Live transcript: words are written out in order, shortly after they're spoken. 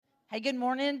Hey, good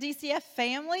morning, DCF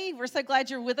family. We're so glad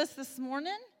you're with us this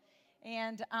morning.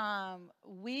 And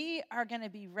we are going to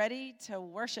be ready to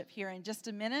worship here in just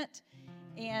a minute.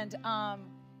 And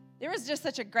there was just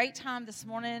such a great time this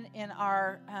morning in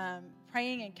our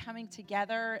praying and coming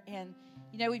together. And,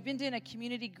 you know, we've been doing a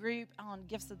community group on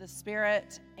gifts of the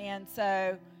Spirit. And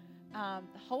so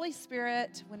the Holy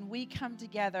Spirit, when we come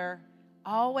together,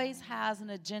 always has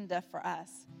an agenda for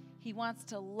us. He wants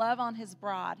to love on his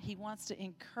bride. He wants to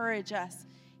encourage us.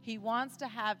 He wants to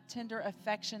have tender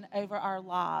affection over our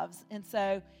lives. And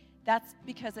so that's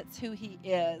because it's who he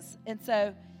is. And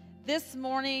so this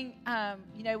morning,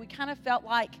 you know, we kind of felt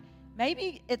like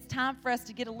maybe it's time for us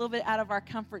to get a little bit out of our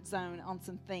comfort zone on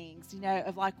some things, you know,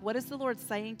 of like, what is the Lord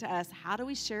saying to us? How do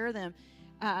we share them?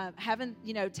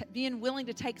 Being willing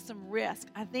to take some risk.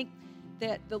 I think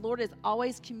that the Lord is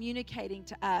always communicating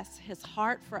to us his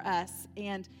heart for us.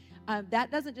 And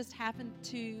that doesn't just happen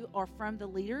to or from the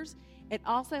leaders. It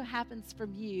also happens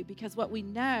from you, because what we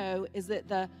know is that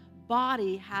the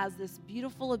body has this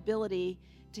beautiful ability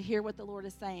to hear what the Lord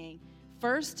is saying,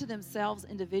 first to themselves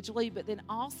individually, but then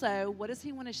also what does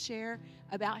he want to share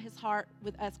about his heart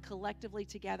with us collectively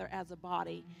together as a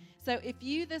body. So if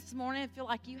you this morning feel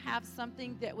like you have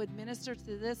something that would minister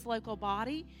to this local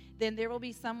body, then there will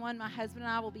be someone, my husband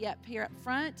and I will be up here up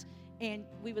front, and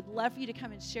we would love for you to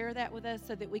come and share that with us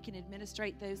so that we can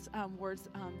administrate those words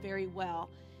very well.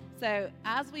 So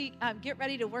as we get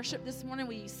ready to worship this morning,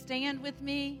 will you stand with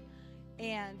me?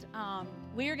 And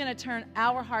we are going to turn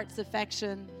our heart's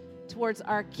affection towards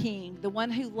our King, the one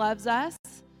who loves us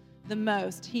the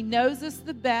most. He knows us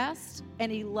the best,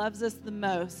 and he loves us the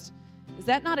most. Is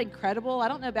that not incredible? I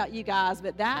don't know about you guys,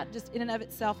 but that just in and of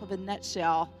itself, of a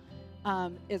nutshell,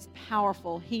 is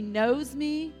powerful. He knows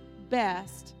me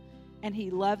best, and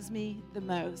he loves me the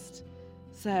most.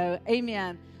 So,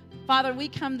 amen. Father, we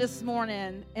come this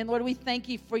morning, and Lord, we thank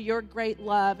you for your great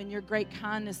love and your great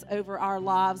kindness over our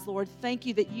lives. Lord, thank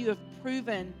you that you have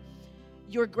proven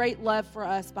your great love for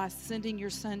us by sending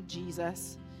your son,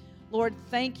 Jesus. Lord,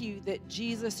 thank you that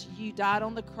Jesus, you died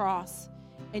on the cross,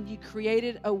 and you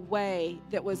created a way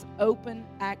that was open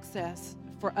access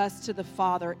for us to the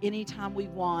Father anytime we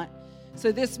want.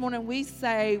 So this morning we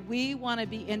say we want to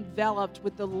be enveloped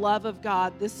with the love of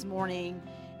God this morning.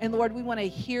 And Lord, we want to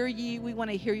hear you. We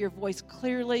want to hear your voice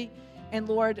clearly. And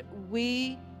Lord,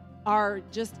 we are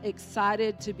just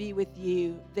excited to be with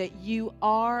you, that you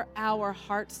are our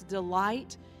heart's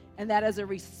delight. And that is a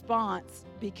response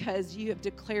because you have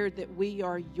declared that we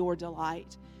are your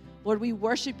delight. Lord, we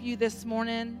worship you this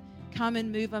morning. Come and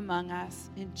move among us.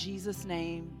 In Jesus'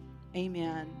 name,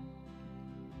 amen.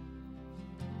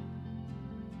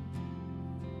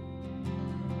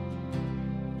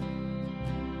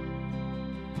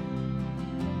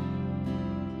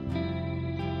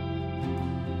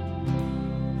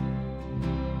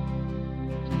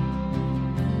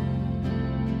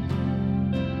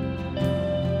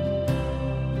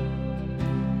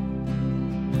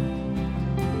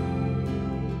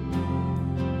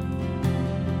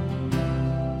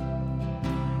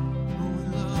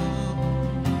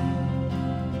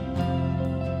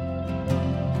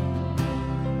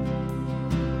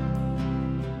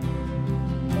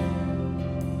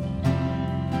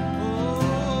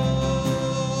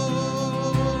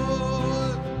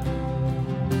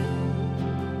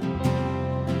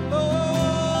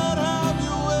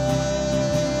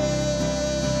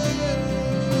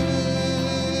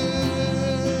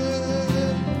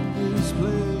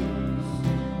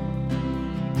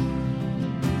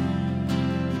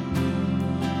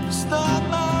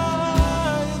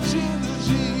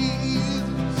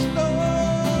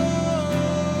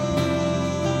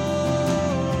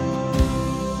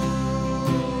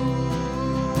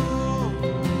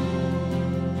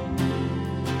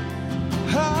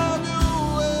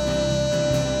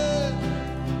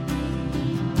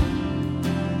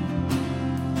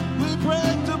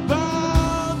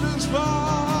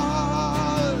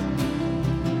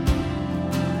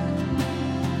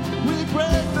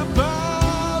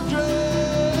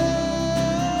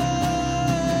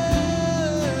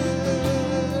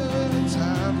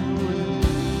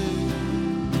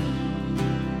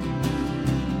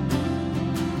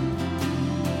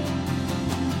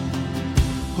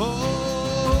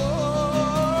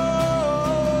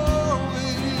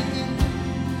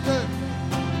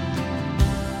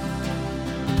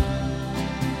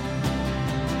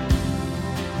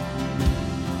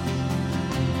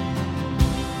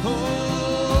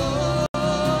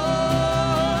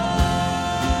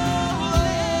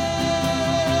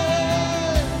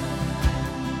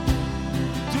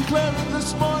 declare it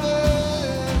this morning.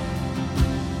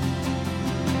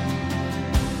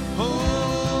 Oh,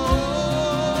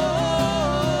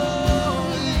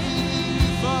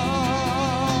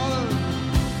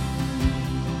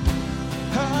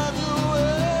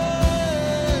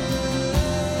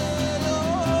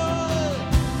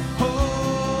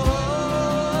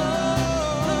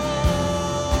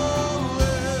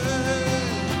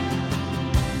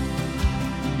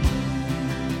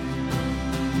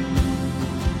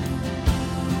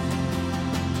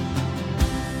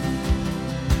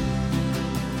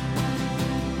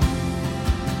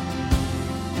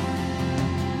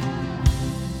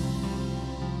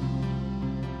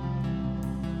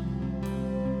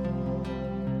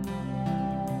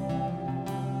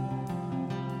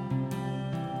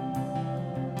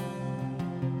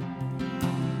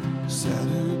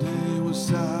 Saturday was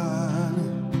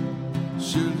silent,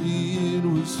 surely it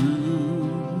was through.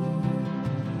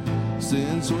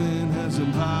 Since when has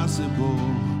impossible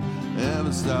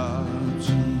ever stopped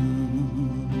you?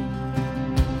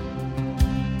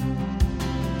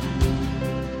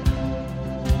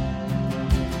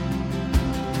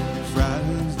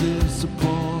 Friday's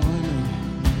disappointment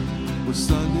was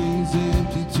Sunday's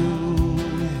empty too.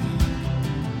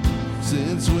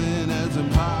 Since when has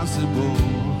impossible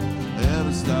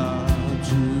ever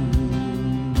stopped you?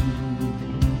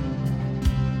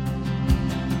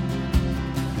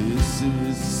 This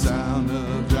is the sound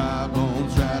of dry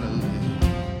bones rattling.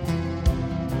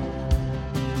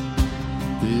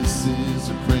 This is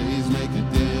the praise make a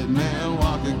dead man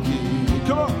walk again.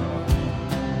 Come on!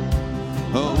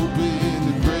 Open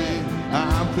the grave,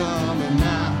 I'm coming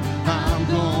now. I'm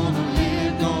gonna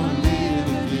live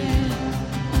again.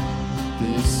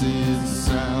 This is the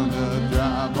sound of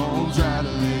dry bones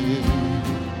rattling.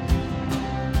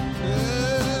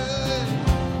 Hey.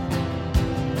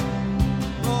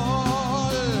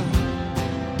 Oh, yeah.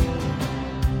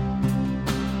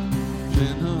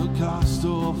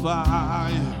 Pentecostal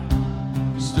fire,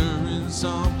 stirring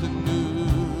something new.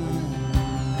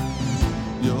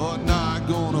 You're not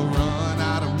gonna run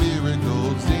out of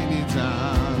miracles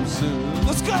anytime soon.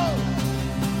 Let's go!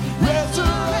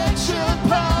 Resurrection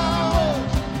power,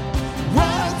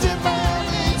 rising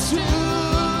mountains too.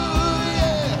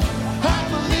 Yeah, I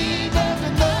believe there's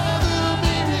another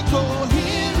miracle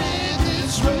here in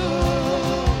this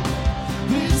room.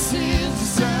 This is the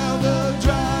sound of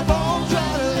dry bones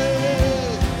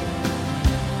rattling.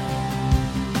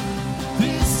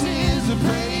 This is the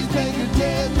praise make a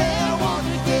dead man walk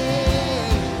again.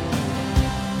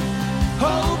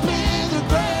 Hope in the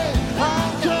grave,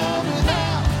 I'm coming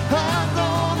out. I'm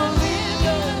gonna live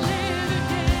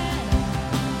again.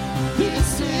 This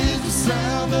is the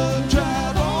sound of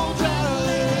dry bones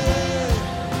rattling.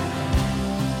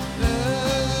 Yeah.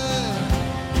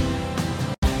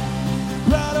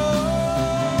 Rattle.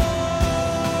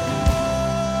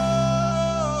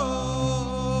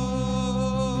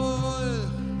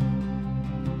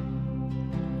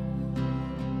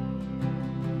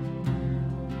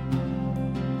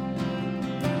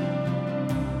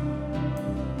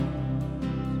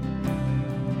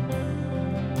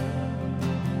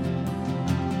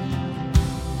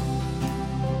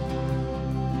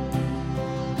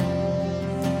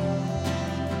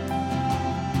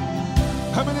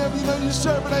 How many of you know you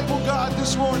serve an able God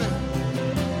this morning?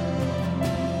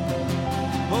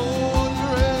 Oh,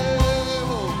 you're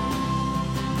able.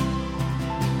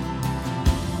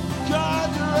 God,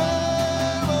 you're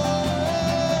able.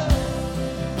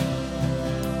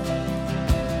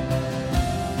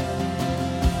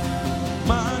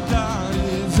 My God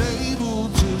is able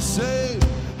to save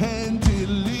and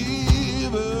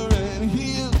deliver and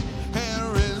heal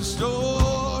and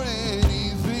restore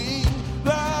anything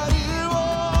that He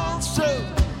wants to.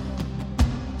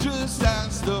 Just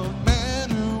as the man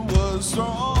who was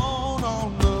thrown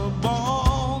on the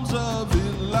bones of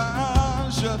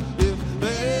Elijah, if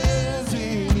there's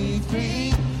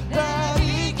anything that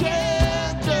He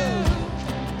can't do,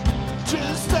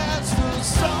 just as the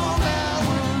song that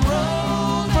would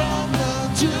roll from the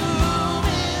tomb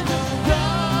in the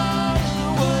garden,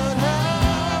 what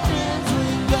happens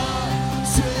when God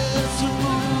says to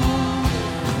move it?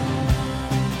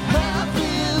 I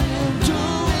feel Him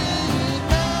doing it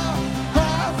now. I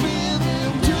feel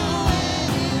Him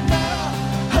doing it now.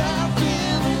 I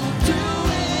feel Him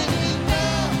doing it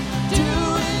now. Do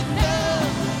it now.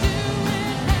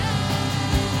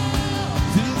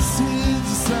 This is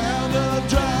the sound of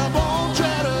dry bones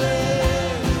rattling.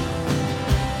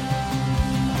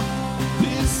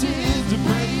 This is the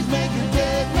praise make a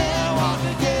dead man walk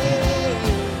again.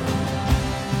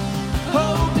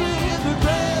 Hope in the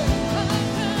grave,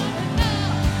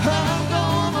 I'm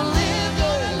gonna live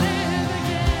again.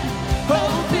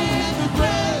 Hope in the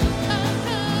grave,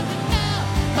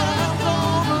 I'm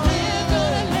gonna live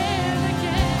again.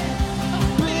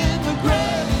 Hope in the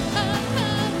grave,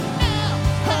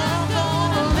 I'm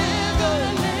gonna live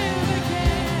again.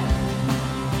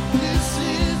 This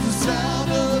is the sound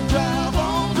of dry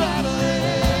bones rattling.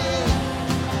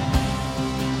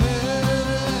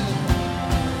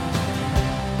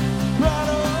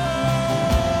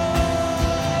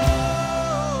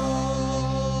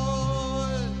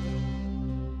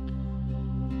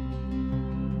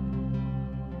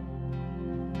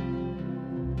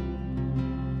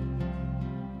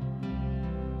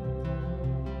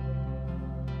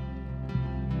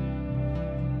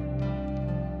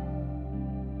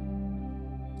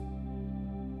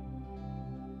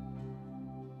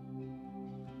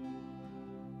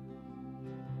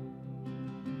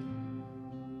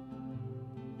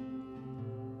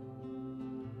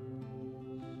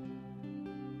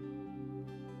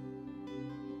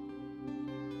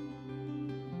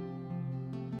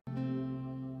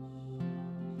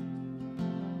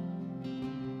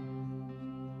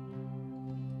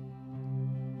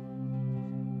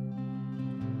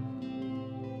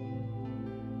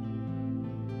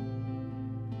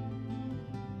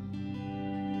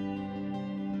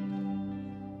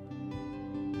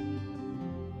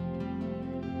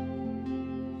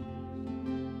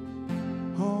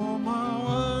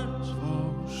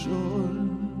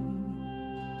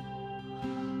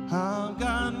 I've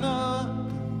got nothing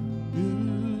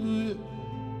new.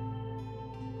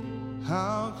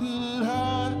 How could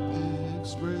I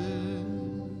express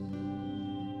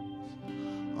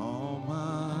all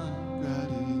my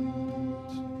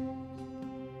gratitude?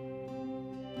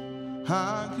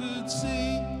 I could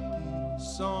sing these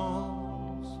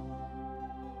songs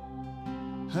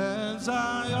as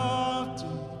I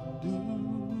often do.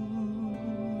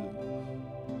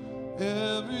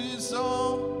 Every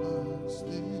song must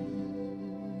end,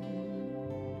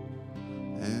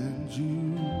 and you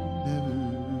never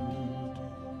do.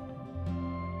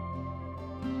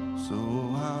 So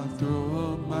I throw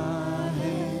up my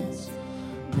hands,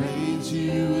 praise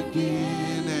you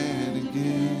again and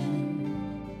again.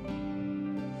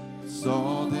 It's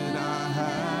all that I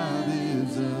have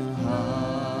is a hallelujah,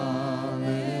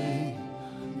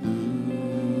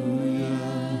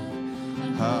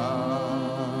 hallelujah.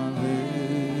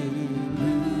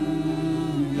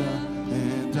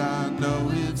 And I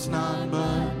know it's not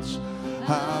much,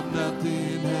 I've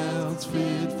nothing else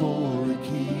fit for a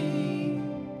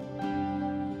king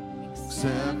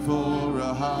except for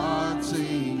a heart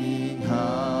singing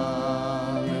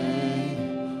hallelujah,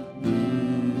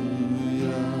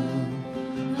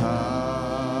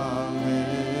 hallelujah.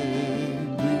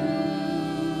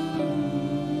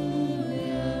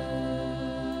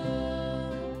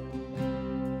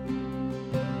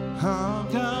 I've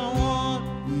got one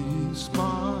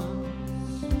response,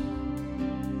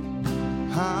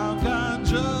 I've got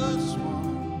just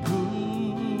one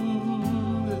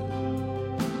move,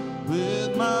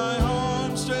 with my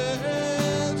arms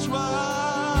stretched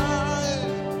wide,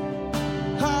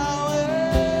 I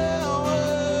will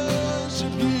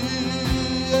worship you.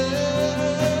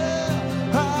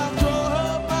 I throw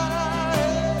up my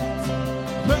hands,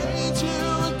 praise you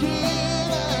again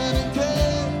and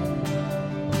again.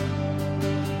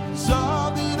 It's all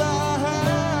that I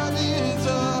have is a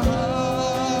hallelujah,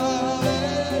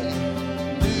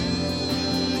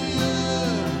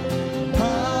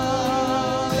 hallelujah.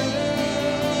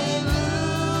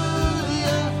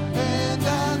 And I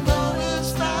know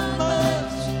it's not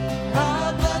much,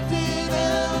 I've nothing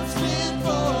else fit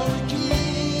for a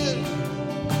king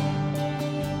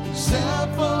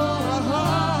except for a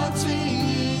heart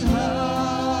singing hallelujah,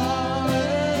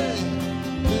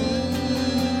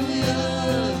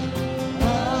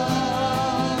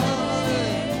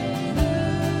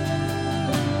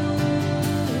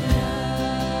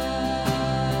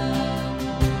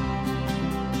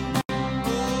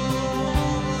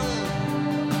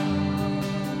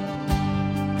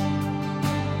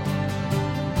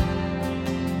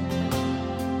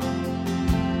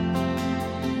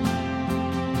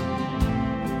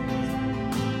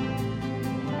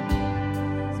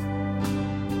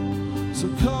 so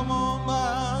come on,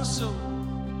 my soul,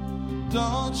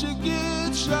 don't you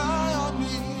get shy on me.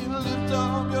 Lift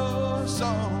up your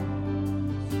song.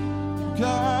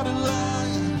 Got a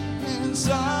lion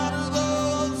inside of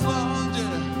those lungs.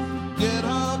 Yeah. Get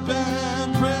up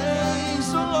and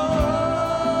praise the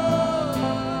Lord.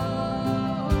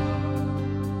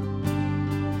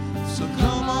 So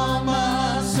come on,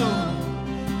 my soul,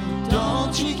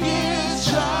 don't you get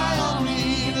shy on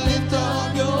me. Lift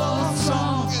up your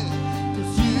song.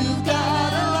 You've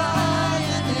got a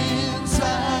lion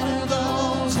inside of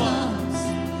those lungs.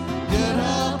 Get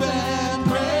up and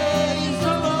praise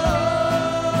the Lord.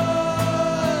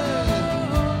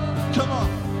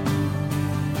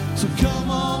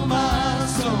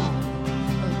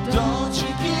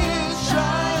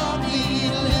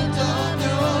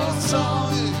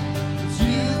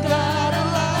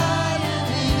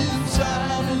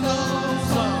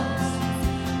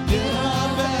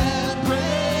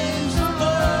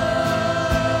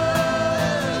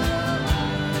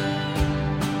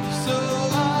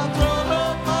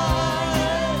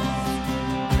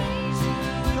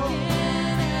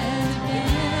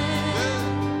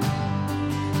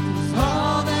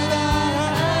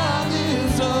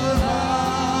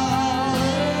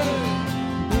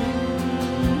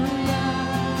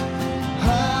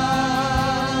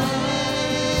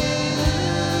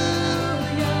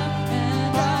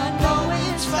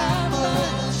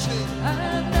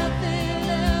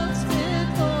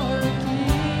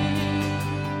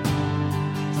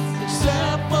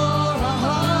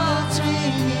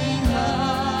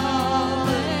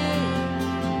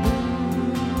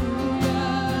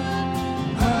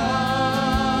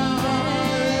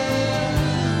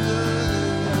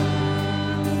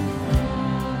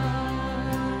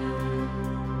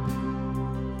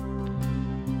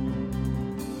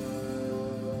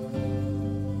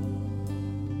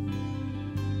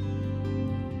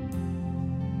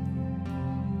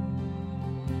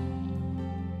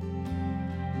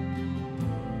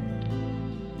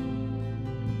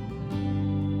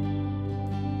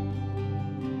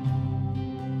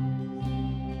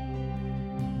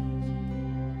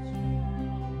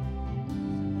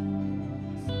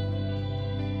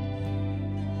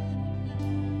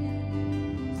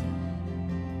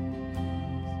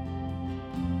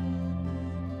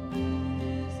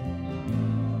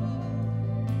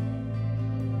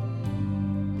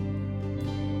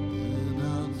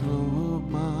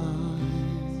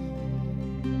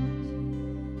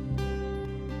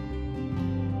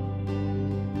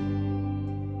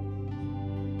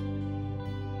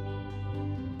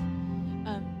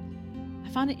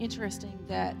 find it interesting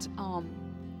that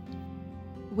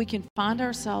we can find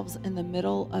ourselves in the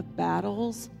middle of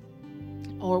battles,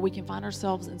 or we can find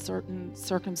ourselves in certain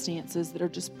circumstances that are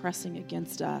just pressing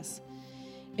against us.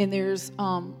 And there's,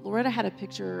 Loretta had a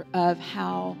picture of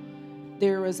how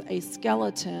there was a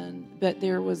skeleton, but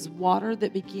there was water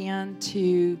that began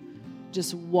to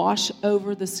just wash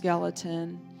over the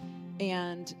skeleton,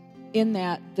 and in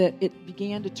that it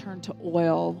began to turn to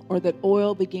oil, or that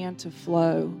oil began to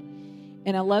flow.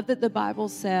 And I love that the Bible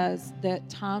says that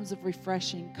times of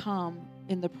refreshing come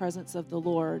in the presence of the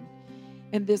Lord.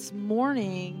 And this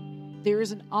morning, there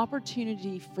is an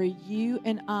opportunity for you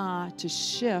and I to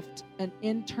shift an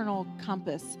internal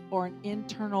compass or an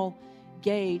internal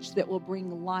gauge that will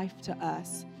bring life to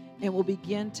us and will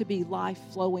begin to be life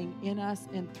flowing in us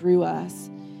and through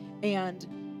us. And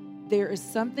there is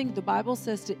something, the Bible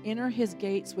says, to enter his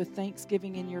gates with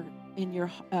thanksgiving in your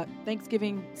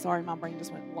thanksgiving. Sorry, my brain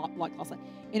just went like last night.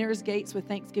 Enter his gates with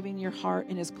thanksgiving in your heart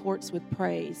and his courts with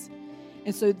praise.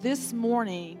 And so this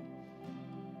morning,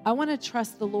 I want to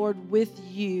trust the Lord with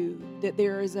you that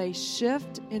there is a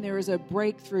shift and there is a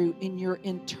breakthrough in your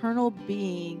internal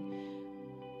being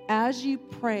as you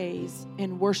praise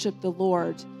and worship the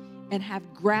Lord and have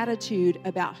gratitude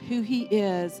about who he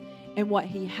is and what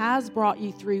he has brought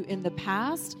you through in the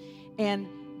past, and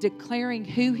declaring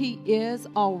who he is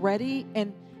already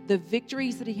and the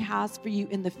victories that he has for you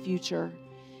in the future.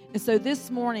 And so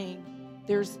this morning,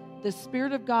 there's the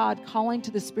Spirit of God calling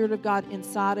to the Spirit of God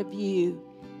inside of you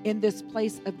in this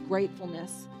place of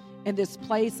gratefulness, in this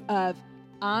place of,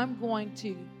 I'm going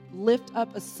to lift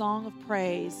up a song of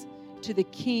praise to the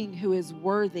King who is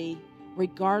worthy,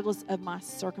 regardless of my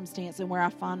circumstance and where I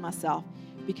find myself.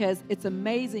 Because it's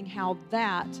amazing how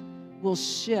that will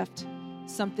shift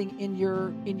something in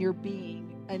your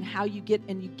being, and how you get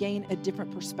and you gain a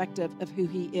different perspective of who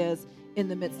he is in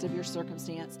the midst of your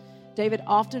circumstance. David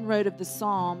often wrote of the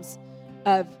Psalms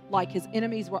of like his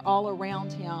enemies were all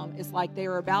around him. It's like they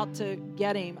were about to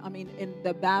get him. I mean, in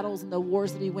the battles and the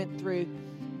wars that he went through.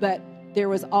 But there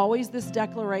was always this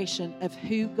declaration of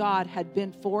who God had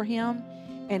been for him.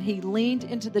 And he leaned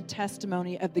into the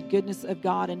testimony of the goodness of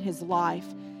God in his life.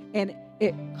 And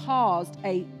it caused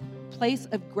a place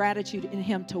of gratitude in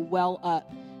him to well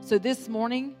up. So this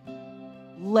morning,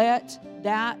 let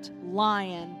that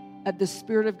lion of the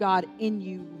Spirit of God in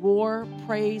you roar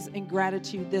praise and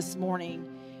gratitude this morning,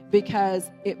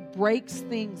 because it breaks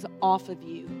things off of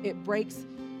you. It breaks,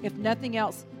 if nothing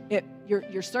else,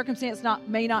 your circumstance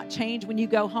may not change when you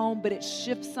go home, but it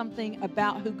shifts something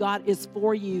about who God is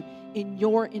for you in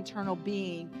your internal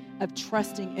being of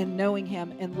trusting and knowing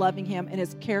him and loving him and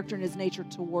his character and his nature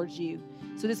towards you.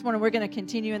 So this morning we're going to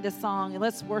continue in this song, and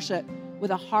let's worship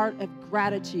with a heart of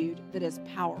gratitude that is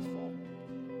powerful.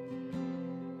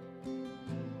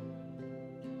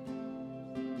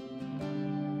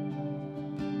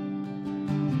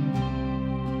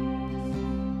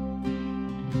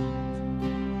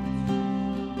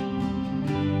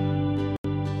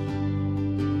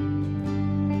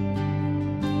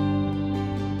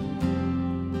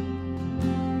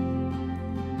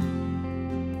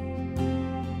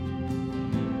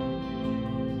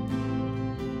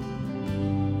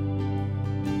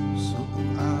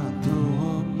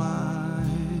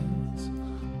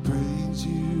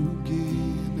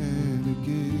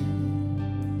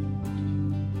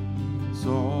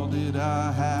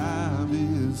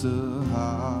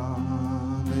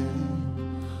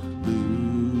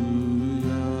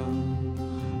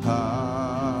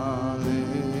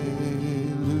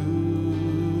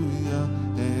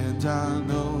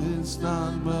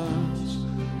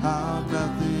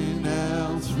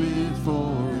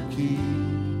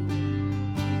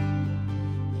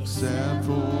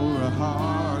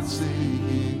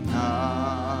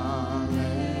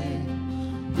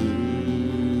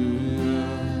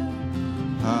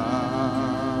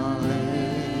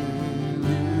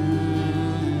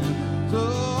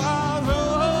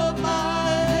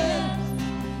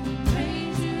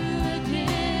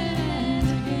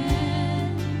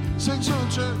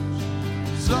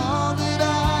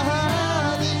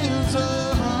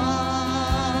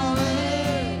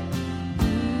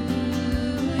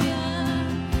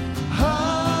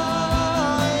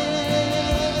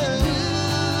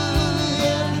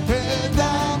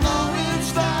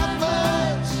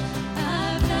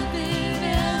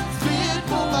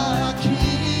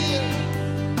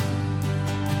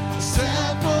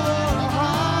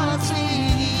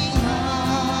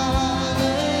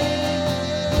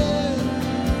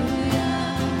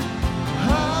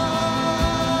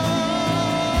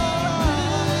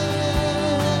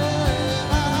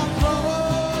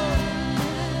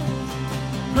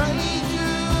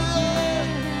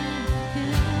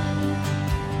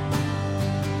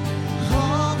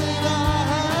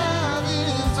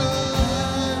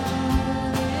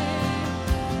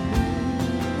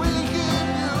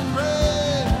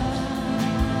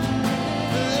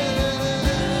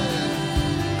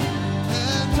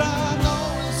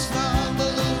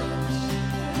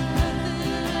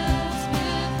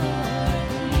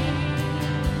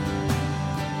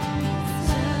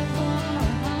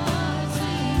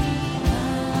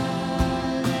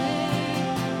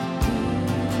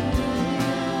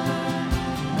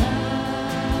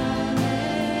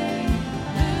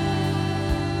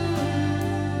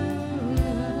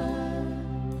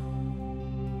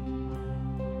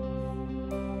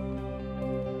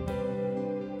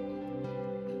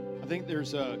 think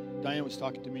there's Diane was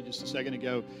talking to me just a second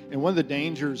ago, and one of the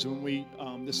dangers when we,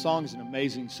 this song is an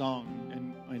amazing song,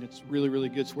 and it's really, really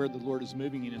good. It's where the Lord is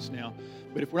moving in us now.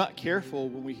 But if we're not careful,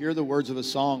 when we hear the words of a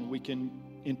song, we can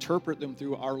interpret them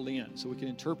through our lens. So we can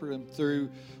interpret them through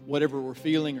whatever we're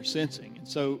feeling or sensing. And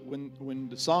so when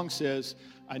the song says,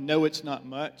 I know it's not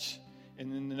much,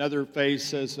 and then another phrase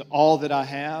says, all that I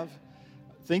have,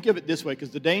 think of it this way,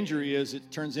 because the danger is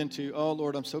it turns into, oh,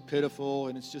 Lord, I'm so pitiful,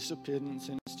 and it's just a pittance,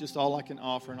 and it's just all I can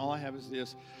offer, and all I have is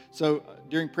this. So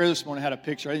during prayer this morning, I had a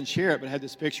picture. I didn't share it, but I had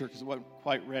this picture because it wasn't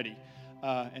quite ready,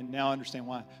 and now I understand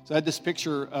why. So I had this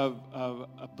picture of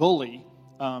a bully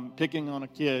picking on a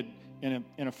kid in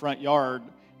a front yard,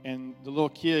 and the little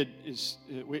kid is,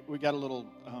 we got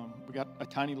a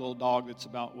tiny little dog that's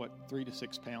about, 3 to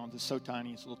 6 pounds. It's so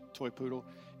tiny, it's a little toy poodle.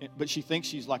 But she thinks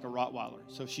she's like a Rottweiler.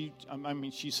 So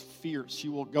she's fierce. She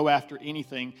will go after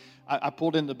anything. I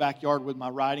pulled in the backyard with my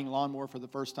riding lawnmower for the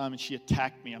first time, and she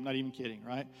attacked me. I'm not even kidding,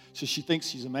 right? So she thinks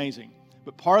she's amazing.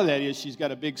 But part of that is she's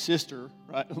got a big sister,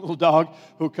 right, a little dog,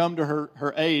 who'll come to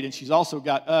her aid, and she's also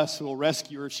got us who will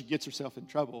rescue her if she gets herself in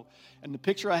trouble. And the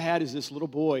picture I had is this little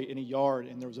boy in a yard,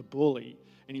 and there was a bully,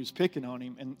 and he was picking on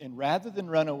him. And rather than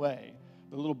run away,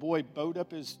 the little boy bowed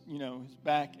up his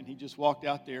back, and he just walked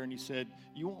out there, and he said,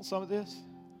 you want some of this?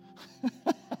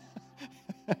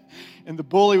 And the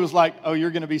bully was like, oh,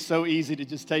 you're going to be so easy to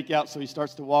just take out. So he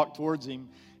starts to walk towards him,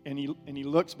 and he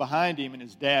looks behind him, and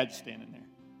his dad's standing there.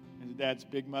 And his dad's a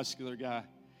big, muscular guy.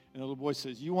 And the little boy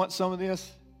says, you want some of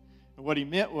this? And what he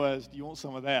meant was, do you want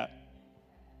some of that?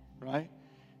 Right?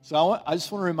 So I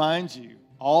just want to remind you,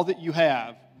 all that you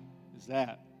have is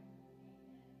that.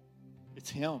 It's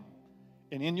Him.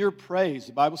 And in your praise,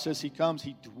 the Bible says He comes,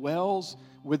 He dwells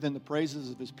within the praises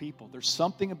of His people. There's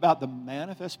something about the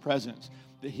manifest presence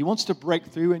that He wants to break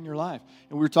through in your life.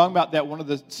 And we were talking about that, one of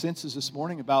the senses this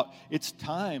morning, about it's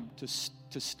time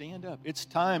to stand up. It's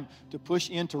time to push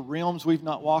into realms we've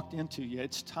not walked into yet.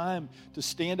 It's time to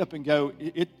stand up and go,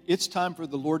 it's time for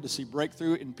the Lord to see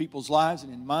breakthrough in people's lives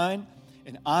and in mine.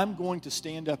 And I'm going to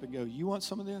stand up and go, you want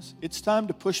some of this? It's time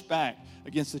to push back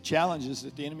against the challenges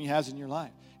that the enemy has in your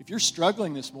life. If you're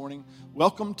struggling this morning,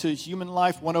 welcome to Human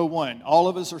Life 101. All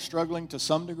of us are struggling to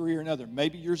some degree or another.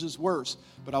 Maybe yours is worse,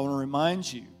 but I want to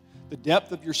remind you, the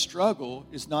depth of your struggle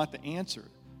is not the answer,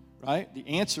 right? The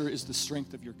answer is the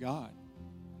strength of your God.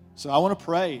 So I want to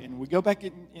pray, and we go back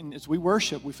in as we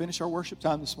worship, we finish our worship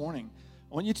time this morning.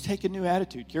 I want you to take a new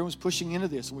attitude. Karen was pushing into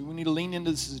this, and we need to lean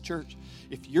into this as a church.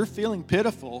 If you're feeling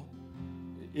pitiful,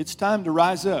 it's time to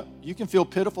rise up. You can feel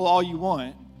pitiful all you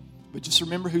want, but just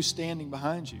remember who's standing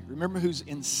behind you. Remember who's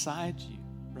inside you,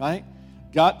 right?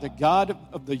 God, the God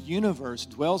of the universe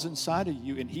dwells inside of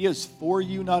you, and He is for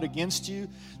you, not against you.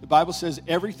 The Bible says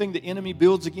everything the enemy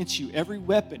builds against you, every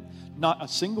weapon, not a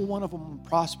single one of them will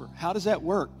prosper. How does that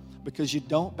work? Because you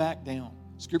don't back down.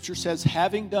 Scripture says,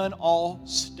 having done all,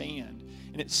 stand.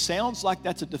 And it sounds like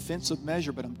that's a defensive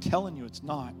measure, but I'm telling you it's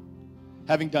not.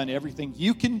 Having done everything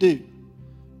you can do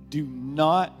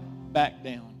not back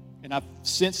down. And I've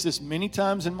sensed this many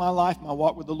times in my life, my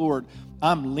walk with the Lord.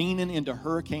 I'm leaning into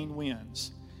hurricane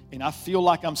winds. And I feel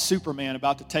like I'm Superman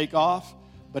about to take off,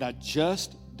 but I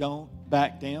just don't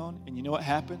back down. And you know what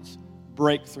happens?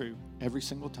 Breakthrough every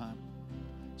single time.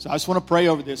 So I just want to pray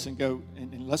over this and go,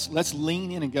 and let's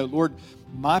lean in and go, Lord,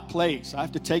 my place, I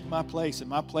have to take my place, and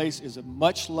my place is a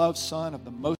much-loved son of the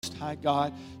Most High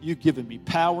God. You've given me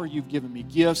power. You've given me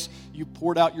gifts. You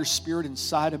poured out your Spirit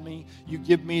inside of me. You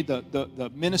give me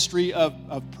the ministry of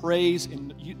praise,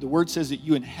 and the Word says that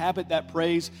you inhabit that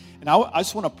praise. And I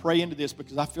just want to pray into this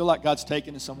because I feel like God's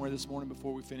taking us somewhere this morning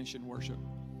before we finish in worship.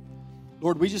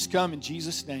 Lord, we just come in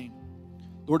Jesus' name.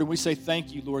 Lord, and we say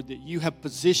thank you, Lord, that you have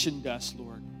positioned us,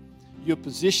 Lord. You have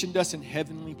positioned us in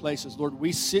heavenly places. Lord,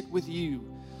 we sit with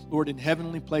you, Lord, in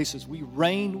heavenly places. We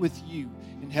reign with you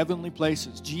in heavenly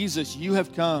places. Jesus, you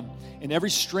have come, and every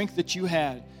strength that you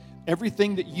had,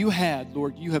 everything that you had,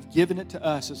 Lord, you have given it to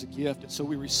us as a gift. And so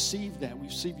we receive that. We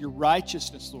receive your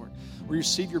righteousness, Lord. We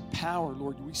receive your power,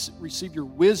 Lord. We receive your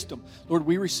wisdom. Lord,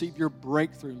 we receive your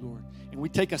breakthrough, Lord. And we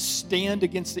take a stand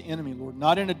against the enemy, Lord,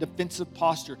 not in a defensive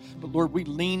posture, but, Lord, we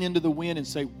lean into the wind and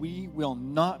say, we will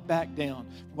not back down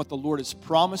from what the Lord has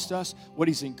promised us, what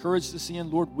He's encouraged us in.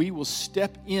 Lord, we will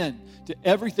step in to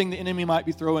everything the enemy might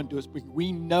be throwing to us.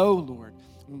 We know, Lord,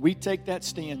 when we take that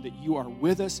stand that you are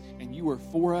with us and you are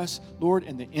for us, Lord,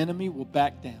 and the enemy will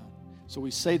back down. So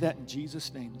we say that in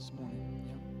Jesus' name this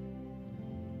morning.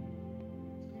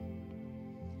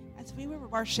 Yeah. As we were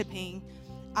worshiping,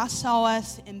 I saw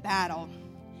us in battle,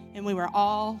 and we were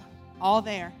all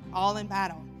there, all in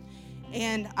battle.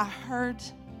 And I heard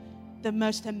the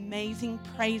most amazing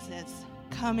praises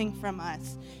coming from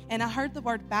us. And I heard the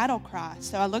word battle cry,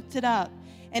 so I looked it up.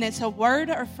 And it's a word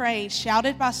or phrase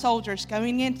shouted by soldiers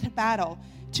going into battle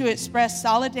to express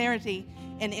solidarity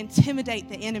and intimidate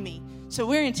the enemy. So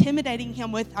we're intimidating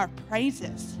him with our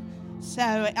praises. So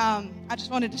I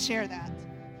just wanted to share that.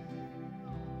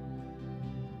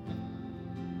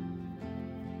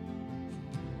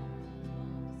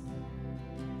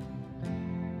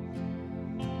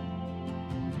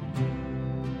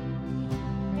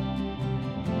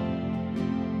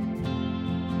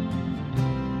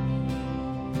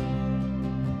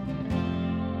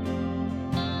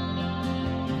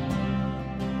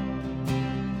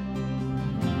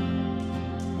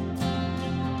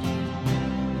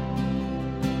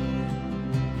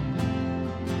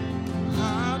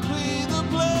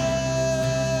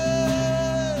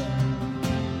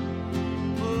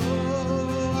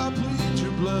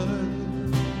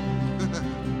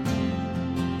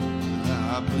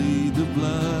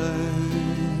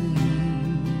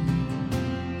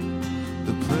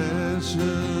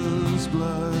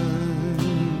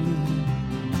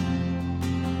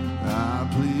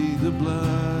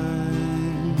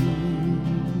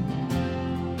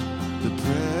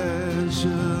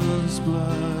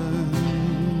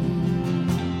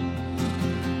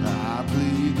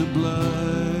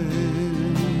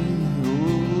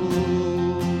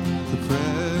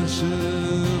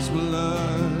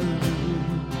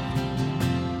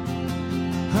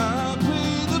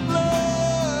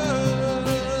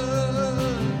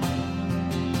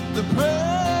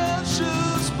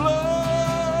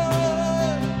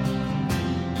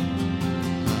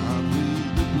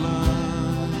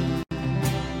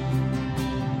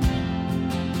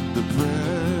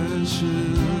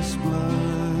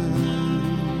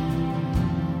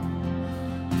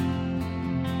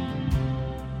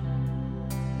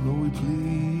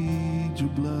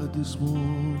 This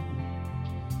morning,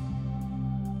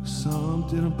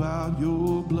 something about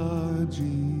your blood,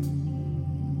 Jesus.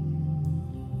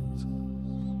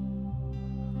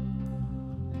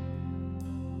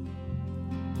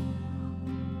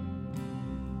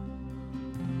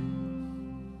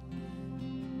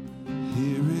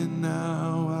 Here and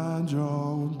now I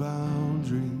draw a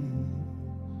boundary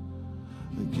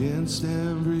against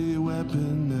every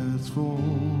weapon that's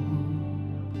formed.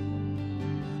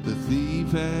 The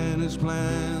thief and his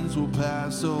plans will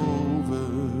pass over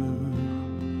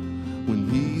when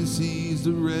he sees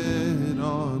the red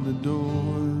on the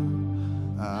door.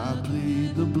 I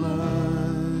plead the blood.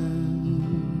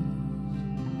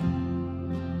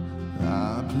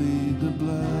 I plead the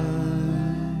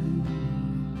blood.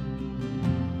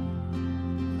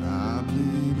 I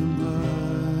plead the blood.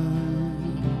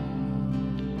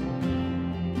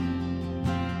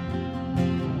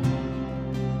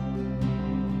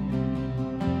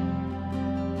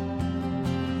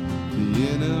 The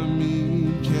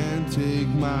enemy can't take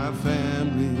my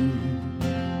family,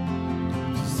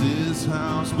 'cause this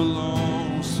house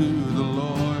belongs to the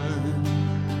Lord.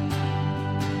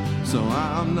 So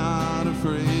I'm not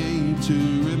afraid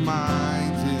to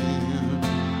remind him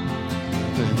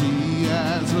that he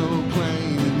has no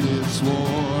claim in this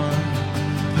war.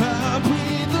 I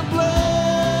plead the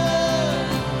blood.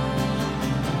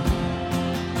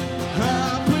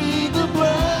 I plead the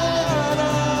blood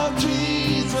of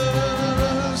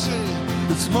Jesus.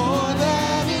 It's more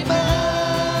than enough.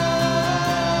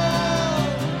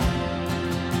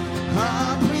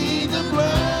 I plead the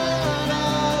blood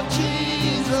of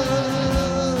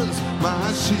Jesus.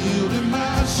 My shield and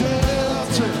my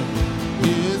shelter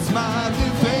is my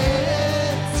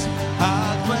defense.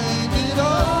 I claim it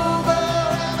over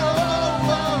and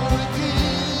over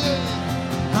again.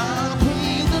 I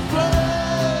plead the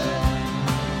blood.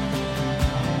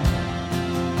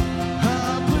 I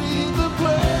plead the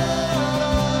blood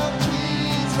of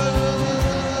Jesus.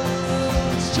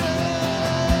 Yeah.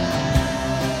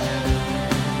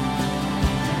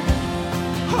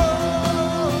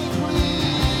 Oh,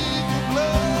 plead the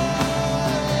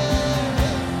blood.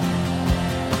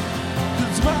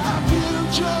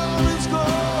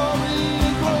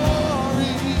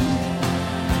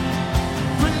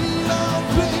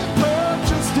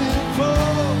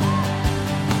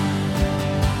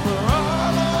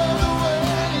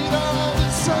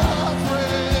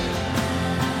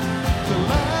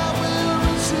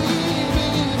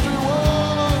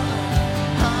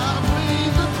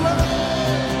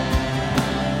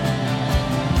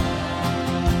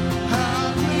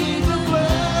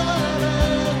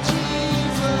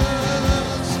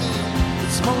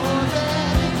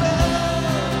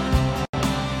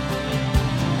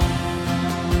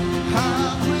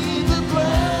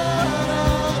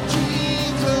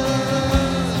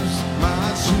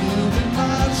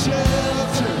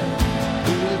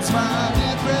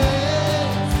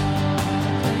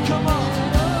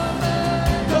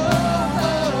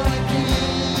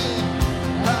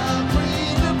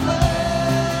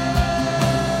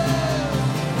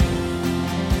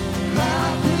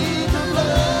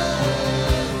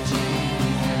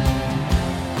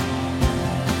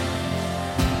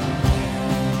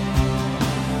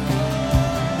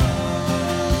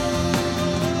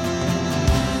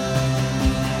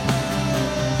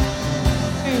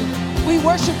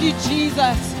 worship you,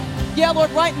 Jesus. Yeah,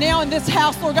 Lord, right now in this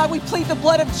house, Lord God, we plead the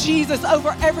blood of Jesus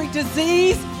over every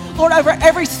disease, Lord, over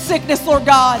every sickness, Lord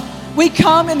God. We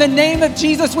come in the name of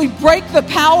Jesus. We break the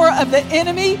power of the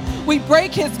enemy. We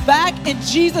break his back in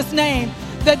Jesus' name.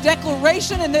 The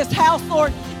declaration in this house,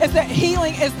 Lord, is that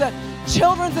healing is the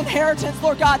children's inheritance,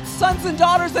 Lord God. Sons and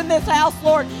daughters in this house,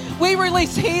 Lord, we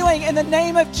release healing in the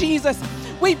name of Jesus.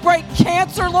 We break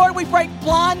cancer, Lord. We break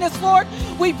blindness, Lord.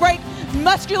 We break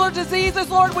muscular diseases,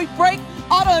 Lord. We break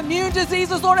autoimmune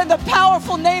diseases, Lord, in the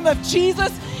powerful name of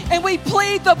Jesus. And we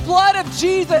plead the blood of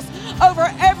Jesus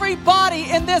over everybody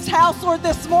in this house, Lord,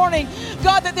 this morning.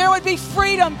 God, that there would be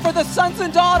freedom for the sons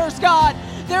and daughters, God.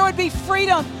 There would be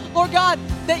freedom, Lord God,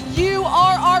 that you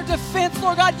are our defense,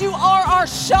 Lord God. You are our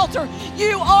shelter.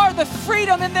 You are the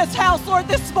freedom in this house, Lord,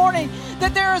 this morning.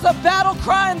 That there is a battle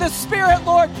cry in the Spirit,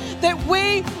 Lord, that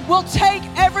we will take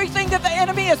everything that the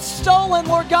enemy has stolen,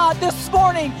 Lord God, this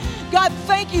morning. God,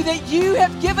 thank you that you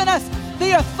have given us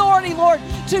the authority, Lord,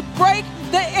 to break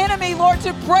the enemy, Lord,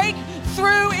 to break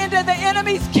through into the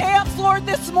enemy's camps, Lord,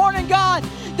 this morning, God,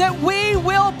 that we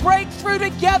will break through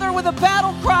together with a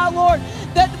battle cry, Lord,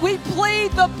 that we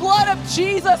plead the blood of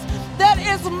Jesus. That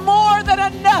is more than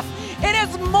enough. It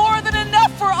is more than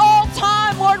enough for all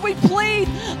time, Lord. We plead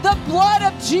the blood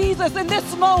of Jesus in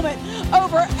this moment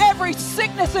over every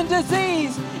sickness and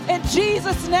disease in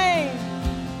Jesus' name.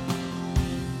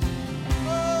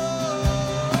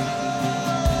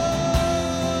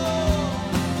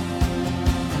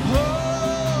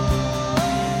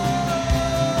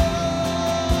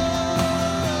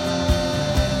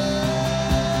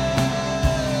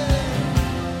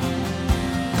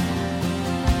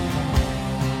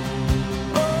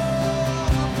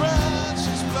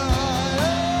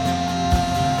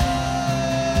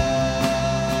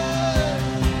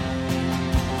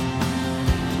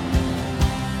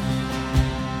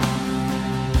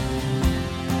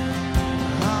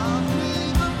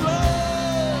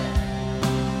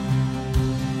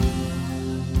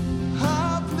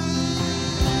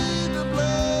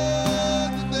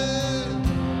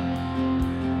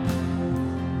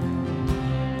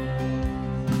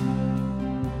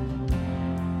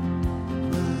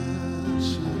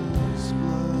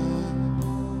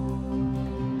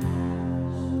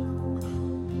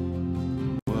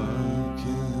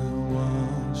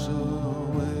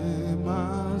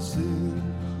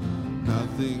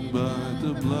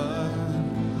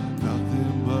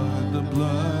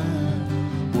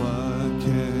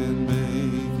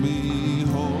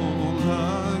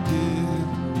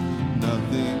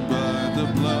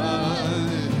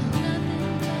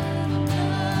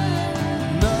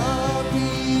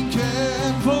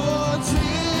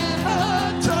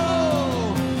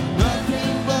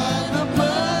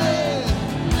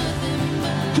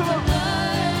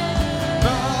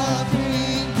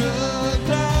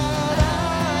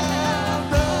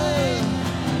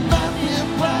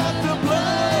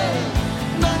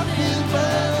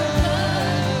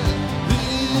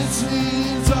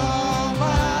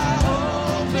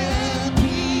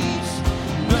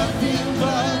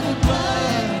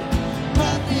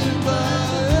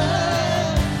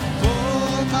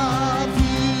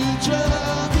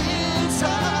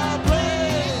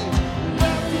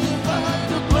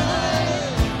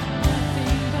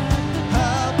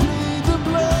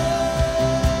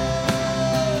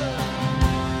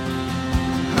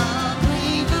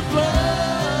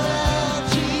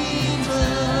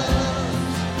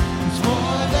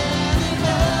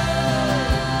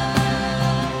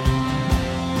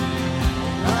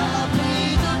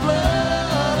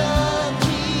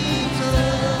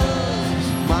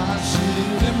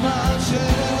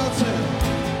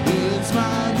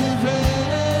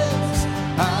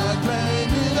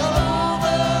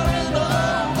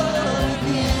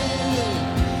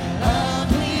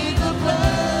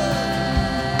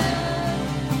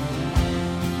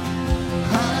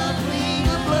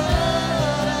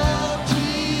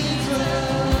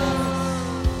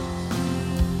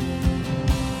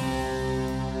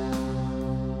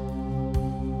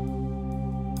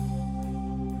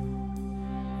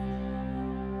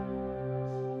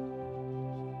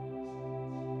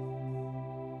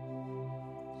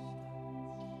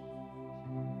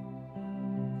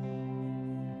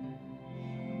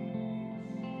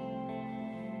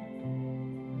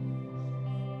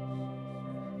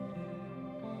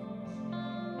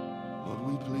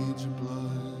 We plead your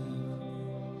blood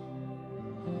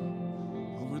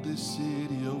over this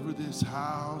city, over this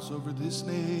house, over this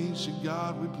nation.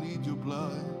 God, we plead your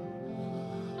blood,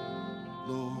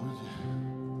 Lord.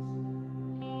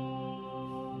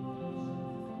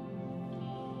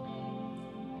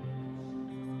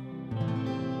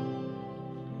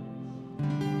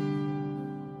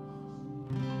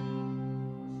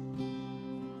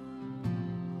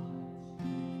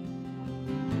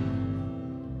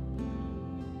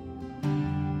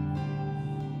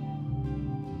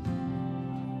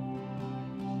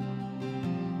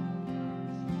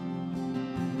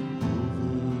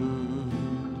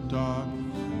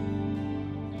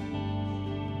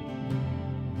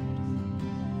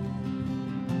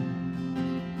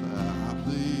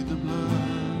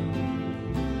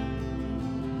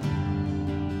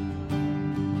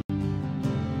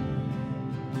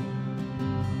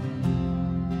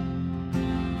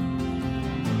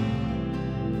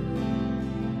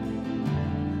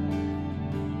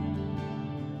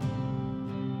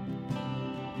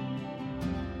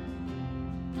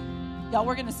 Y'all,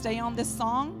 we're going to stay on this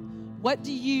song. What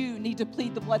do you need to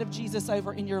plead the blood of Jesus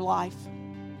over in your life?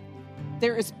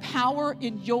 There is power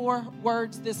in your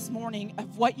words this morning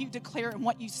of what you declare and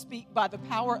what you speak by the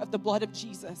power of the blood of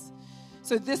Jesus.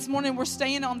 So this morning we're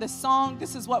staying on this song.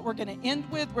 This is what we're going to end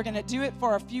with. We're going to do it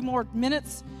for a few more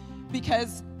minutes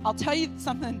because I'll tell you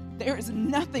something. There is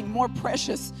nothing more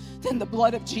precious than the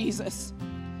blood of Jesus.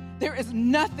 There is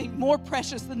nothing more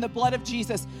precious than the blood of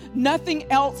Jesus. Nothing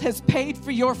else has paid for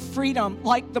your freedom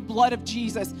like the blood of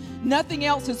Jesus. Nothing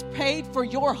else has paid for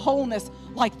your wholeness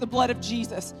like the blood of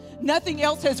Jesus. Nothing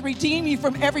else has redeemed you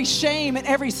from every shame and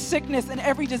every sickness and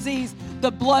every disease.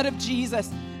 The blood of Jesus.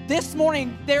 This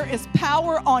morning, there is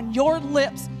power on your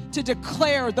lips to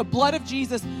declare the blood of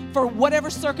Jesus for whatever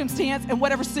circumstance and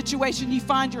whatever situation you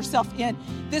find yourself in.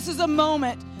 This is a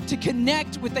moment to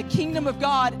connect with the kingdom of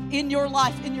God in your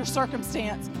life, in your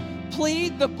circumstance.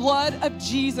 Plead the blood of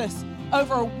Jesus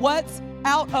over what's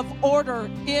out of order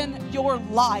in your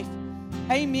life.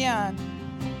 Amen.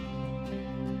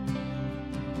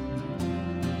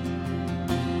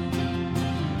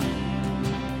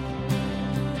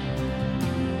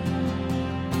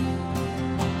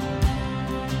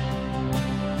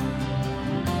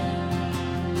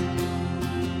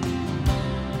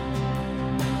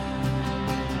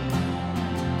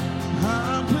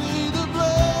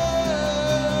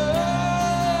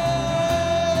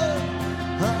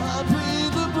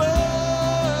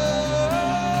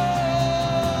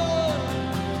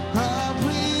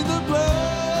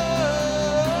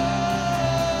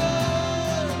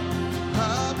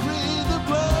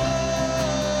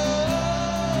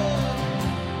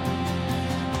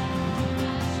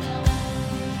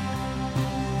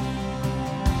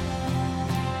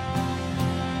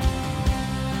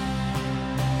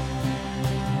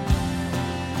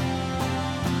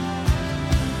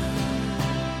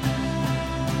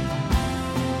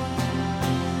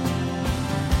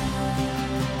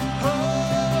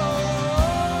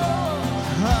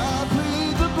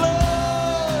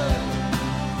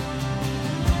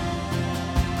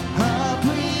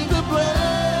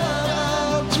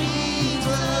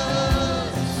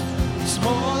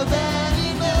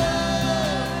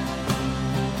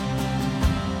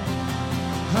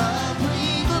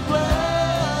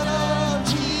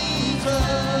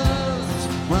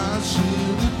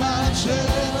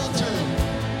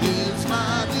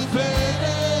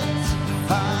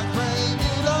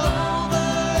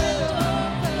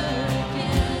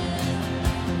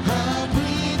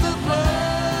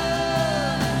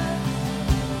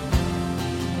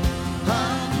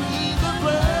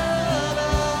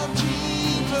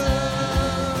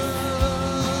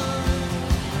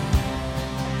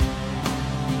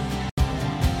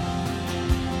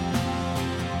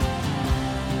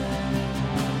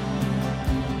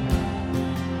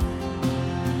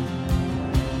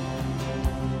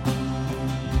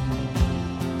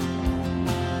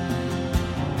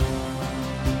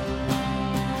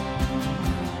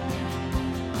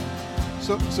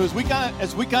 So as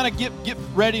we kind of get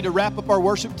ready to wrap up our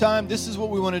worship time, this is what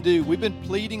we want to do. We've been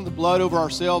pleading the blood over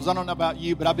ourselves. I don't know about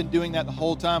you, but I've been doing that the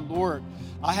whole time. Lord,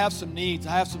 I have some needs.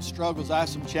 I have some struggles. I have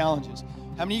some challenges.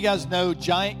 How many of you guys know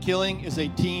giant killing is a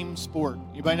team sport?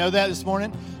 Anybody know that this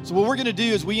morning? So what we're going to do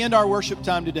is we end our worship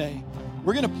time today.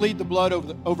 We're going to plead the blood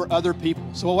over other people.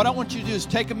 So what I want you to do is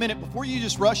take a minute before you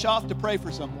just rush off to pray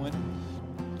for someone.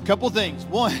 A couple things.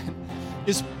 One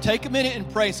is take a minute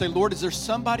and pray and say, Lord, is there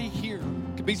somebody here?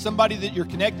 It could be somebody that you're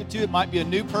connected to. It might be a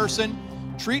new person.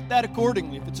 Treat that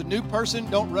accordingly. If it's a new person,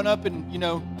 don't run up and,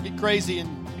 get crazy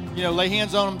and, lay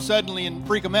hands on them suddenly and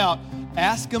freak them out.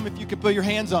 Ask them if you can put your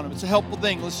hands on them. It's a helpful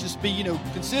thing. Let's just be,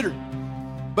 considerate.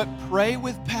 But pray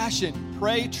with passion.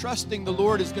 Pray trusting the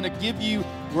Lord is going to give you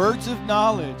words of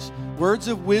knowledge, words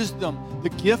of wisdom, the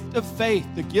gift of faith,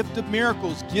 the gift of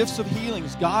miracles, gifts of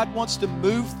healings. God wants to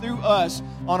move through us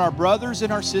on our brothers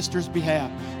and our sisters'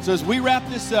 behalf. So as we wrap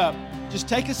this up, just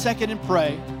take a second and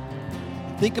pray.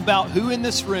 Think about who in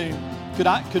this room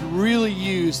could really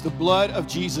use the blood of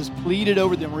Jesus pleaded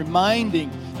over them, reminding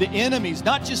the enemies,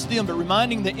 not just them, but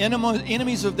reminding the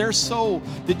enemies of their soul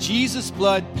that Jesus'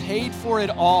 blood paid for it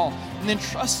all. And then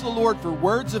trust the Lord for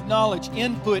words of knowledge,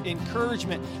 input,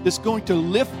 encouragement that's going to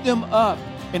lift them up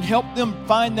and help them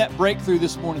find that breakthrough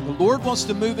this morning. The Lord wants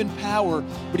to move in power,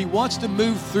 but He wants to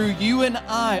move through you and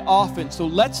I often. So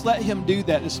let's let Him do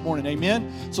that this morning.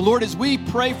 Amen? So Lord, as we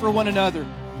pray for one another,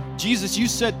 Jesus, you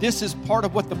said this is part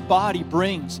of what the body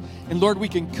brings. And Lord, we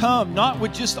can come not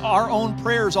with just our own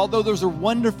prayers, although those are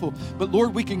wonderful, but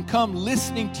Lord, we can come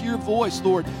listening to your voice,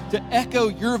 Lord, to echo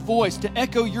your voice, to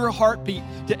echo your heartbeat,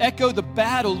 to echo the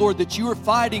battle, Lord, that you are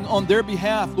fighting on their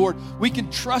behalf, Lord. We can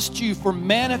trust you for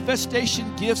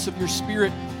manifestation gifts of your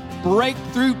Spirit,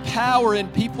 breakthrough power in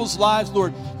people's lives,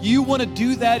 Lord. You want to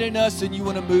do that in us and you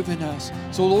want to move in us.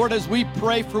 So, Lord, as we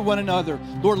pray for one another,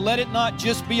 Lord, let it not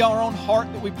just be our own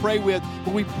heart that we pray with,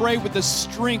 but we pray with the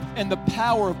strength and the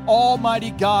power of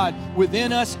Almighty God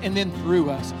within us and then through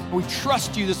us. And we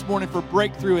trust you this morning for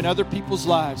breakthrough in other people's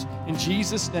lives. In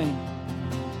Jesus' name.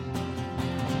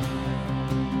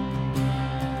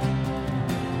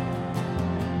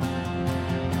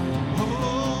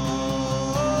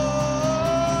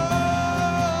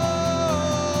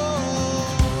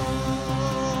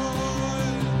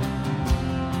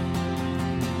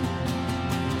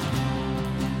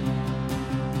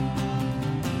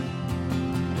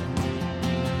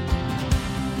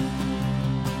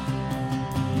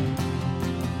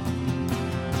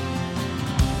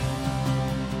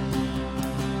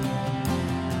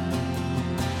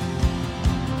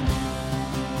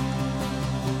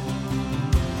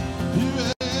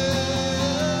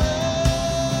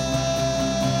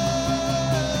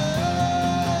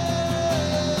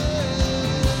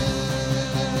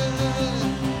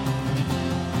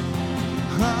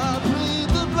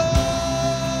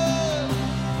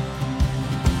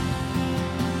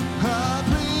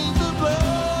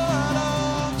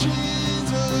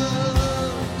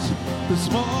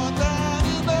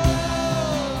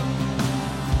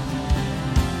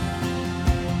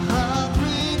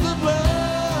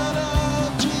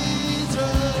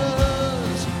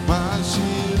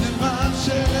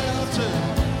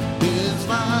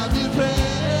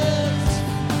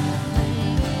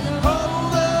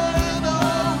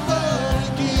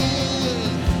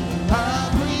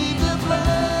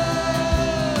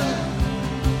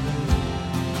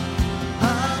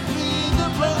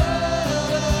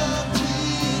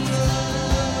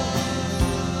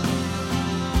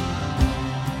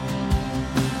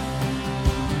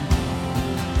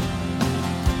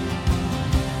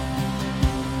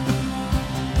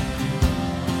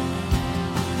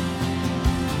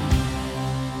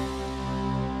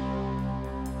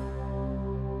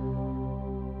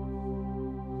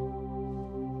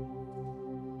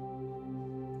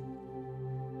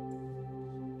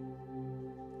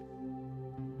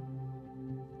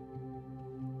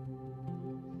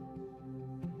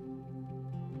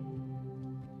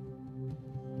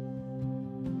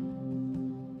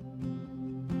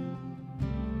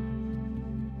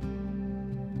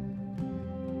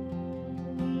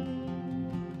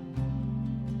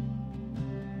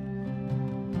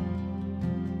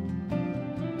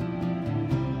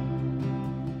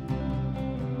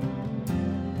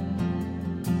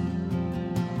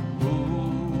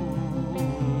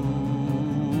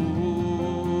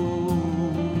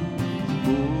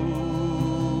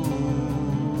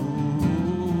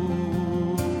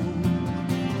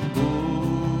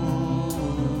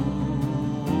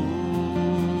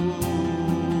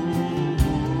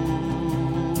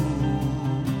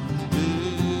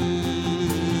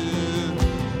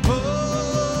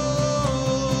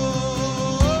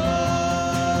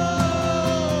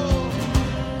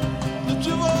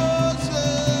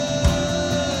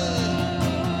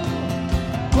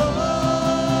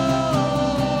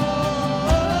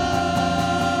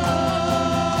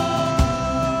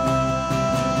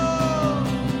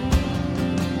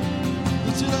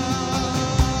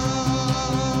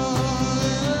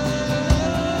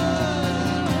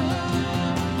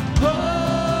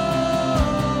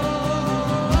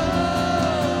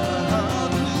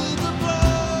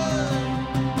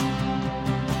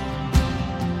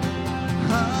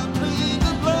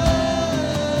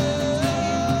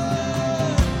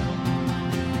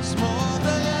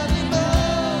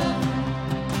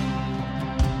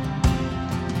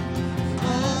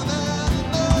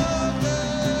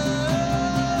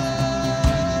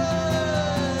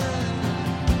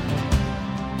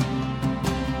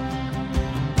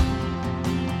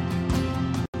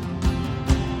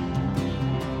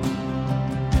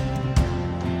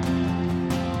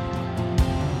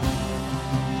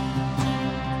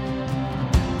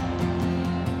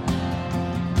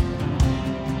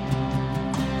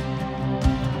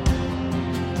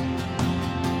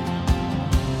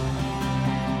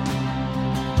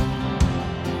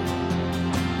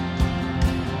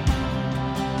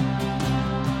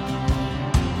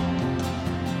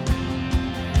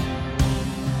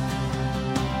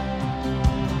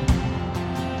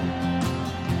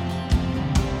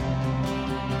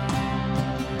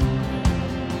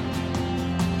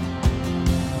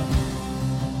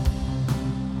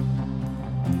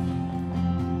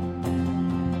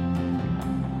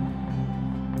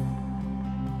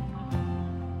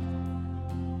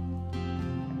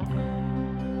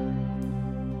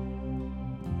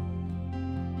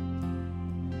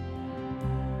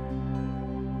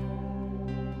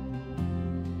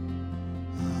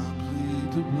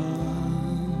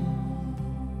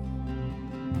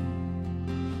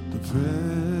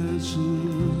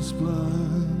 precious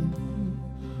blood.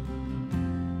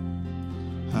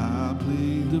 I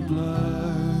plead the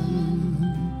blood,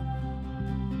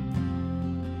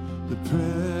 the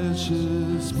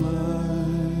precious blood.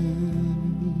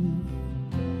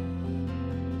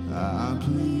 I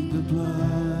plead the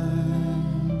blood,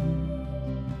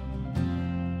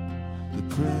 the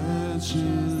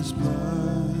precious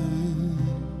blood.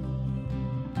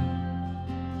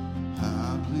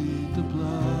 I plead the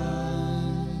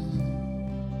blood,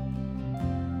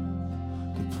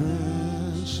 the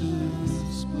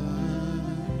precious blood.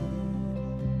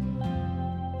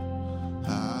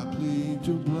 I plead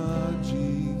your blood,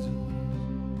 Jesus,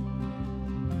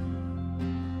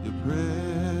 your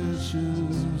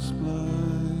precious blood.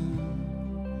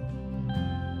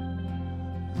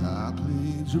 I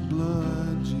plead your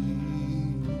blood, Jesus,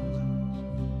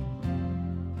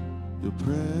 your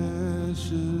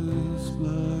precious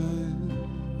blood.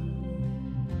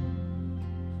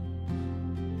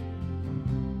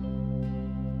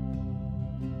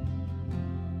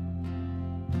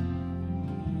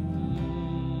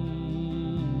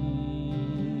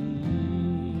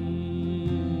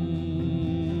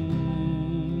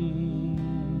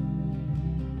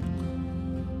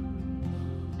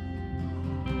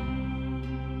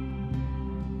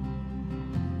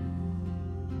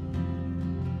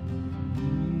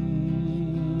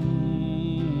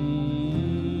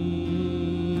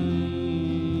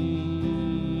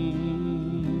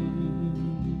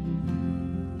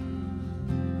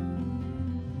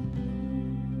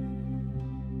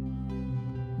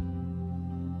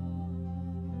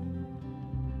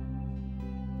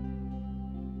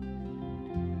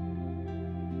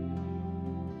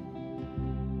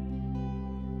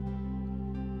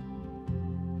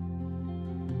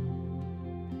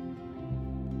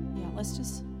 Let's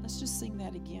just sing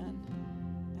that again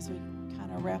as we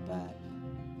kind of wrap up.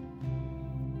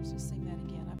 Let's just sing that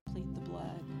again. I plead the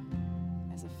blood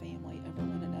as a family over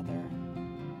one another.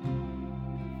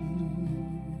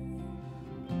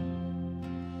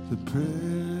 The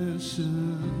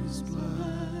precious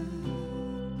blood.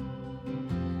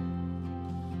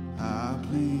 I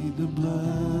plead the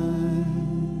blood,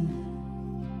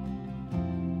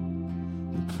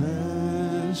 the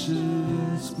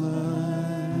precious blood.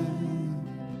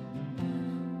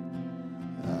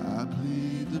 I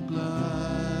plead the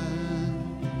blood.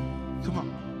 Come on.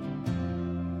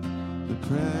 The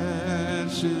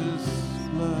precious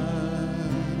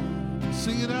blood.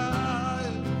 Sing it out.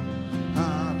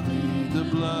 I plead the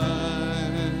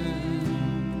blood,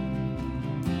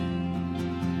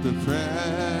 the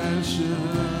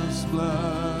precious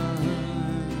blood.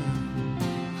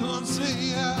 Come on, sing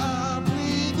it. I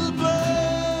plead the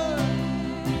blood,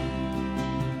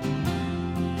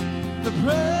 the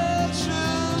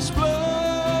precious blood.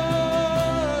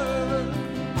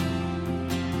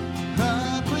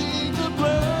 I plead the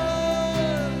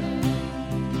blood,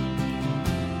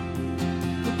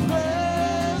 the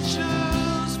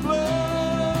precious blood.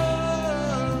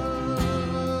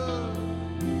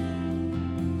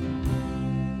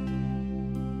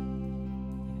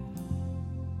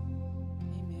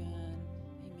 Amen.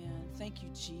 Amen. Thank you,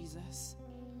 Jesus,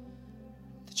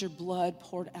 that your blood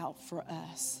poured out for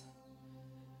us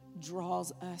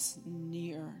draws us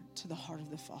near to the heart of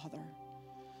the Father,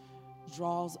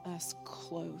 draws us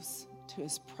close to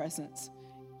his presence,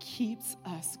 keeps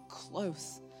us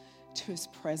close to his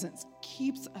presence,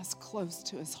 keeps us close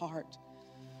to his heart.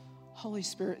 Holy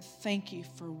Spirit, thank you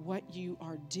for what you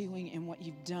are doing and what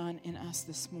you've done in us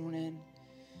this morning.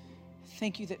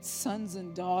 Thank you that sons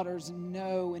and daughters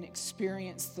know and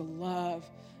experience the love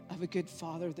of a good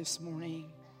Father this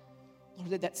morning.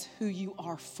 Lord, that that's who you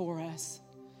are for us,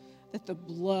 that the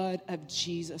blood of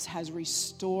Jesus has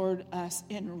restored us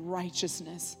in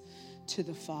righteousness to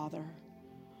the Father.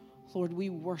 Lord, we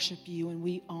worship you and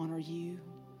we honor you.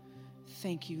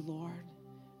 Thank you, Lord.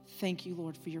 Thank you,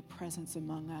 Lord, for your presence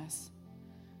among us.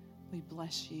 We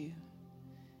bless you.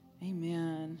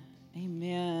 Amen.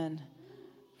 Amen.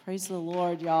 Praise the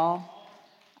Lord, y'all.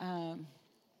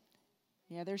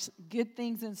 There's good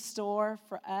things in store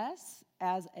for us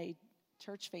as a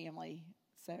church family.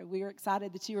 So we are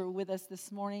excited that you are with us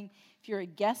this morning. If you're a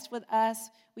guest with us,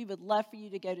 we would love for you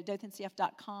to go to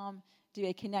dothancf.com, do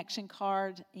a connection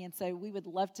card. And so we would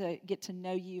love to get to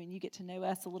know you and you get to know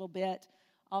us a little bit.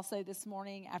 Also this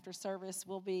morning after service,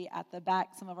 we'll be at the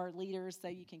back, some of our leaders, so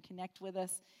you can connect with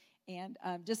us and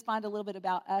just find a little bit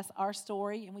about us, our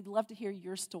story. And we'd love to hear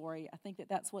your story. I think that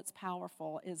that's what's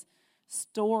powerful is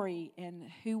story and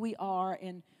who we are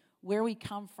and where we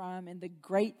come from and the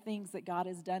great things that God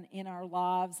has done in our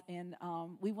lives. And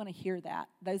we want to hear that.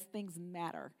 Those things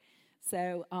matter.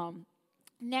 So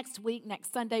next week,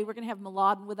 next Sunday, we're going to have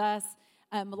Mladen with us.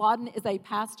 Mladen is a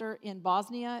pastor in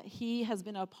Bosnia. He has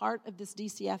been a part of this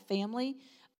DCF family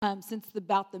since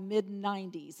about the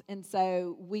mid-90s. And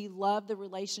so we love the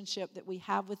relationship that we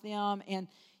have with them. And,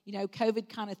 you know, COVID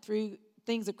kind of threw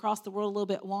things across the world a little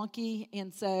bit wonky.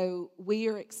 And so we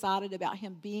are excited about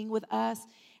him being with us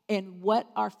and what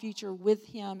our future with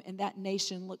him and that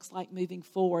nation looks like moving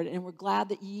forward. And we're glad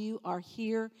that you are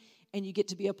here and you get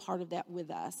to be a part of that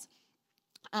with us.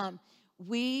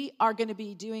 We are going to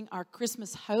be doing our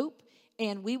Christmas Hope,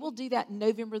 and we will do that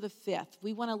November the 5th.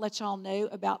 We want to let y'all know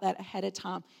about that ahead of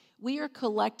time. We are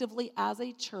collectively, as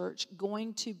a church,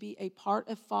 going to be a part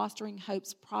of Fostering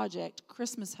Hope's project,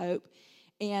 Christmas Hope,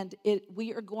 and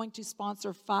we are going to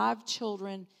sponsor 5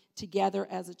 children together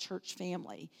as a church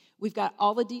family. We've got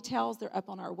all the details. They're up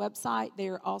on our website.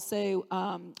 They're also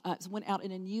went out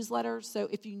in a newsletter. So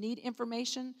if you need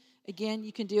information, again,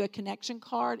 you can do a connection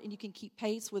card, and you can keep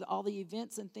pace with all the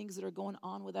events and things that are going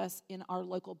on with us in our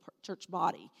local church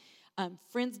body.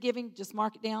 Friendsgiving, just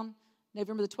mark it down.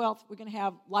 November the 12th, we're going to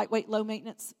have lightweight,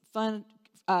 low-maintenance, fun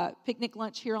picnic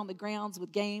lunch here on the grounds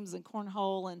with games and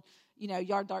cornhole and, you know,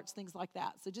 yard darts, things like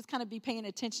that. So just kind of be paying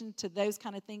attention to those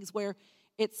kind of things where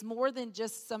it's more than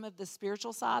just some of the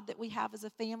spiritual side that we have as a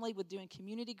family with doing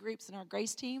community groups and our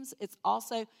grace teams. It's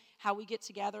also how we get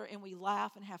together and we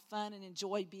laugh and have fun and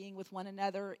enjoy being with one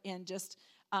another and just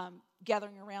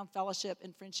gathering around fellowship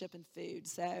and friendship and food.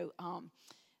 So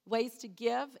ways to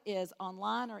give is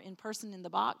online or in person in the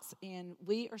box. And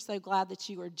we are so glad that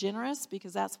you are generous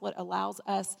because that's what allows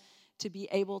us to be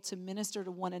able to minister to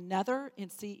one another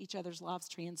and see each other's lives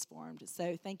transformed.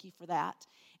 So thank you for that.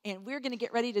 And we're going to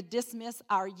get ready to dismiss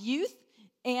our youth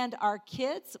and our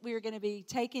kids. We're going to be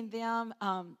taking them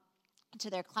to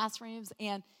their classrooms,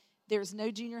 and there's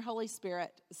no junior Holy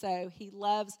Spirit. So he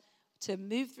loves to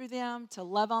move through them, to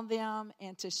love on them,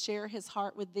 and to share his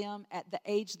heart with them at the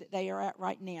age that they are at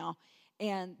right now.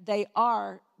 And they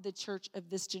are the church of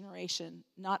this generation,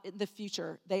 not in the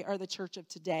future. They are the church of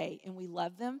today, and we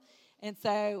love them. And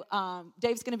so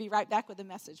Dave's going to be right back with a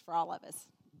message for all of us.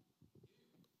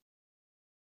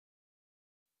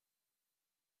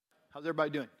 How's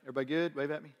everybody doing? Everybody good?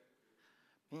 Wave at me.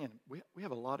 Man, we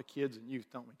have a lot of kids and youth,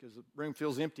 don't we? Because the room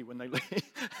feels empty when they leave.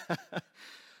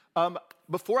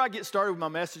 Before I get started with my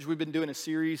message, we've been doing a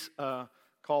series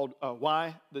called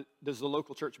Why Does the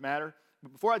Local Church Matter?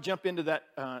 But before I jump into that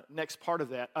next part of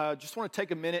that, I just want to take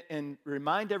a minute and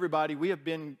remind everybody we have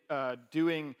been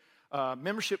doing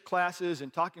membership classes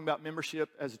and talking about membership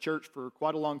as a church for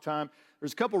quite a long time.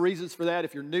 There's a couple reasons for that.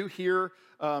 If you're new here,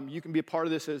 you can be a part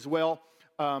of this as well.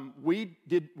 When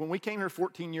we came here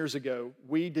 14 years ago,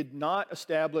 we did not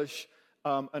establish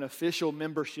an official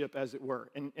membership, as it were.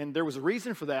 And there was a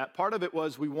reason for that. Part of it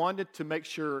was we wanted to make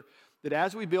sure that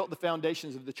as we built the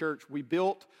foundations of the church, we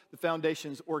built the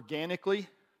foundations organically.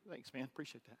 Thanks, man.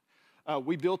 Appreciate that.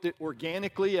 We built it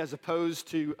organically as opposed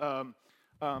to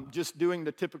just doing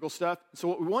the typical stuff. So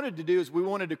what we wanted to do is we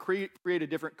wanted to create a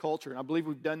different culture. And I believe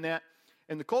we've done that.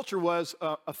 And the culture was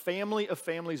a family of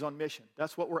families on mission.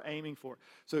 That's what we're aiming for.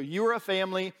 So you're a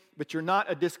family, but you're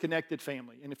not a disconnected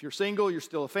family. And if you're single, you're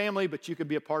still a family, but you could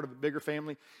be a part of a bigger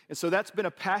family. And so that's been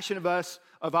a passion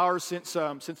of ours since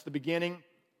the beginning.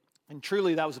 And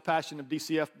truly, that was a passion of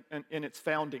DCF in its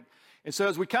founding. And so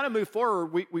as we kind of move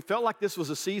forward, we felt like this was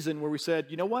a season where we said,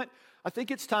 you know what? I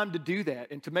think it's time to do that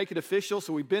and to make it official.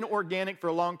 So we've been organic for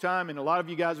a long time, and a lot of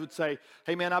you guys would say,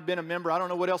 hey, man, I've been a member. I don't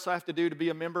know what else I have to do to be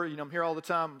a member. You know, I'm here all the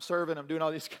time. I'm serving. I'm doing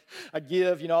all these. I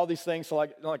give, all these things. So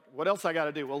like what else I got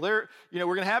to do? Well, we're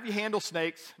going to have you handle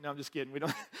snakes. No, I'm just kidding. We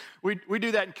don't. We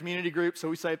do that in community groups. So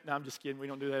we say, no, I'm just kidding. We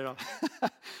don't do that at all.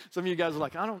 Some of you guys are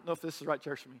like, I don't know if this is the right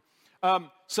church for me.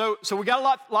 So we got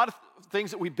a lot of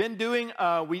things that we've been doing.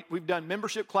 We've done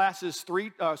membership classes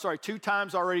 2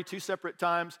 times already, 2 separate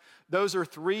times. Those are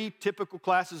 3 typical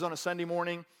classes on a Sunday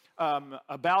morning.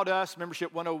 About Us,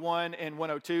 Membership 101 and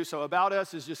 102. So About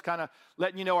Us is just kind of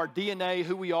letting you know our DNA,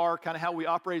 who we are, kind of how we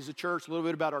operate as a church, a little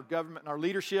bit about our government and our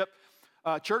leadership.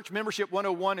 Church Membership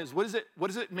 101 is what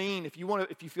does it mean if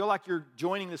you feel like you're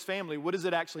joining this family, what does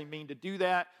it actually mean to do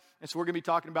that? And so we're going to be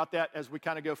talking about that as we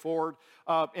kind of go forward.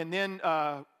 And then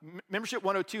Membership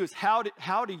 102 is how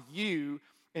do you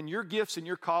and your gifts and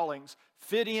your callings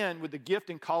fit in with the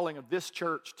gift and calling of this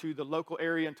church to the local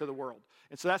area and to the world.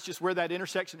 And so that's just where that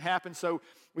intersection happens. So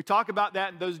we talk about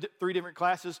that in those 3 different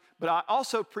classes. But I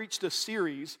also preached a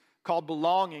series called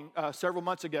Belonging several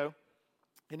months ago.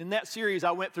 And in that series,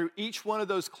 I went through each one of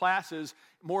those classes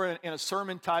more in a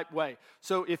sermon type way.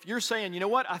 So if you're saying, you know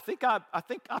what, I think I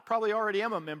probably already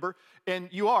am a member, and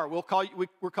you are. We're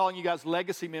calling you guys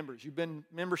legacy members. You've been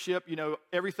membership,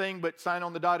 everything but sign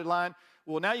on the dotted line.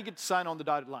 Well, now you get to sign on the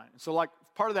dotted line. So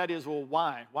part of that is, well,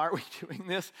 why? Why are we doing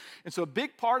this? And so a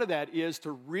big part of that is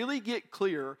to really get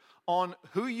clear on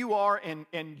who you are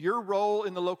and your role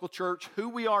in the local church, who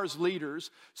we are as leaders.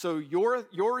 So your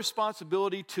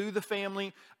responsibility to the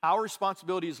family, our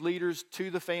responsibility as leaders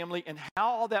to the family, and how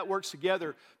all that works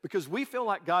together, because we feel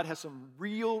like God has some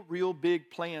real big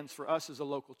plans for us as a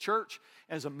local church,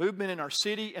 as a movement in our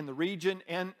city and the region,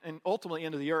 and ultimately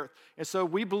into the earth. And so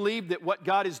we believe that what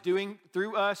God is doing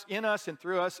through us, in us, and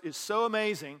through us is so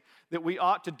amazing that we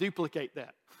ought to duplicate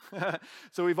that.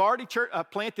 So we've already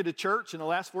planted a church. In the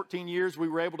last 14 years, we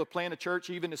were able to plant a church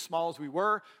even as small as we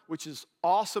were, which is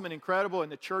awesome and incredible,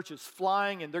 and the church is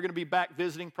flying, and they're going to be back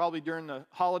visiting probably during the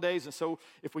holidays, and so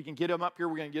if we can get them up here,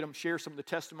 we're going to get them to share some of the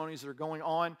testimonies that are going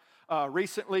on.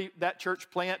 Recently, that church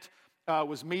plant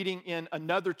was meeting in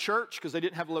another church because they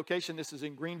didn't have a location. This is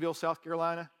in Greenville, South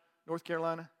Carolina, North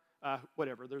Carolina.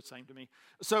 Whatever, they're the same to me.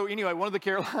 So anyway, one of the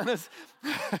Carolinas,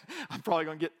 I'm probably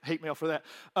going to get hate mail for that.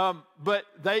 But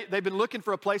they've been looking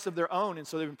for a place of their own, and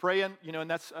so they've been praying, and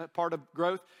that's a part of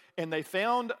growth. And they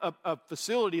found a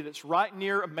facility that's right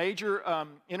near a major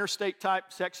interstate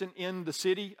type section in the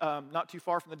city, not too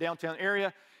far from the downtown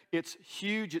area. It's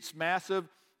huge, it's massive.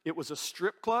 It was a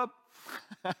strip club.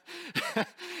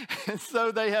 And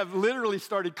so they have literally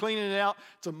started cleaning it out.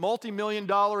 It's a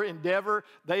multi-million-dollar endeavor.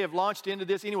 They have launched into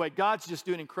this. Anyway, God's just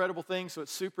doing incredible things, so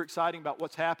it's super exciting about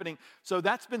what's happening. So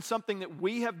that's been something that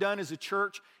we have done as a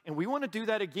church, and we want to do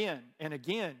that again and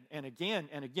again and again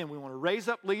and again. We want to raise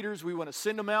up leaders. We want to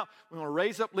send them out. We want to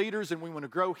raise up leaders, and we want to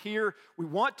grow here. We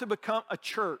want to become a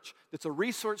church that's a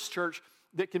resource church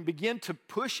that can begin to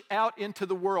push out into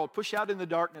the world, push out in the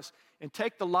darkness, and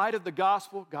take the light of the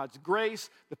gospel, God's grace,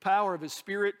 the power of His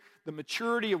Spirit, the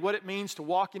maturity of what it means to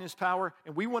walk in His power,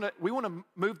 and we want to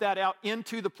move that out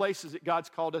into the places that God's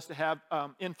called us to have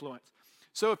influence.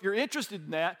 So if you're interested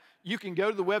in that, you can go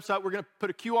to the website. We're going to put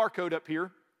a QR code up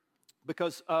here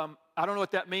because I don't know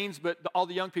what that means, but all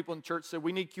the young people in the church said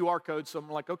we need QR codes, so I'm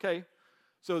like, okay.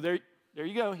 So there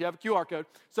you go. You have a QR code.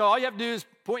 So all you have to do is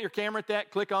point your camera at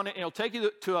that, click on it, and it'll take you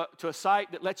to a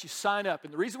site that lets you sign up.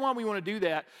 And the reason why we want to do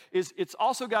that is it's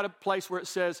also got a place where it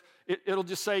says, it'll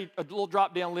just say a little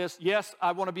drop-down list. Yes,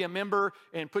 I want to be a member,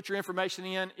 and put your information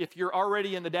in. If you're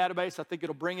already in the database, I think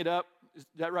it'll bring it up. Is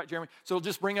that right, Jeremy? So it'll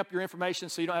just bring up your information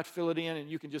so you don't have to fill it in, and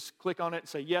you can just click on it and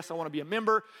say, yes, I want to be a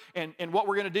member. And what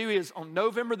we're going to do is on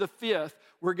November the 5th,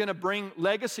 we're going to bring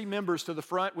legacy members to the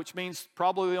front, which means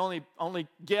probably the only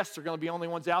guests are going to be only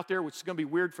ones out there, which is going to be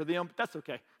weird for them, but that's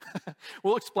okay.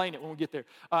 We'll explain it when we get there.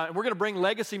 And we're going to bring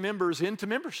legacy members into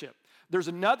membership. There's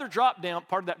another drop-down,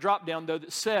 part of that drop-down, though,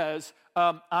 that says,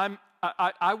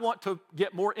 I want to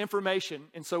get more information.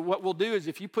 And so what we'll do is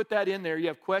if you put that in there, you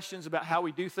have questions about how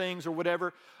we do things or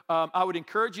whatever, I would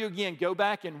encourage you, again, go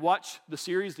back and watch the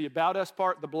series, the About Us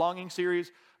part, the Belonging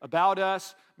series, About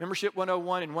Us, Membership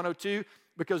 101 and 102,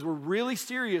 because we're really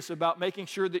serious about making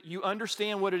sure that you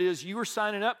understand what it is you are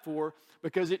signing up for,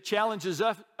 because it challenges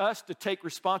us to take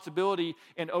responsibility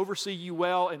and oversee you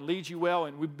well and lead you well.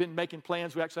 And we've been making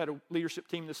plans. We actually had a leadership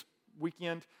team this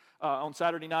weekend on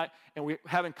Saturday night, and we're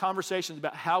having conversations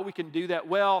about how we can do that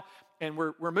well, and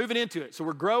we're moving into it. So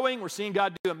we're growing. We're seeing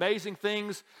God do amazing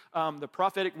things. The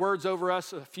prophetic words over us,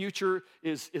 the future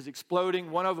is exploding.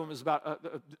 One of them is about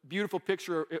a beautiful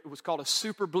picture. It was called a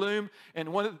super bloom,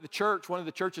 and one of the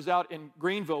churches out in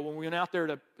Greenville, when we went out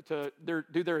there to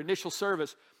do their initial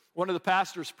service, one of the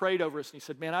pastors prayed over us, and he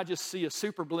said, man, I just see a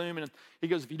super bloom. And he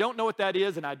goes, if you don't know what that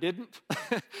is, and I didn't,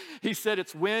 he said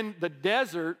it's when the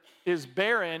desert is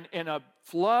barren and a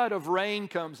flood of rain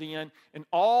comes in, and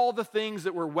all the things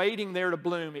that were waiting there to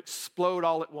bloom explode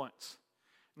all at once.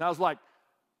 And I was like,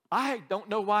 I don't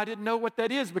know why I didn't know what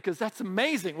that is, because that's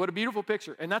amazing. What a beautiful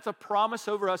picture. And that's a promise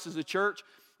over us as a church.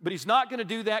 But He's not going to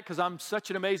do that because I'm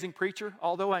such an amazing preacher,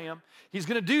 although I am. He's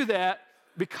going to do that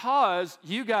because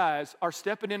you guys are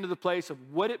stepping into the place of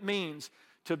what it means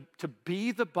to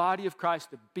be the body of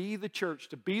Christ, to be the church,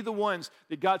 to be the ones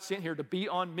that God sent here to be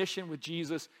on mission with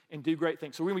Jesus and do great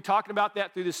things. So we're going to be talking about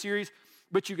that through this series,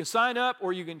 but you can sign up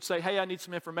or you can say, hey, I need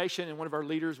some information, and one of our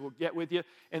leaders will get with you.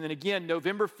 And then again,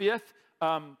 November 5th,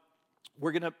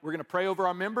 we're gonna pray over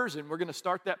our members, and we're going to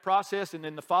start that process. And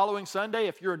then the following Sunday,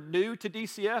 if you're new to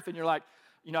DCF and you're like,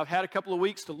 I've had a couple of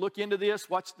weeks to look into this,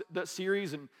 watch the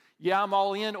series, and yeah, I'm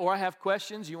all in, or I have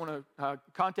questions, you want to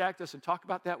contact us and talk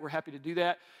about that, we're happy to do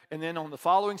that. And then on the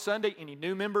following Sunday, any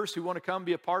new members who want to come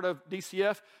be a part of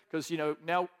DCF, because,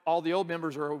 now all the old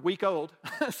members are a week old,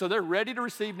 so they're ready to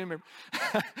receive new members.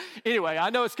 Anyway, I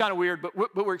know it's kind of weird,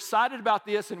 but we're excited about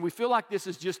this, and we feel like this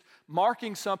is just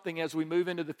marking something as we move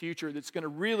into the future that's going to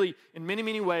really, in many,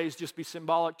 many ways, just be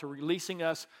symbolic to releasing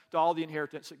us to all the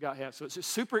inheritance that God has. So it's a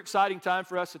super exciting time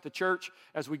for us at the church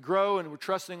as we grow, and we're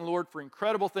trusting the Lord for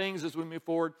incredible things as we move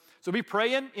forward. So be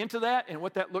praying into that and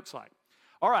what that looks like.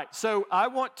 All right, so I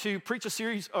want to preach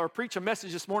a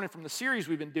message this morning from the series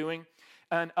we've been doing.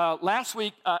 And last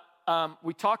week,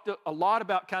 we talked a lot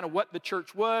about kind of what the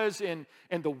church was, and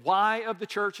the why of the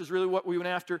church is really what we went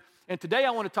after. And today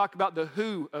I want to talk about the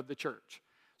who of the church.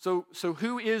 So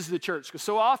who is the church? Because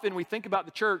so often we think about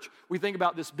the church, we think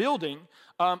about this building,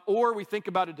 or we think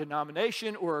about a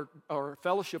denomination or a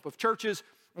fellowship of churches,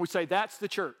 and we say, that's the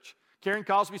church. Karen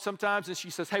calls me sometimes and she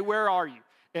says, hey, where are you?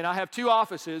 And I have two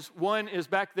offices. One is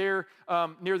back there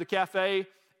near the cafe,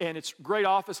 and it's a great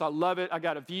office. I love it. I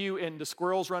got a view, and the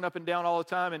squirrels run up and down all the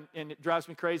time, and it drives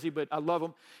me crazy, but I love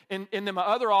them. And then my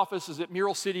other office is at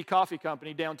Mural City Coffee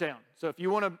Company downtown. So if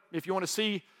you want to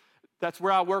see, that's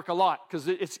where I work a lot, because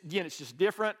it's just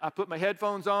different. I put my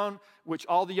headphones on, which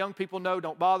all the young people know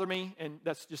don't bother me, and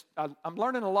that's just, I'm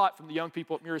learning a lot from the young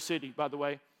people at Mural City, by the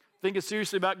way. Thinking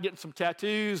seriously about getting some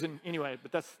tattoos, and anyway,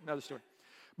 but that's another story.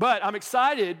 But I'm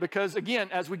excited because, again,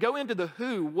 as we go into the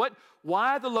who,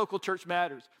 why the local church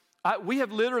matters. We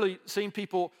have literally seen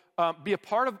people be a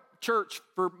part of church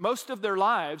for most of their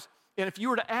lives, and if you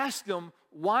were to ask them,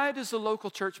 why does the local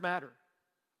church matter?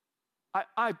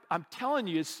 I'm telling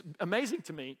you, it's amazing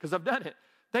to me, because I've done it.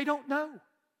 They don't know.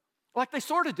 Like, they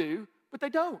sort of do, but they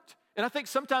don't. And I think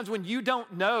sometimes when you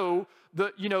don't know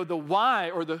the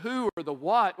why or the who or the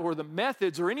what or the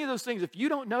methods or any of those things, if you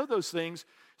don't know those things,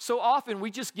 so often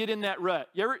we just get in that rut.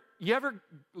 You ever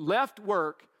left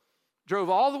work, drove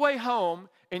all the way home,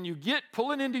 and you get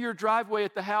pulling into your driveway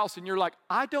at the house, and you're like,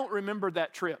 I don't remember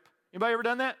that trip. Anybody ever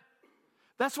done that?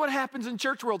 That's what happens in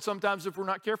church world sometimes if we're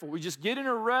not careful. We just get in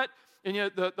a rut. And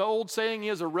the old saying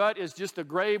is, a rut is just a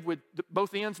grave with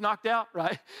both ends knocked out,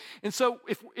 right? And so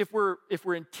if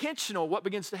we're intentional, what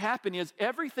begins to happen is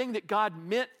everything that God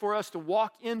meant for us to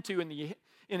walk into in the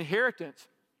inheritance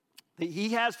that He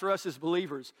has for us as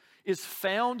believers is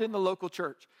found in the local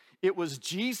church. It was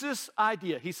Jesus'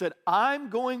 idea. He said, I'm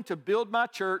going to build my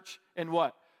church, and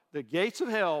what? The gates of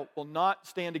hell will not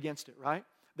stand against it, right?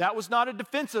 That was not a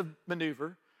defensive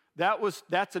maneuver.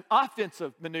 That's an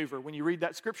offensive maneuver when you read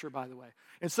that scripture, by the way.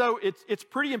 And so it's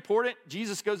pretty important.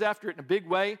 Jesus goes after it in a big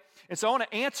way. And so I want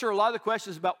to answer a lot of the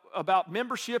questions about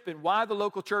membership and why the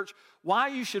local church, why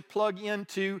you should plug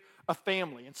into a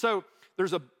family. And so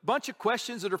there's a bunch of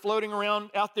questions that are floating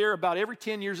around out there. About every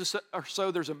 10 years or so,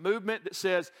 there's a movement that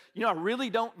says, I really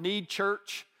don't need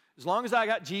church. As long as I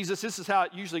got Jesus, this is how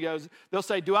it usually goes. They'll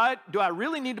say, do I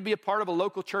really need to be a part of a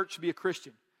local church to be a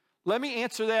Christian? Let me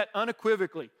answer that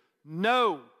unequivocally.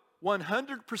 No,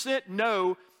 100%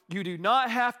 no, you do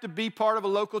not have to be part of a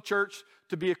local church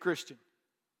to be a Christian.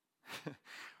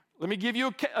 Let me give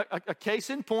you a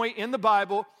case in point in the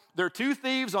Bible. There are two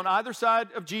thieves on either side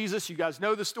of Jesus. You guys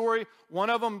know the story. One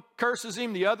of them curses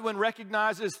him. The other one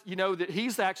recognizes,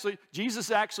 that Jesus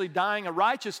is actually dying a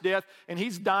righteous death, and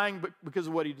he's dying because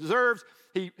of what he deserves.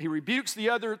 He rebukes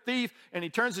the other thief, and he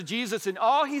turns to Jesus, and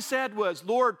all he said was,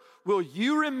 Lord, will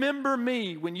you remember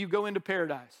me when you go into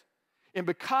paradise? And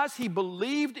because he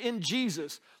believed in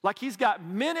Jesus, like he's got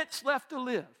minutes left to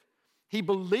live, he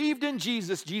believed in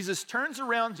Jesus. Jesus turns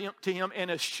around to him and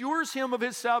assures him of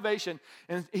his salvation.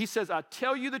 And he says, I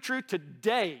tell you the truth,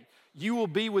 today you will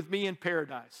be with me in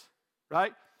paradise,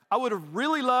 right? I would have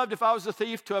really loved, if I was a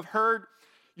thief, to have heard,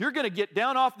 you're going to get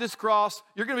down off this cross.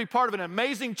 You're going to be part of an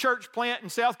amazing church plant in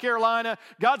South Carolina.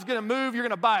 God's going to move. You're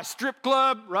going to buy a strip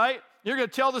club, right? You're going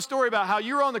to tell the story about how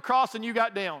you were on the cross and you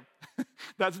got down.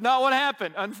 That's not what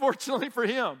happened, unfortunately for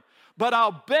him. But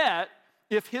I'll bet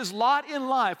if his lot in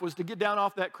life was to get down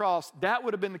off that cross, that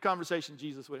would have been the conversation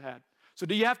Jesus would have had. So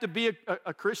do you have to be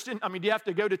a Christian? Do you have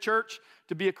to go to church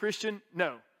to be a Christian?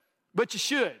 No. But you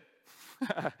should.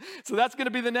 So that's going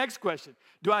to be the next question.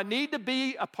 Do I need to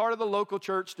be a part of the local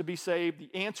church to be saved?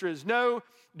 The answer is no.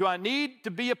 Do I need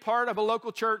to be a part of a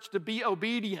local church to be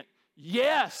obedient?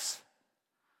 Yes.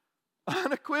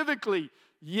 Unequivocally,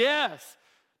 yes.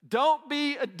 Don't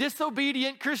be a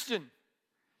disobedient Christian.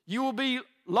 You will be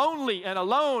lonely and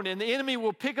alone, and the enemy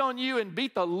will pick on you and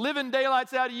beat the living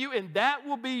daylights out of you, and that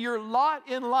will be your lot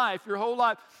in life, your whole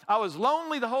life. I was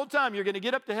lonely the whole time. You're going to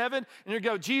get up to heaven, and you're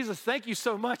going to go, Jesus, thank you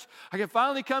so much. I can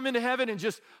finally come into heaven and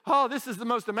just, oh, this is the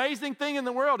most amazing thing in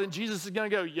the world. And Jesus is going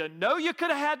to go, you know you could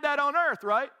have had that on earth,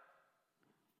 right?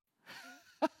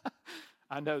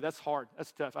 I know, that's hard.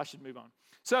 That's tough. I should move on.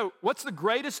 So what's the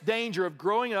greatest danger of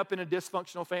growing up in a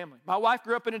dysfunctional family? My wife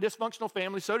grew up in a dysfunctional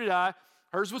family. So did I.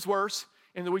 Hers was worse.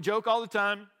 And we joke all the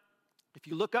time, if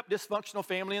you look up dysfunctional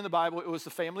family in the Bible, it was the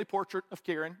family portrait of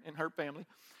Karen and her family.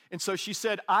 And so she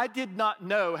said, I did not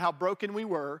know how broken we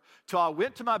were till I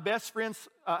went to my best friend's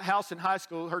house in high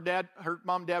school. Her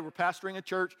mom and dad were pastoring a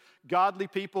church, godly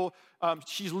people.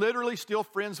 She's literally still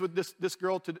friends with this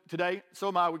girl today. So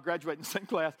am I. We graduated in the same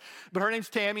class. But her name's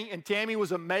Tammy, and Tammy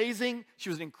was amazing. She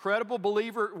was an incredible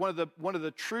believer, one of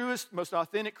the truest, most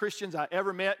authentic Christians I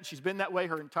ever met. And she's been that way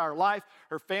her entire life.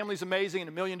 Her family's amazing in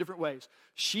a million different ways.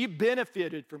 She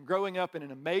benefited from growing up in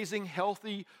an amazing,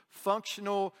 healthy,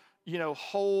 functional,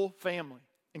 whole family.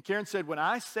 And Karen said, when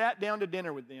I sat down to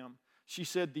dinner with them, she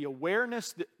said the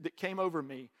awareness that came over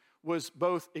me was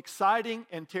both exciting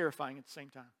and terrifying at the same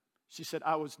time. She said,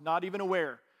 I was not even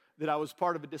aware that I was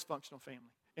part of a dysfunctional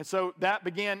family. And so that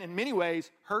began, in many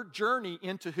ways, her journey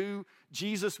into who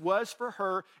Jesus was for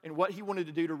her and what he wanted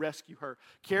to do to rescue her.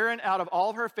 Karen, out of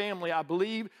all of her family, I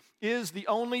believe, is the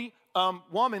only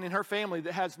woman in her family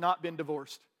that has not been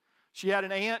divorced. She had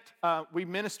an aunt. We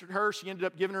ministered her. She ended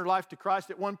up giving her life to Christ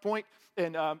at one point,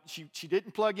 and she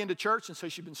didn't plug into church, and so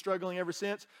she's been struggling ever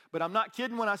since. But I'm not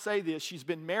kidding when I say this. She's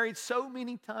been married so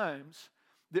many times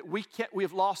that we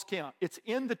have lost count. It's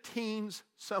in the teens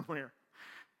somewhere.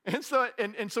 And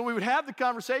so we would have the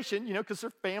conversation, because they're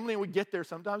family, and we get there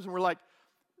sometimes, and we're like,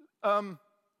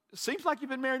 seems like you've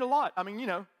been married a lot. I mean,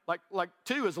 like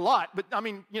 2 is a lot, but I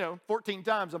mean, 14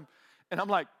 times. And I'm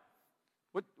like,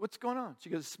 what's going on? She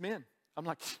goes, it's men. I'm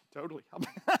like, totally.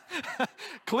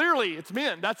 Clearly, it's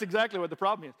men. That's exactly what the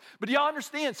problem is. But do y'all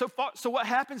understand? So what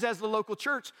happens as the local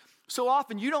church, so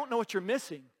often you don't know what you're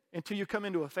missing until you come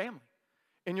into a family.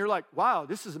 And you're like, wow,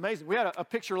 this is amazing. We had a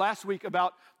picture last week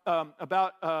about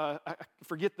I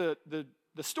forget the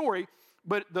story,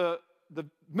 but the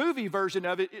movie version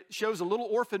of it shows a little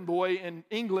orphan boy in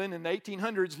England in the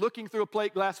 1800s looking through a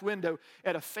plate glass window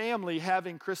at a family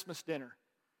having Christmas dinner.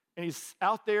 And he's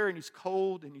out there, and he's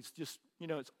cold, and he's just,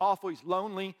 it's awful. He's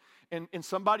lonely. And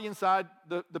somebody inside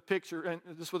the picture, and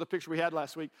this was the picture we had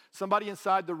last week, somebody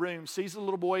inside the room sees the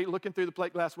little boy looking through the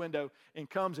plate glass window and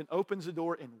comes and opens the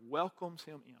door and welcomes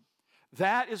him in.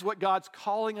 That is what God's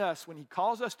calling us. When he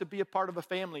calls us to be a part of a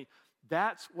family,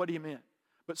 that's what he meant.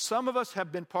 But some of us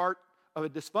have been part of a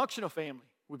dysfunctional family.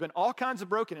 We've been all kinds of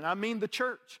broken, and I mean the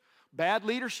church. Bad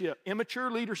leadership, immature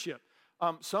leadership.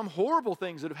 Some horrible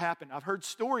things that have happened. I've heard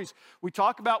stories. We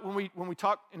talk about, when we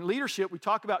talk in leadership, we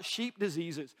talk about sheep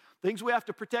diseases, things we have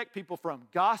to protect people from.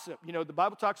 Gossip. The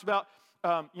Bible talks about,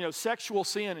 sexual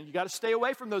sin, and you got to stay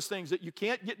away from those things that you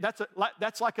can't get.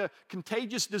 That's like a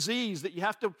contagious disease that you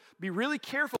have to be really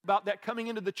careful about that coming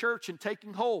into the church and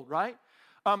taking hold, right?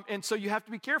 And so you have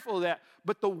to be careful of that.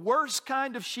 But the worst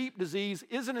kind of sheep disease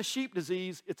isn't a sheep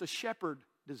disease, it's a shepherd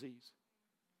disease.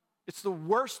 It's the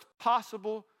worst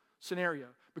possible scenario,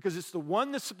 because it's the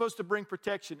one that's supposed to bring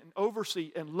protection and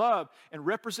oversee and love and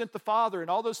represent the Father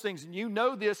and all those things. And you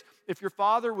know this if your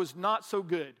father was not so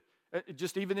good,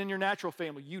 just even in your natural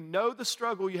family. You know the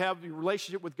struggle you have in your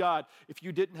relationship with God if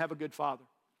you didn't have a good father.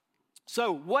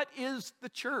 So what is the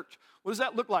church? What does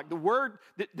that look like? The word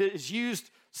that is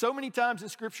used so many times in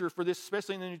Scripture for this,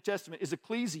 especially in the New Testament, is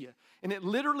ecclesia. And it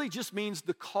literally just means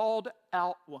the called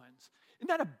out ones. Isn't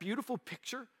that a beautiful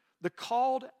picture? The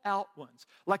called out ones.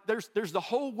 Like there's the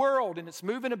whole world, and it's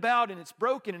moving about, and it's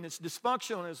broken, and it's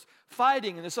dysfunctional, and it's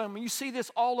fighting, and I mean, you see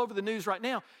this all over the news right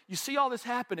now. You see all this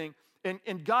happening,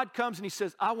 and God comes and he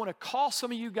says, I want to call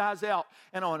some of you guys out,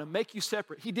 and I want to make you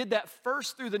separate. He did that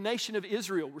first through the nation of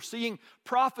Israel. We're seeing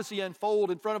prophecy unfold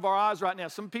in front of our eyes right now.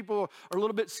 Some people are a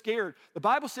little bit scared. The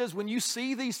Bible says when you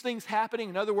see these things happening,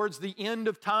 in other words, the end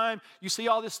of time, you see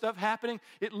all this stuff happening,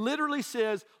 it literally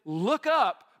says, look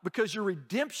up, because your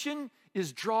redemption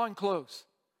is drawing close.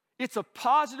 It's a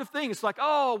positive thing. It's like,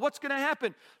 oh, what's going to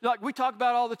happen? Like we talk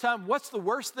about all the time, what's the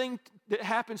worst thing that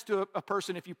happens to a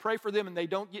person if you pray for them and they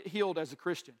don't get healed as a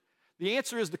Christian? The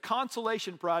answer is the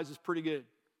consolation prize is pretty good.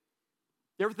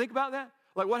 You ever think about that?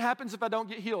 Like what happens if I don't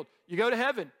get healed? You go to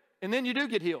heaven, and then you do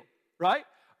get healed, right?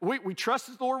 we trust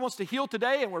that the Lord wants to heal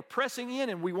today, and we're pressing in,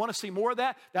 and we want to see more of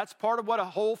that. That's part of what a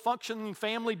whole functioning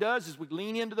family does, is we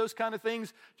lean into those kind of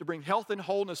things to bring health and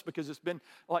wholeness, because it's been,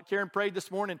 like Karen prayed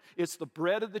this morning, it's the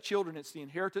bread of the children. It's the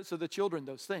inheritance of the children,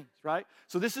 those things, right?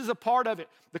 So this is a part of it.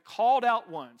 The called out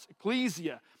ones,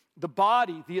 ecclesia, the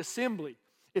body, the assembly.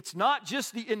 It's not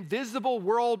just the invisible,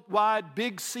 worldwide,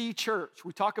 big C church.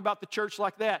 We talk about the church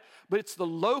like that, but it's the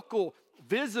local,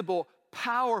 visible,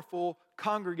 powerful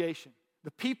congregation.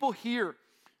 The people here.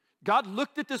 God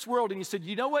looked at this world and he said,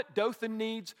 you know what Dothan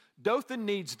needs? Dothan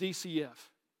needs DCF.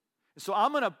 And so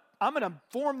I'm gonna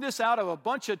form this out of a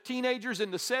bunch of teenagers in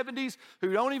the 70s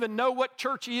who don't even know what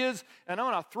church is, and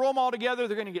I'm gonna throw them all together.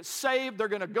 They're gonna get saved. They're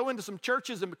gonna go into some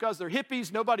churches, and because they're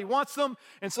hippies, nobody wants them,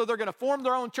 and so they're gonna form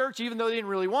their own church even though they didn't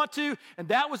really want to, and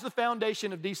that was the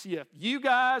foundation of DCF. You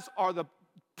guys are the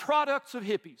products of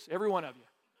hippies, every one of you.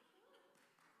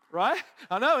 Right?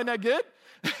 I know, isn't that good?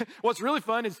 What's really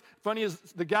funny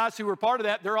is the guys who were part of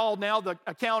that, they're all now the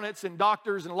accountants and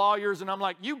doctors and lawyers, and I'm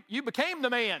like, you became the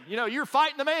man. You know, you're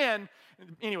fighting the man.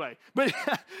 Anyway,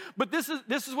 but this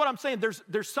is what I'm saying.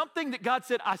 There's something that God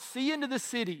said, I see into the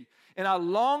city, and I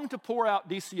long to pour out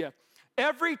DCF.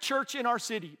 Every church in our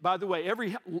city, by the way,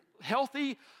 every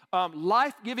healthy,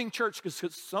 life-giving church,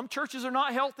 because some churches are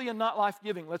not healthy and not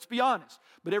life-giving, let's be honest.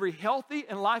 But every healthy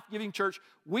and life-giving church,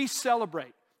 we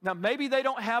celebrate. Now, maybe they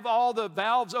don't have all the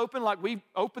valves open like we've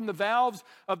opened the valves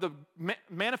of the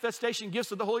manifestation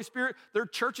gifts of the Holy Spirit. There are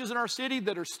churches in our city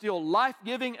that are still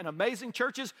life-giving and amazing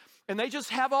churches, and they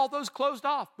just have all those closed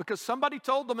off because somebody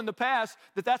told them in the past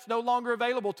that that's no longer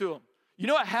available to them. You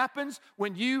know what happens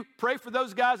when you pray for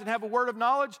those guys and have a word of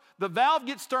knowledge? The valve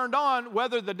gets turned on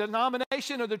whether the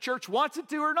denomination or the church wants it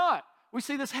to or not. We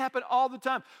see this happen all the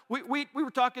time. We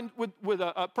were talking with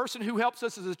a person who helps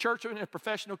us as a church in a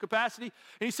professional capacity,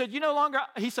 and he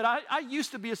said, I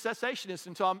used to be a cessationist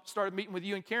until I started meeting with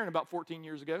you and Karen about 14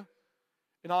 years ago.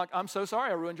 And I'm like, I'm so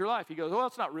sorry I ruined your life. He goes, well,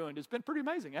 it's not ruined. It's been pretty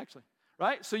amazing, actually.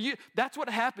 Right? So that's what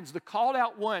happens. The called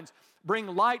out ones bring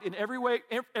light in every way,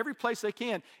 every place they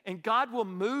can, and God will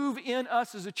move in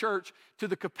us as a church to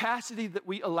the capacity that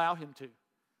we allow him to.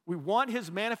 We want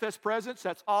his manifest presence.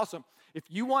 That's awesome. If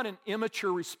you want an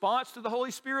immature response to the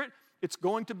Holy Spirit, it's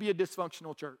going to be a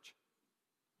dysfunctional church.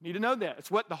 You need to know that. It's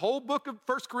what the whole book of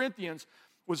 1 Corinthians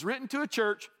was written to a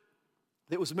church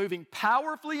that was moving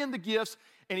powerfully in the gifts,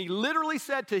 and he literally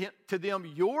said to them,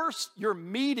 your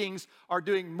meetings are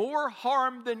doing more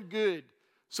harm than good.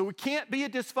 So we can't be a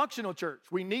dysfunctional church.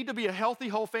 We need to be a healthy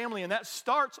whole family, and that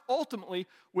starts ultimately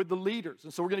with the leaders.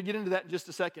 And so we're going to get into that in just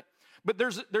a second. But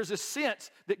there's a sense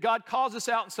that God calls us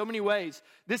out in so many ways.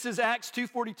 This is Acts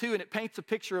 2:42, and it paints a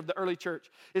picture of the early church.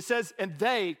 It says, and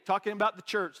they, talking about the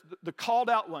church, the called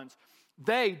out ones,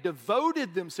 they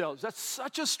devoted themselves. That's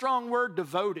such a strong word,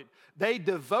 devoted. They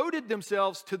devoted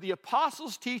themselves to the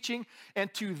apostles' teaching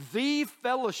and to the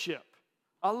fellowship.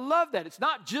 I love that. It's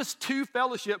not just to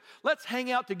fellowship. Let's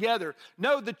hang out together.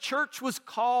 No, the church was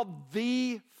called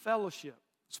the fellowship.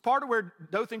 It's part of where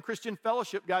Dothan Christian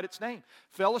Fellowship got its name.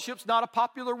 Fellowship's not a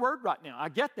popular word right now. I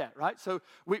get that, right? So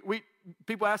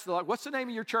people ask, like, what's the name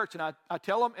of your church? And I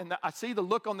tell them, and I see the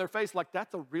look on their face like,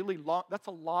 that's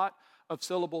a lot of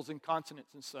syllables and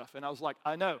consonants and stuff. And I was like,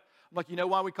 I know. I'm like, you know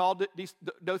why we called it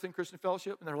Dothan Christian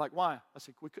Fellowship? And they're like, why? I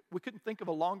said, we couldn't think of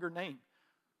a longer name.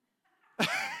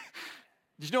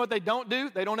 Did you know what they don't do?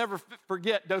 They don't ever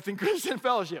forget Dothan Christian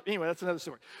Fellowship. Anyway, that's another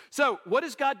story. So what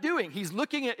is God doing? He's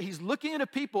looking at a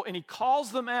people, and he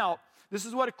calls them out. This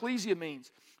is what ecclesia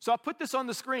means. So I put this on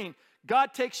the screen.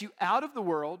 God takes you out of the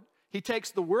world. He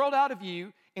takes the world out of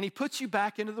you, and he puts you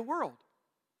back into the world.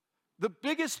 The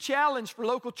biggest challenge for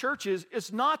local churches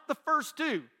is not the first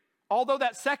two, although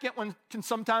that second one can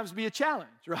sometimes be a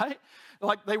challenge, right?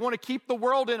 Like they want to keep the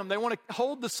world in them. They want to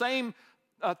hold the same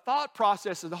thought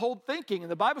processes, the whole thinking.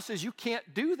 And the Bible says you can't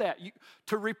do that.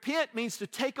 To repent means to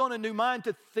take on a new mind,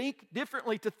 to think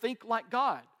differently, to think like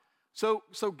God. So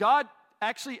God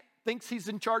actually thinks he's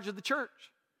in charge of the church.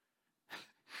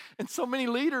 And so many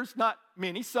leaders, not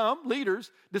many, some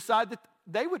leaders decide that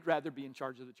they would rather be in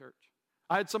charge of the church.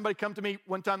 I had somebody come to me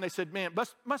one time, they said, man,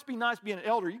 must be nice being an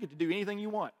elder. You get to do anything you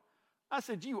want. I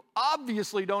said, you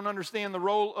obviously don't understand the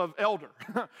role of elder,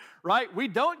 right? We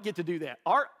don't get to do that.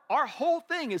 Our whole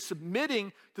thing is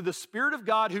submitting to the Spirit of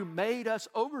God who made us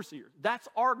overseers. That's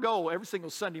our goal every single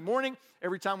Sunday morning,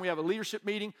 every time we have a leadership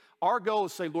meeting. Our goal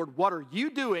is to say, Lord, what are you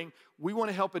doing? We want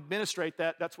to help administrate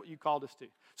that. That's what you called us to.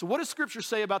 So what does Scripture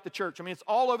say about the church? I mean, it's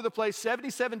all over the place.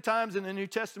 77 times in the New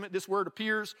Testament this word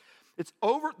appears.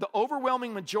 The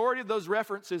overwhelming majority of those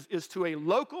references is to a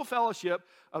local fellowship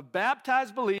of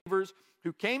baptized believers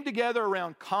who came together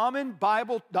around common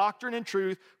Bible doctrine and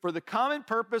truth for the common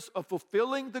purpose of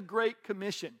fulfilling the Great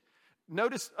Commission.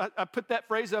 Notice I put that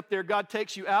phrase up there. God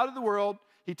takes you out of the world.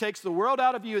 He takes the world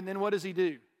out of you, and then what does he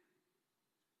do?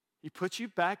 He puts you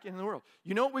back in the world.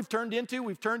 You know what we've turned into?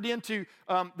 We've turned into,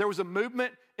 there was a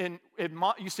movement,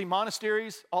 you see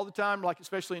monasteries all the time, like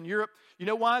especially in Europe. You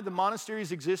know why the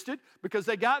monasteries existed? Because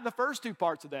they got the first two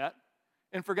parts of that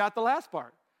and forgot the last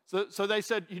part. So they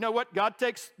said, you know what? God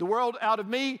takes the world out of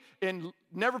me and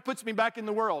never puts me back in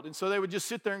the world. And so they would just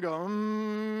sit there and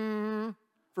go,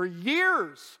 for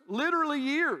years, literally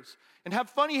years, and have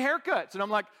funny haircuts. And I'm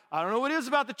like, I don't know what it is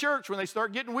about the church when they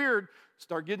start getting weird,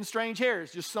 start getting strange hair.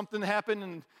 It's just something that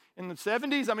happened in the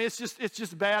 70s. I mean, it's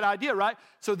just a bad idea, right?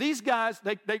 So these guys,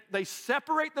 they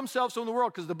separate themselves from the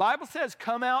world because the Bible says,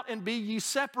 come out and be ye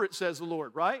separate, says the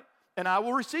Lord, right? And I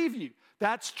will receive you.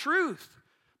 That's truth.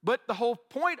 But the whole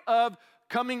point of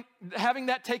having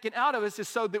that taken out of us is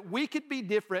so that we could be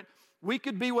different. We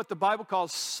could be what the Bible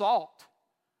calls salt.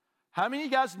 How many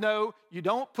of you guys know you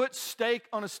don't put steak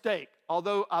on a steak?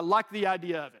 Although I like the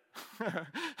idea of it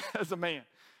as a man.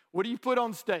 What do you put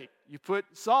on steak? You put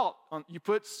salt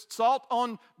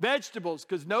on vegetables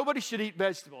because nobody should eat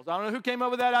vegetables. I don't know who came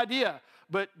up with that idea,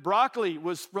 but broccoli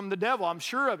was from the devil. I'm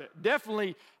sure of it.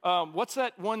 Definitely, what's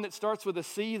that one that starts with a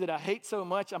C that I hate so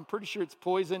much? I'm pretty sure it's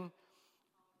poison.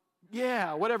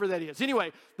 Yeah, whatever that is.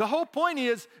 Anyway, the whole point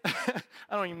is, I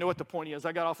don't even know what the point is.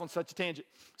 I got off on such a tangent.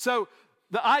 So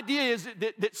the idea is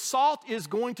that salt is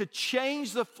going to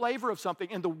change the flavor of something,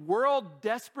 and the world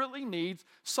desperately needs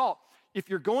salt. If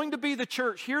you're going to be the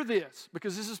church, hear this,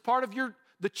 because this is part of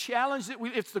the challenge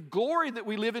it's the glory that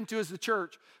we live into as the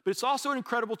church, but it's also an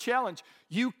incredible challenge.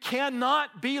 You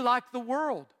cannot be like the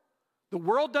world. The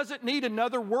world doesn't need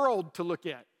another world to look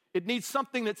at. It needs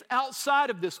something that's outside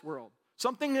of this world,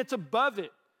 something that's above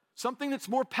it, something that's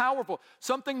more powerful,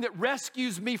 something that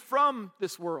rescues me from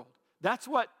this world. That's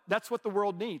what the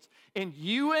world needs. And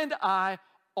you and I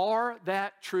are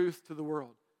that truth to the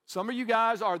world. Some of you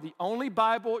guys are the only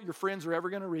Bible your friends are ever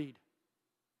going to read.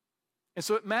 And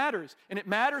so it matters. And it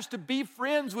matters to be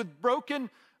friends with broken,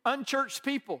 unchurched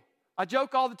people. I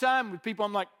joke all the time with people.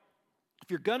 I'm like, if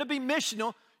you're going to be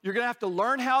missional, you're going to have to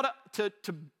learn how to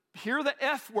hear the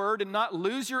F word and not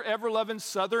lose your ever-loving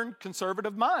Southern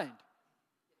conservative mind.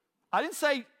 I didn't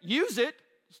say use it.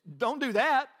 Don't do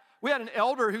that. We had an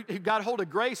elder who got a hold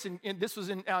of Grace, and this was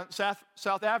in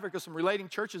South Africa, some relating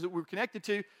churches that we were connected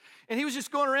to. And he was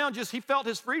just going around, he felt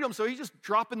his freedom, so he's just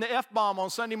dropping the F-bomb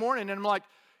on Sunday morning. And I'm like,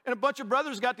 and a bunch of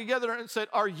brothers got together and said,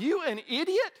 are you an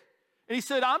idiot? And he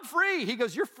said, I'm free. He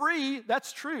goes, you're free,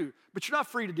 that's true, but you're not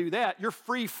free to do that. You're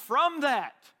free from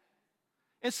that.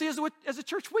 And see, as a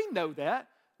church, we know that.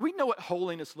 We know what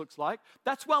holiness looks like.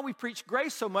 That's why we preach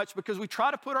grace so much, because we try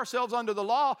to put ourselves under the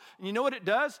law. And you know what it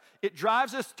does? It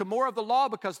drives us to more of the law,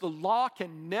 because the law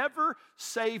can never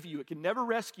save you. It can never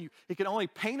rescue. It can only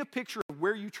paint a picture of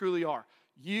where you truly are.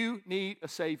 You need a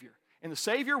Savior. And the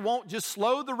Savior won't just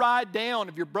slow the ride down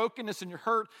of your brokenness and your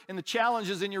hurt and the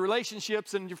challenges in your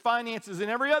relationships and your finances and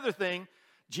every other thing.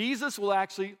 Jesus will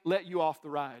actually let you off the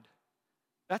ride.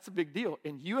 That's a big deal.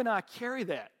 And you and I carry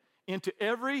that into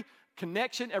every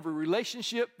connection, every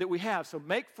relationship that we have. So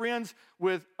make friends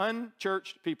with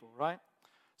unchurched people, right?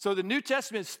 So the New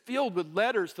Testament is filled with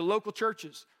letters to local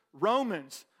churches.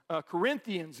 Romans,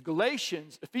 Corinthians,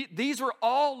 Galatians. These are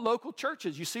all local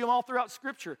churches. You see them all throughout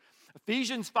Scripture.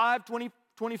 Ephesians 5, 20,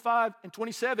 25, and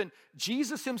 27,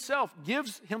 Jesus himself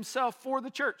gives himself for the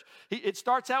church. It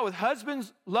starts out with,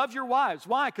 husbands, love your wives.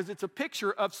 Why? Because it's a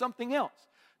picture of something else.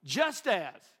 Just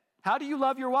as, how do you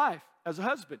love your wife as a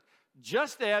husband?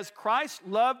 Just as Christ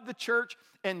loved the church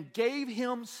and gave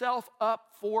himself up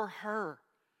for her.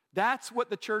 That's what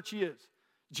the church is.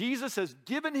 Jesus has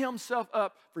given himself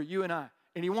up for you and I.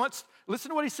 And he wants, listen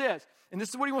to what he says, and this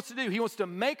is what he wants to do. He wants to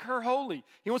make her holy.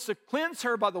 He wants to cleanse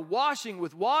her by the washing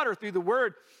with water through the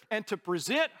word, and to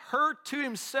present her to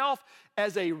himself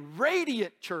as a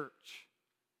radiant church.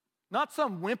 Not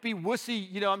some wimpy,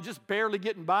 wussy, I'm just barely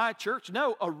getting by church.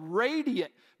 No, a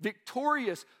radiant,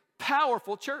 victorious,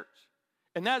 powerful church.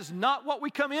 And that is not what we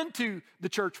come into the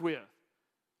church with.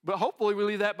 But hopefully we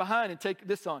leave that behind and take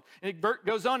this on. And it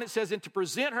goes on, it says, and to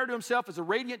present her to himself as a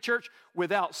radiant church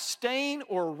without stain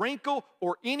or wrinkle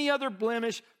or any other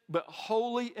blemish, but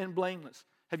holy and blameless.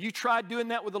 Have you tried doing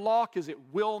that with the law? Because it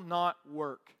will not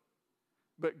work.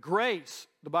 But grace,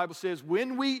 the Bible says,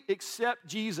 when we accept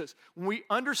Jesus, when we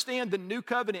understand the new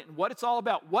covenant and what it's all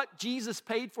about, what Jesus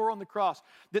paid for on the cross,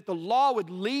 that the law would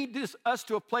lead us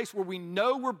to a place where we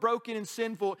know we're broken and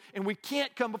sinful and we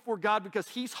can't come before God because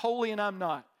he's holy and I'm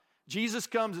not. Jesus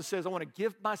comes and says, I want to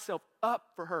give myself up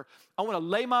for her. I want to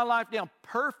lay my life down.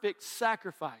 Perfect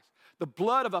sacrifice. The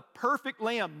blood of a perfect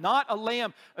lamb, not a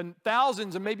lamb and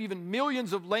thousands and maybe even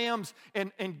millions of lambs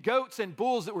and goats and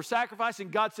bulls that were sacrificing.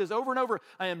 God says over and over,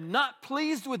 I am not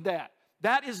pleased with that.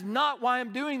 That is not why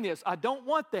I'm doing this. I don't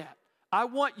want that. I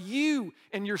want you,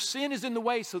 and your sin is in the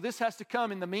way, so this has to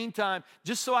come in the meantime,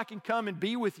 just so I can come and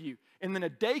be with you. And then a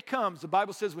day comes, the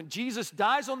Bible says, when Jesus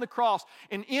dies on the cross,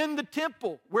 and in the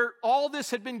temple where all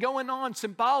this had been going on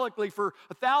symbolically for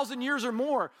 1,000 years or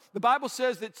more, the Bible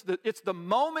says that it's the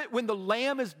moment when the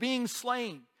lamb is being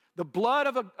slain. The blood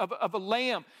of a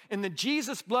lamb, and then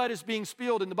Jesus' blood is being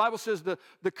spilled. And the Bible says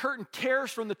the curtain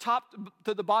tears from the top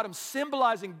to the bottom,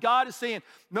 symbolizing God is saying,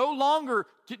 no longer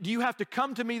do you have to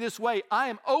come to me this way. I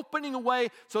am opening a way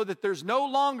so that there's no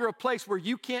longer a place where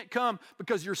you can't come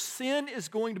because your sin is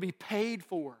going to be paid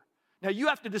for. Now, you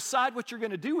have to decide what you're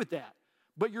going to do with that.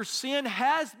 But your sin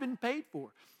has been paid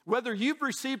for. Whether you've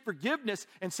received forgiveness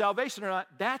and salvation or not,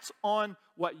 that's on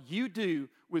what you do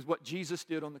with what Jesus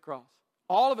did on the cross.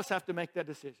 All of us have to make that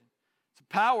decision. It's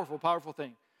a powerful, powerful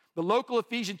thing. The local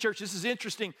Ephesian church, this is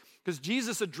interesting because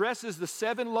Jesus addresses the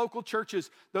 7 local churches,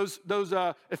 those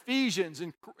Ephesians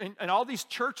and all these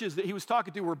churches that he was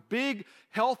talking to were big,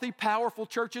 healthy, powerful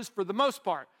churches for the most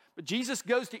part. But Jesus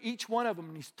goes to each one of them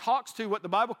and he talks to what the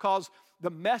Bible calls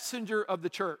the messenger of the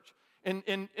church. And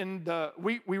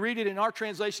we read it in our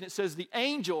translation, it says the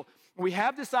angel. We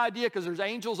have this idea because there's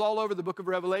angels all over the book of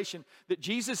Revelation that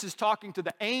Jesus is talking to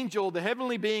the angel, the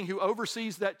heavenly being who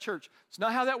oversees that church. It's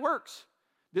not how that works.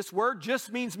 This word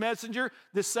just means messenger.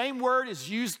 The same word is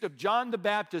used of John the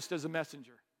Baptist as a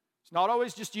messenger. It's not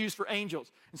always just used for angels.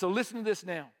 And so listen to this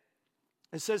now.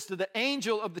 It says to the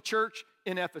angel of the church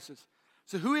in Ephesus.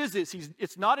 So who is this?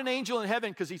 It's not an angel in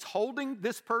heaven because he's holding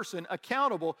this person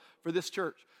accountable for this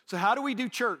church. So how do we do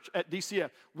church at DCF?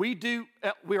 We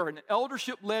are an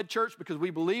eldership-led church because we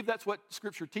believe that's what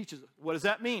Scripture teaches us. What does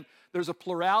that mean? There's a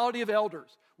plurality of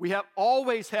elders. We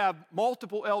always have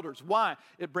multiple elders. Why?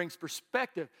 It brings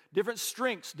perspective, different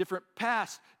strengths, different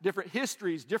past, different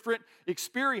histories, different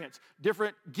experience,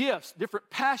 different gifts, different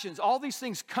passions. All these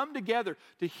things come together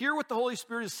to hear what the Holy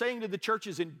Spirit is saying to the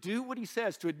churches and do what he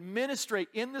says to administrate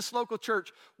in this local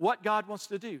church what God wants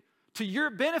to do. To your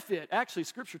benefit, actually,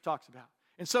 Scripture talks about.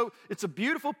 And so it's a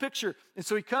beautiful picture. And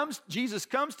so Jesus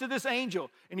comes to this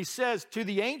angel and he says to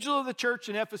the angel of the church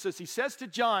in Ephesus, he says to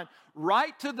John,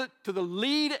 write to the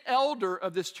lead elder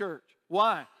of this church.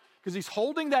 Why? Because he's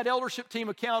holding that eldership team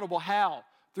accountable. How?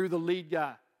 Through the lead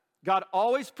guy. God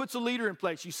always puts a leader in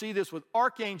place. You see this with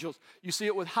archangels. You see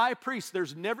it with high priests.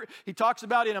 He talks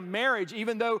about in a marriage,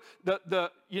 even though there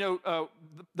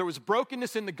was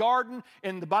brokenness in the garden,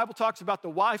 and the Bible talks about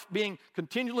the wife being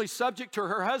continually subject to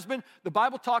her husband. The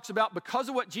Bible talks about because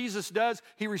of what Jesus does,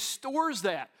 he restores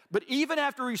that. But even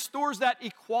after he restores that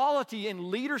equality in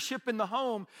leadership in the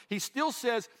home, he still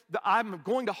says that I'm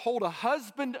going to hold a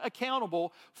husband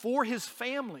accountable for his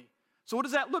family. So what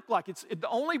does that look like? The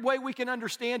only way we can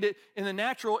understand it in the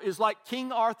natural is like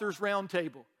King Arthur's round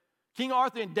table. King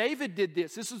Arthur and David did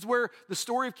this. This is where the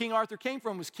story of King Arthur came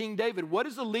from, was King David. What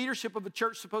is the leadership of a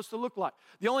church supposed to look like?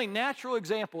 The only natural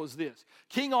example is this.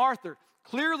 King Arthur,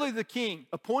 clearly the king,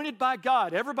 appointed by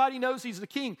God. Everybody knows he's the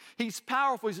king. He's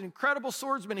powerful. He's an incredible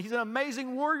swordsman. He's an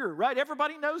amazing warrior, right?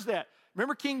 Everybody knows that.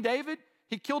 Remember King David?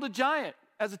 He killed a giant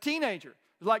as a teenager.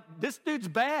 Like, this dude's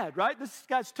bad, right? This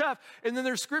guy's tough. And then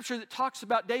there's scripture that talks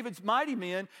about David's mighty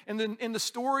men. And then in the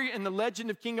story and the legend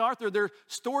of King Arthur, there are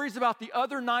stories about the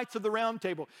other knights of the round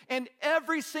table. And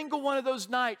every single one of those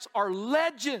knights are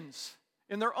legends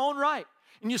in their own right.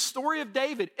 In the story of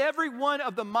David, every one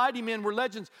of the mighty men were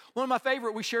legends. One of my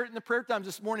favorite, we shared it in the prayer times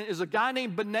this morning, is a guy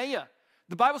named Benaiah.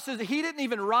 The Bible says that he didn't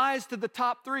even rise to the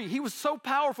top 3. He was so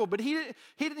powerful, but he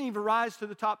didn't even rise to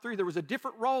the top 3. There was a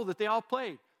different role that they all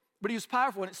played. But he was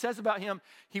powerful, and it says about him,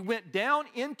 he went down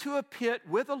into a pit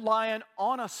with a lion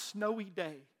on a snowy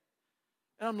day.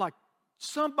 And I'm like,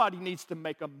 somebody needs to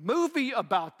make a movie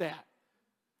about that.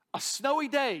 A snowy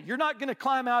day. You're not going to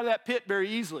climb out of that pit very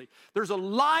easily. There's a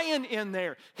lion in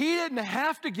there. He didn't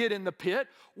have to get in the pit.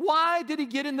 Why did he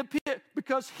get in the pit?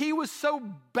 Because he was so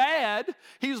bad.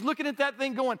 He was looking at that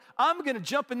thing going, I'm going to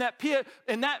jump in that pit,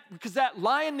 because that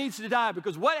lion needs to die.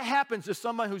 Because what happens if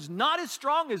someone who's not as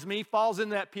strong as me falls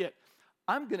in that pit?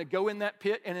 I'm going to go in that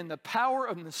pit, and in the power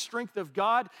and the strength of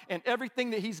God and everything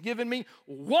that he's given me,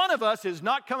 one of us is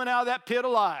not coming out of that pit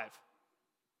alive.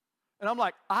 And I'm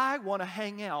like, I want to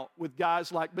hang out with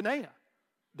guys like Benaiah.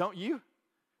 Don't you?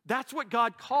 That's what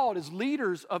God called as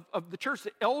leaders of the church,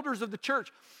 the elders of the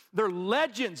church. They're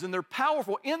legends and they're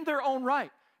powerful in their own right.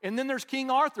 And then there's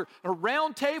King Arthur, a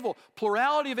round table,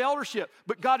 plurality of eldership.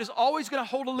 But God is always going to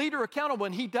hold a leader accountable,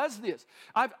 and he does this.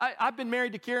 I've been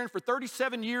married to Karen for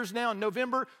 37 years now. In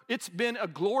November, it's been a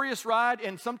glorious ride,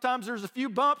 and sometimes there's a few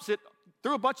bumps that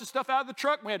threw a bunch of stuff out of the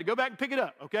truck, and we had to go back and pick it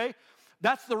up, okay?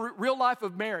 That's the real life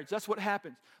of marriage. That's what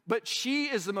happens. But she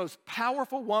is the most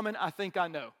powerful woman I think I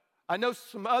know. I know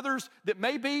some others that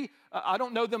may be, I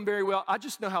don't know them very well. I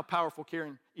just know how powerful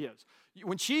Karen is.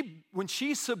 When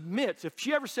she submits, if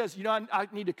she ever says, you know, I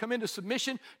need to come into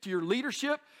submission to your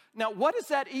leadership, now what does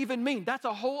that even mean? That's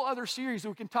a whole other series that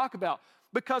we can talk about.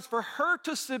 Because for her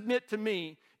to submit to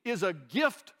me is a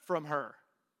gift from her.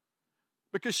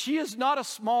 Because she is not a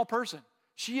small person.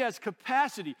 She has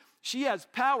capacity. She has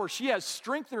power. She has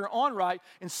strength in her own right.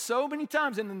 And so many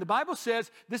times, and then the Bible says,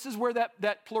 this is where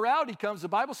that plurality comes. The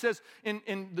Bible says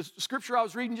in the scripture I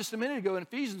was reading just a minute ago in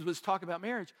Ephesians was talking about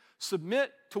marriage,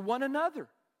 submit to one another.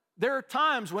 There are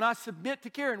times when I submit to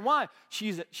Karen. Why?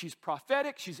 She's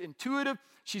prophetic. She's intuitive.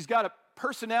 She's got a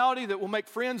personality that will make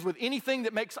friends with anything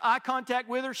that makes eye contact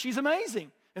with her. She's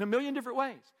amazing in a million different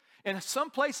ways. And some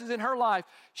places in her life,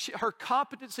 her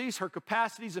competencies, her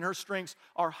capacities, and her strengths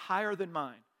are higher than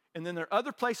mine. And then there are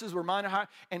other places where mine are higher,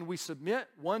 and we submit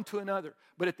one to another.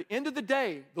 But at the end of the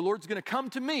day, the Lord's going to come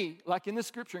to me, like in this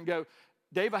scripture, and go,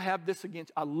 Dave, I have this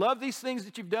against you. I love these things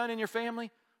that you've done in your family,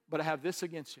 but I have this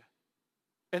against you.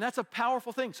 And that's a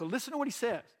powerful thing. So listen to what he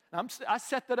says. I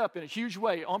set that up in a huge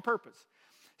way on purpose.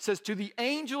 It says, to the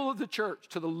angel of the church,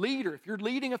 to the leader, if you're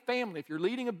leading a family, if you're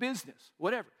leading a business,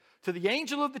 whatever, to the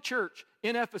angel of the church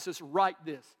in Ephesus, write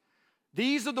this.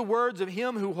 These are the words of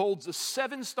him who holds the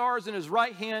 7 stars in his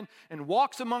right hand and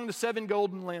walks among the 7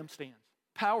 golden lampstands.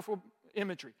 Powerful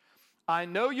imagery. I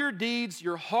know your deeds,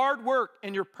 your hard work,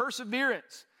 and your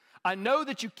perseverance. I know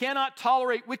that you cannot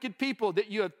tolerate wicked people, that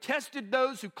you have tested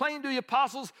those who claim to be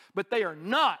apostles, but they are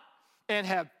not, and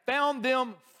have found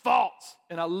them false.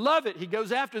 And I love it. He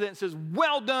goes after that and says,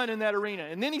 well done in that arena.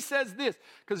 And then he says this,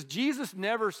 because Jesus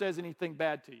never says anything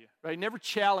bad to you, right? He never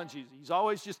challenges you. He's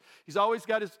always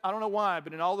got his, I don't know why,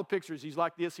 but in all the pictures, he's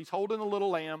like this. He's holding a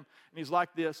little lamb, and he's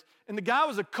like this. And the guy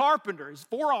was a carpenter. His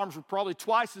forearms were probably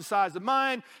twice the size of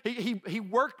mine. He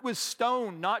worked with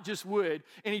stone, not just wood.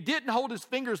 And he didn't hold his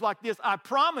fingers like this. I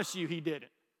promise you he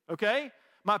didn't, okay?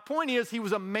 My point is, he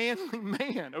was a manly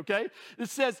man, okay? It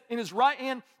says, in his right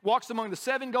hand walks among the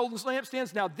 7 golden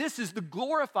lampstands. Now, this is the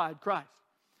glorified Christ.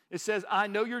 It says, I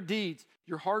know your deeds,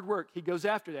 your hard work. He goes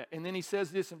after that. And then he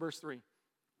says this in verse 3.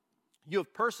 You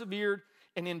have persevered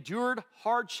and endured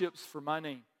hardships for my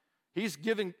name. He's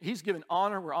given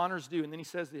honor where honor's due. And then he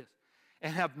says this,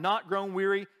 and have not grown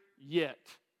weary yet.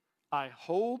 I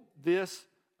hold this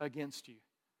against you.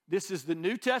 This is the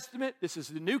New Testament. This is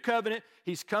the New Covenant.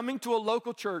 He's coming to a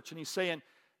local church, and he's saying,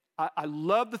 I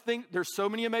love the thing. There's so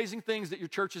many amazing things that your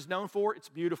church is known for. It's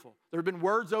beautiful. There have been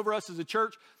words over us as a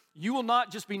church. You will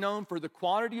not just be known for the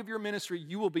quantity of your ministry.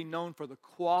 You will be known for the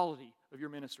quality of your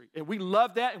ministry. And we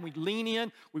love that, and we lean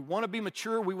in. We want to be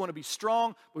mature. We want to be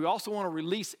strong. We also want to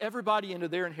release everybody into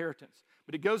their inheritance.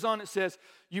 But it goes on, it says,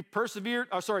 you persevered,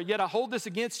 yet I hold this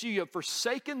against you. You have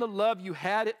forsaken the love you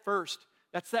had at first.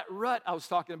 That's that rut I was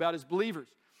talking about as believers.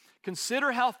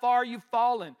 Consider how far you've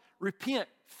fallen. Repent.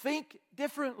 Think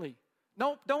differently.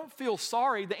 Don't feel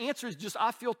sorry. The answer is just,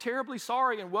 I feel terribly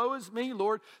sorry and woe is me,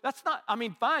 Lord. That's not,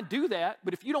 fine, do that.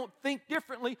 But if you don't think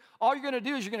differently, all you're going to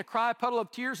do is you're going to cry a puddle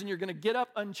of tears and you're going to get up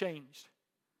unchanged.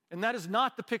 And that is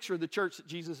not the picture of the church that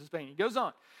Jesus is painting. He goes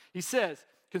on. He says,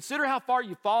 consider how far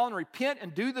you've fallen. Repent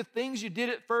and do the things you did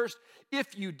at first.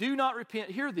 If you do not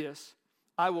repent, hear this.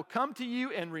 I will come to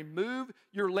you and remove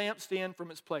your lampstand from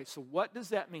its place. So what does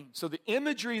that mean? So the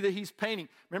imagery that he's painting,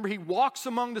 remember he walks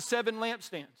among the 7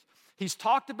 lampstands. He's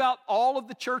talked about all of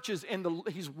the churches and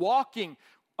he's walking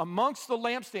amongst the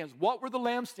lampstands. What were the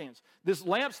lampstands? This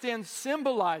lampstand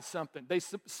symbolized something. They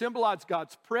symbolized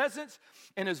God's presence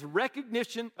and his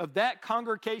recognition of that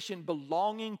congregation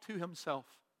belonging to himself.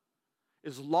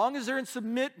 As long as they're in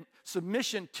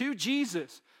submission to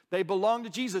Jesus, they belong to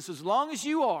Jesus. As long as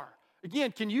you are.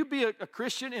 Again, can you be a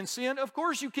Christian in sin? Of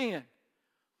course you can.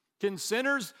 Can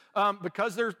sinners,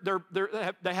 because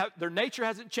their nature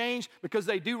hasn't changed, because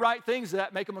they do right things, does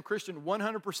that make them a Christian?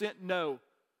 100% no.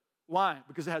 Why?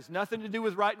 Because it has nothing to do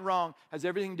with right and wrong. It has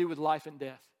everything to do with life and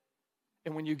death.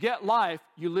 And when you get life,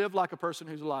 you live like a person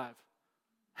who's alive.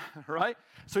 Right?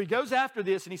 So he goes after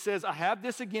this and he says, I have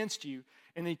this against you.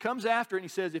 And he comes after it and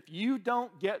he says, if you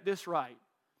don't get this right,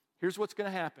 here's what's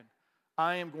going to happen.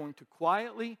 I am going to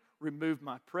quietly remove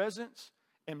my presence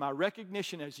and my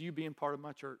recognition as you being part of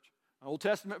my church. An Old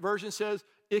Testament version says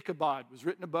Ichabod was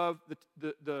written above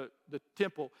the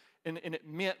temple, and it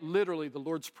meant literally the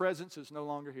Lord's presence is no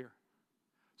longer here.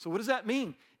 So what does that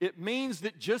mean? It means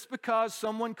that just because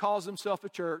someone calls himself a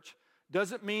church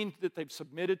doesn't mean that they've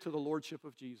submitted to the lordship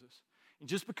of Jesus. And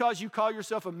just because you call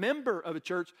yourself a member of a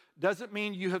church doesn't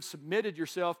mean you have submitted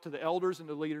yourself to the elders and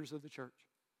the leaders of the church.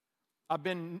 I've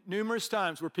been numerous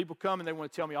times where people come and they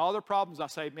want to tell me all their problems. I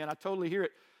say, man, I totally hear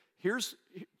it.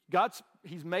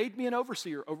 He's made me an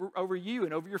overseer over you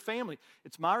and over your family.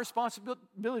 It's my responsibility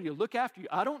to look after you.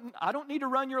 I don't need to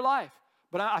run your life,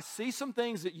 but I see some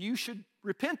things that you should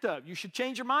repent of. You should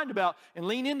change your mind about and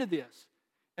lean into this.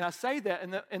 And I say that,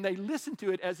 and they listen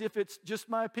to it as if it's just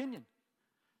my opinion.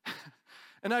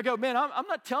 And I go, man, I'm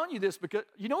not telling you this because,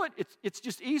 you know what? It's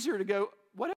just easier to go,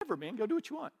 whatever, man, go do what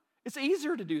you want. It's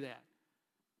easier to do that.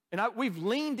 And we've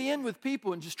leaned in with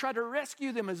people and just tried to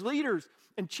rescue them as leaders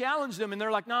and challenge them. And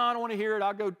they're like, no, I don't want to hear it.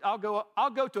 I'll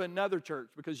go to another church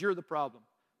because you're the problem.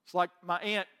 It's like my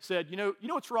aunt said, you know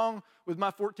what's wrong with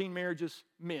my 14 marriages?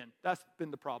 Men. That's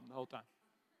been the problem the whole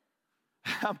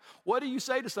time. What do you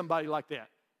say to somebody like that?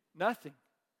 Nothing.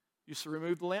 You just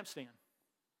remove the lampstand.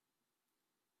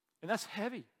 And that's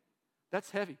heavy.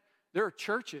 That's heavy. There are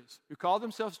churches who call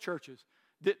themselves churches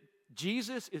that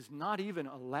Jesus is not even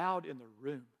allowed in the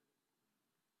room.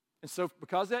 And so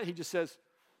because of that, he just says,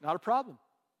 not a problem.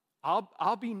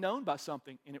 I'll be known by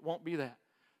something, and it won't be that.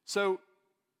 So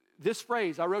this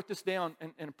phrase, I wrote this down,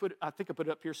 and I think I put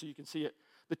it up here so you can see it.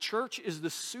 The church is the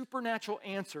supernatural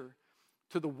answer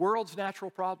to the world's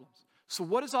natural problems. So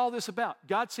what is all this about?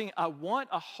 God's saying, I want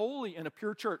a holy and a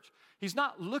pure church. He's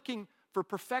not looking for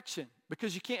perfection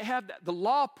because you can't have that. The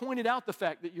law pointed out the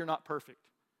fact that you're not perfect.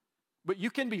 But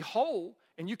you can be whole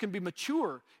and you can be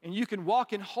mature and you can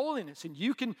walk in holiness. And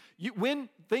when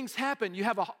things happen, you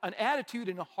have an attitude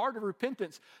and a heart of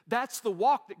repentance. That's the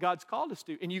walk that God's called us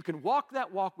to. And you can walk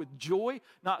that walk with joy,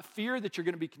 not fear that you're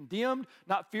going to be condemned,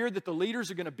 not fear that the leaders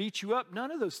are going to beat you up,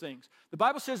 none of those things. The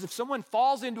Bible says if someone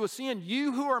falls into a sin,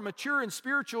 you who are mature and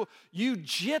spiritual, you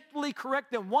gently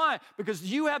correct them. Why? Because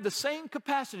you have the same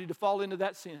capacity to fall into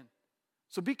that sin.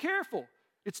 So be careful.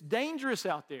 It's dangerous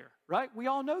out there, right? We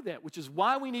all know that, which is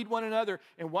why we need one another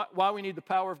and why we need the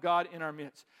power of God in our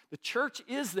midst. The church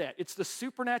is that. It's the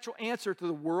supernatural answer to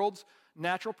the world's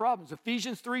natural problems.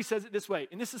 Ephesians 3 says it this way,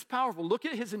 and this is powerful. Look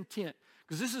at his intent,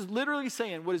 because this is literally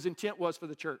saying what his intent was for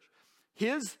the church.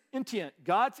 His intent,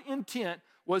 God's intent,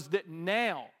 was that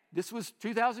now, this was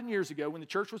 2,000 years ago when the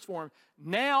church was formed,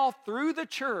 now through the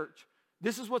church,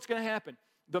 this is what's going to happen.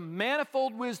 The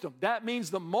manifold wisdom, that means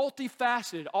the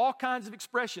multifaceted, all kinds of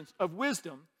expressions of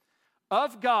wisdom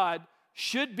of God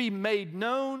should be made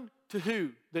known to who?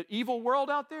 The evil world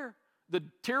out there? The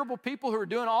terrible people who are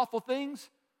doing awful things?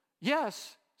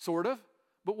 Yes, sort of.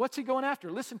 But what's he going after?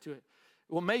 Listen to it.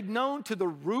 Well, made known to the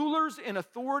rulers and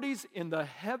authorities in the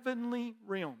heavenly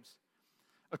realms.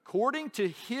 According to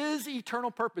his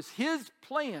eternal purpose, his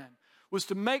plan was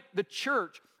to make the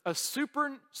church a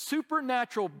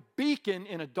supernatural beacon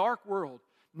in a dark world.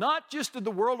 Not just to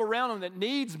the world around them that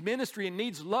needs ministry and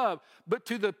needs love, but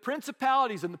to the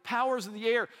principalities and the powers of the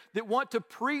air that want to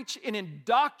preach and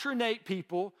indoctrinate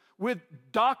people with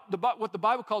what the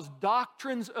Bible calls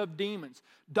doctrines of demons.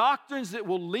 Doctrines that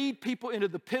will lead people into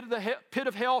the pit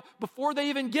of hell before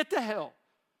they even get to hell.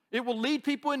 It will lead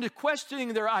people into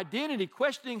questioning their identity,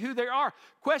 questioning who they are,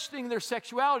 questioning their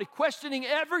sexuality, questioning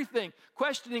everything,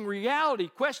 questioning reality,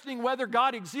 questioning whether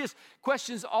God exists,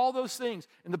 questions all those things.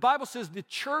 And the Bible says the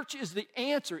church is the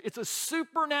answer. It's a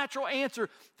supernatural answer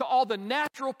to all the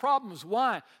natural problems.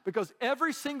 Why? Because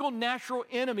every single natural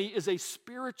enemy is a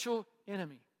spiritual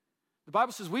enemy. The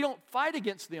Bible says we don't fight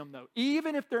against them, though,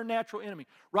 even if they're a natural enemy.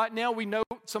 Right now, we know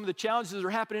some of the challenges that are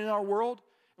happening in our world.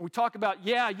 And we talk about,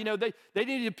 they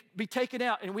need to be taken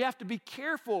out. And we have to be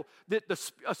careful that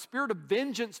a spirit of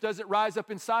vengeance doesn't rise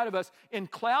up inside of us and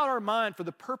cloud our mind for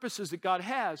the purposes that God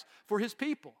has for his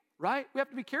people, right? We have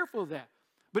to be careful of that.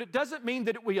 But it doesn't mean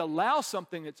that we allow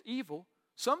something that's evil.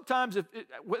 Sometimes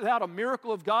without a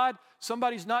miracle of God,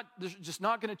 somebody's just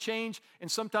not going to change.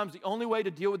 And sometimes the only way to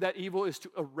deal with that evil is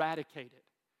to eradicate it.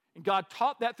 And God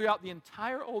taught that throughout the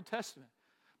entire Old Testament.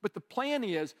 But the plan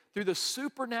is through the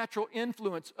supernatural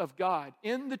influence of God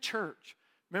in the church.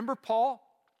 Remember Paul?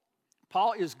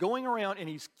 Paul is going around and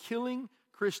he's killing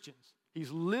Christians. He's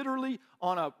literally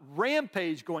on a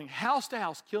rampage going house to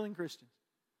house killing Christians.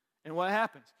 And what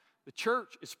happens? The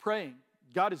church is praying.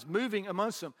 God is moving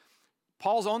amongst them.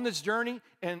 Paul's on this journey,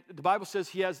 and the Bible says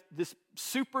he has this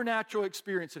supernatural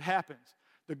experience that happens.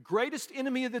 The greatest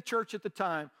enemy of the church at the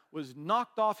time was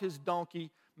knocked off his donkey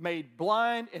made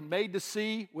blind and made to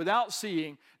see without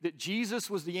seeing, that Jesus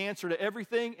was the answer to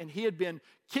everything, and he had been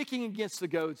kicking against the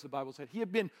goads, the Bible said. He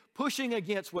had been pushing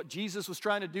against what Jesus was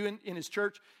trying to do in his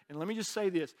church. And let me just say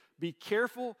this, be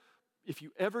careful if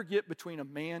you ever get between a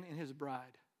man and his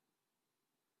bride.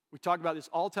 We talk about this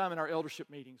all the time in our eldership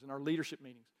meetings and our leadership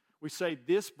meetings. We say,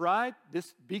 this bride,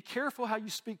 be careful how you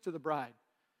speak to the bride.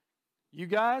 You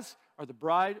guys are the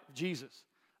bride of Jesus.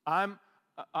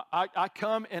 I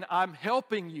come and I'm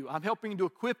helping you. I'm helping to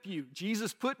equip you.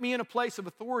 Jesus put me in a place of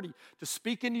authority to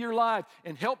speak into your life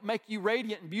and help make you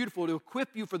radiant and beautiful, to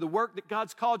equip you for the work that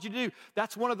God's called you to do.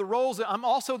 That's one of the roles. I'm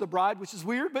also the bride, which is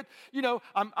weird, but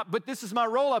but this is my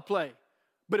role I play.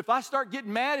 But if I start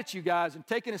getting mad at you guys and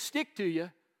taking a stick to you,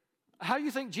 how do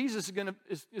you think Jesus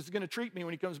is gonna treat me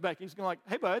when he comes back? He's gonna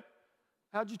hey bud,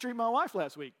 how'd you treat my wife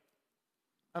last week?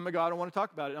 I'm gonna go, I don't want to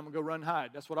talk about it. I'm gonna go run and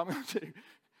hide. That's what I'm gonna do.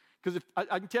 Because if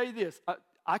I can tell you this,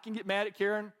 I can get mad at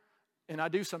Karen, and I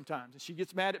do sometimes. And she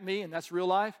gets mad at me, and that's real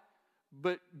life.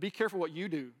 But be careful what you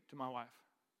do to my wife.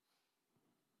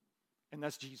 And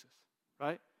that's Jesus,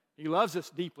 right? He loves us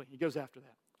deeply. He goes after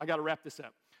that. I got to wrap this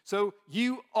up. So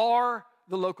you are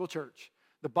the local church.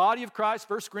 The body of Christ,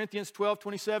 1 Corinthians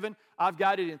 12:27. I've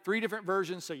got it in 3 different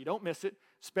versions so you don't miss it,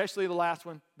 especially the last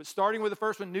one. But starting with the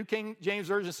first one, New King James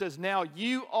Version says, now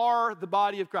you are the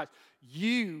body of Christ.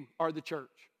 You are the church.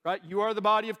 Right? You are the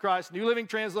body of Christ. New Living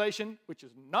Translation, which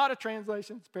is not a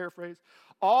translation, it's a paraphrase.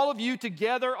 All of you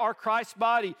together are Christ's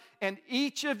body, and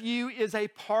each of you is a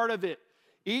part of it.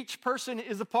 Each person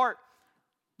is a part.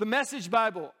 The Message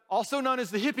Bible, also known as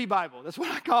the Hippie Bible, that's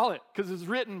what I call it, because it was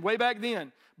written way back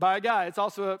then by a guy. It's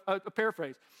also a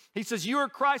paraphrase. He says, you are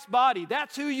Christ's body.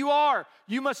 That's who you are.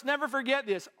 You must never forget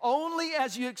this. Only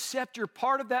as you accept your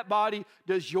part of that body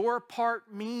does your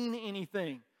part mean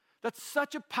anything. That's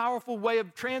such a powerful way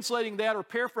of translating that or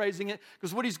paraphrasing it,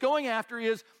 because what he's going after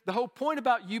is the whole point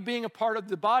about you being a part of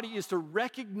the body is to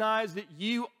recognize that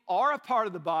you are a part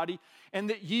of the body and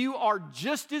that you are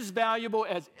just as valuable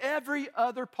as every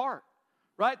other part,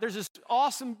 right? There's this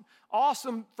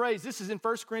awesome phrase. This is in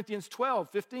 1 Corinthians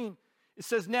 12:15. It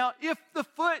says, now if the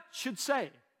foot should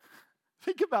say,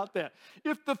 think about that.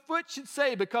 If the foot should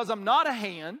say, because I'm not a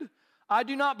hand, I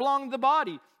do not belong to the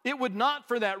body, it would not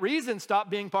for that reason stop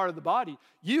being part of the body.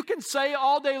 You can say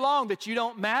all day long that you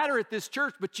don't matter at this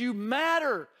church, but you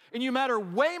matter, and you matter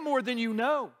way more than you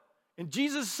know. And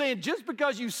Jesus is saying, just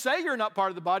because you say you're not part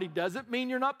of the body doesn't mean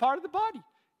you're not part of the body.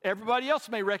 Everybody else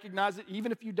may recognize it,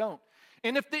 even if you don't.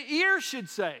 And if the ear should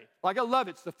say, like I love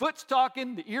it, it's the foot's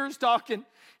talking, the ear's talking. It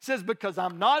says, because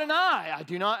I'm not an eye,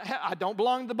 I don't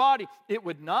belong to the body. It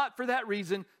would not for that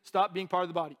reason stop being part of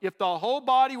the body. If the whole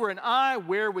body were an eye,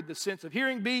 where would the sense of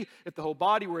hearing be? If the whole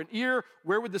body were an ear,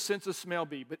 where would the sense of smell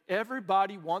be? But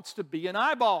everybody wants to be an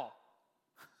eyeball,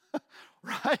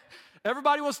 right?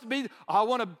 Everybody wants to be, I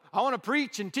want to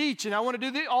preach and teach, and I want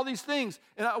to do all these things.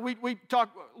 And we talk,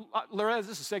 Loretta,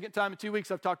 this is the second time in 2 weeks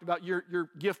I've talked about your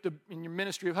gift in your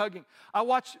ministry of hugging. I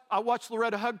watch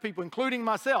Loretta hug people, including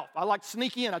myself. I like to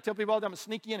sneak in. I tell people all the time to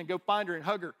sneak in and go find her and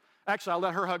hug her. Actually, I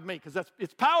let her hug me because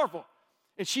it's powerful.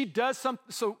 And she does something,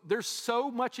 so there's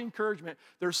so much encouragement.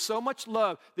 There's so much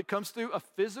love that comes through a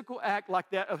physical act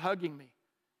like that of hugging me.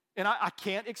 And I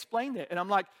can't explain that. And I'm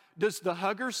like, does the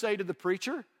hugger say to the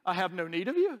preacher, I have no need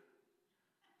of you?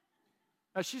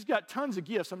 Now, she's got tons of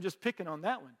gifts. I'm just picking on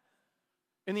that one.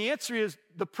 And the answer is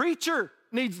the preacher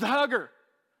needs the hugger,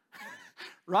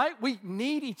 right? We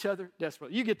need each other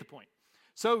desperately. You get the point.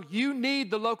 So you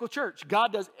need the local church.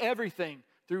 God does everything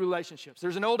through relationships.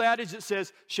 There's an old adage that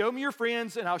says, show me your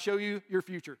friends and I'll show you your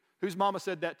future. Whose mama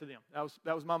said that to them?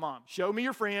 That was my mom. Show me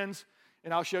your friends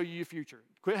and I'll show you your future.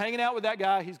 Quit hanging out with that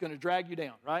guy. He's going to drag you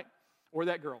down, right? Or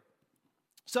that girl.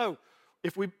 So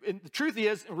and the truth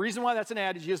is, the reason why that's an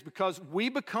adage is because we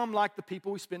become like the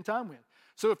people we spend time with.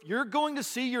 So if you're going to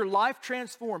see your life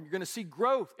transform, you're going to see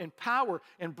growth and power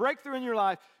and breakthrough in your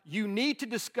life, you need to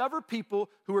discover people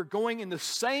who are going in the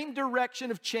same direction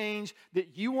of change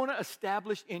that you want to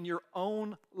establish in your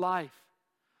own life.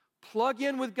 Plug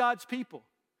in with God's people.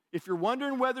 If you're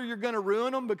wondering whether you're going to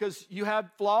ruin them because you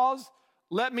have flaws,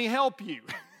 let me help you.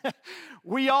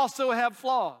 We also have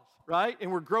flaws, right?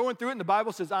 And we're growing through it, and the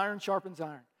Bible says iron sharpens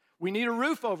iron. We need a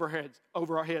roof over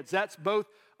our heads. That's both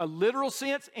a literal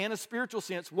sense and a spiritual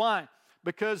sense. Why?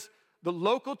 Because the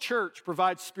local church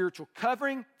provides spiritual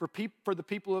covering for the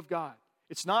people of God.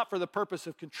 It's not for the purpose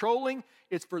of controlling.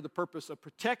 It's for the purpose of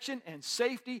protection and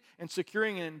safety and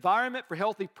securing an environment for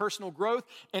healthy personal growth.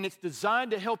 And it's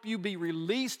designed to help you be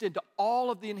released into all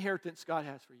of the inheritance God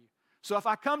has for you. So if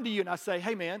I come to you and I say,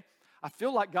 hey man, I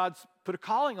feel like God's put a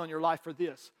calling on your life for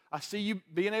this. I see you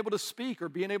being able to speak or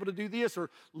being able to do this or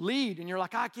lead, and you're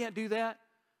like, I can't do that.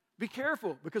 Be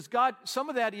careful, because God, some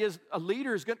of that is a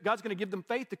leader, God's going to give them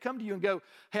faith to come to you and go,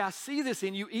 hey, I see this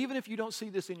in you, even if you don't see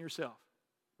this in yourself,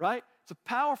 right? It's a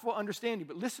powerful understanding.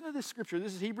 But listen to this scripture.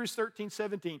 This is Hebrews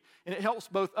 13:17, and it helps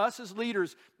both us as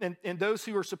leaders and those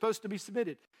who are supposed to be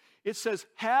submitted. It says,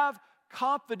 have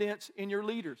confidence in your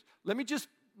leaders. Let me just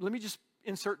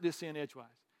insert this in edgewise.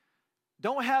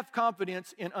 Don't have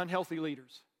confidence in unhealthy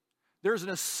leaders. There's an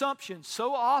assumption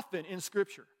so often in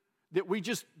Scripture that we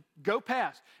just go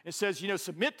past. It says,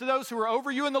 submit to those who are over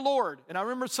you in the Lord. And I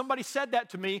remember somebody said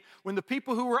that to me when the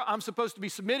people who I'm supposed to be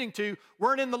submitting to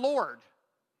weren't in the Lord.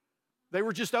 They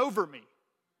were just over me.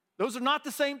 Those are not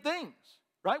the same things,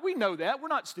 right? We know that. We're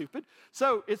not stupid.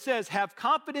 So it says, have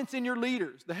confidence in your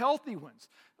leaders, the healthy ones.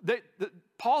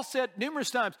 Paul said numerous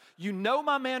times, you know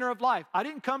my manner of life. I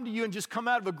didn't come to you and just come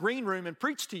out of a green room and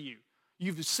preach to you.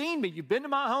 You've seen me. You've been to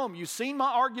my home. You've seen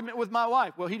my argument with my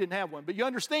wife. Well, he didn't have one, but you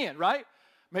understand, right?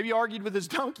 Maybe he argued with his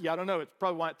donkey. I don't know. It's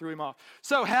probably why it threw him off.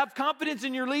 So have confidence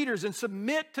in your leaders and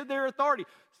submit to their authority.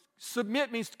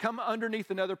 Submit means to come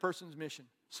underneath another person's mission.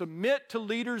 Submit to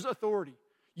leaders' authority.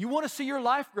 You want to see your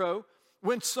life grow.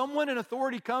 When someone in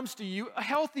authority comes to you, a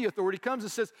healthy authority comes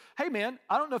and says, hey, man,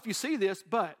 I don't know if you see this,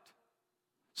 but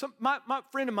my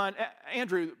friend of mine,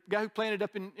 Andrew, the guy who planted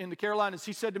up in the Carolinas,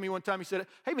 he said to me one time, he said,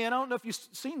 hey, man, I don't know if you've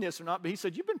seen this or not, but he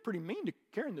said, you've been pretty mean to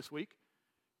Karen this week.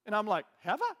 And I'm like,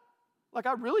 have I? Like,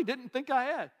 I really didn't think I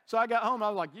had. So I got home, and I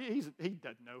was like, yeah, he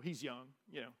doesn't know. He's young.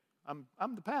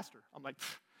 I'm the pastor. I'm like,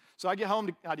 pfft. So I get home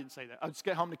I didn't say that. I just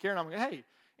get home to Karen, I'm like, hey,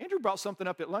 Andrew brought something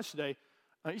up at lunch today.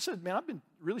 He said, man, I've been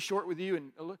really short with you.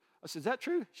 And I said, is that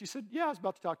true? She said, yeah, I was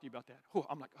about to talk to you about that. Oh,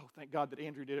 I'm like, oh, thank God that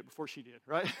Andrew did it before she did,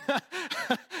 right?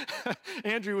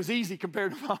 Andrew was easy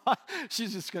compared to my wife.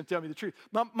 She's just going to tell me the truth.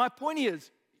 My point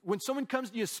is, when someone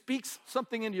comes to you and speaks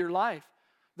something into your life,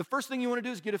 the first thing you want to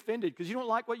do is get offended because you don't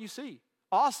like what you see.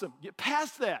 Awesome. Get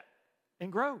past that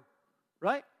and grow,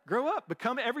 right? Grow up.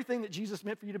 Become everything that Jesus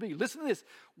meant for you to be. Listen to this.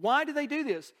 Why do they do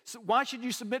this? So why should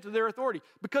you submit to their authority?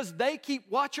 Because they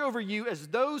keep watch over you as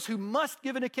those who must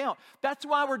give an account. That's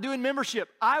why we're doing membership.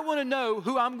 I want to know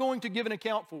who I'm going to give an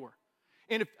account for.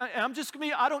 And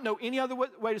I don't know any other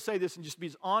way to say this and just be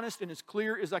as honest and as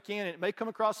clear as I can. And it may come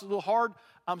across a little hard.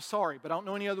 I'm sorry, but I don't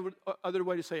know any other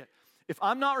way to say it. If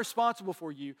I'm not responsible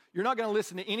for you, you're not going to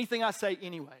listen to anything I say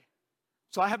anyway.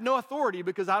 So I have no authority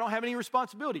because I don't have any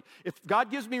responsibility. If God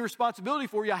gives me responsibility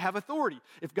for you, I have authority.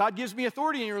 If God gives me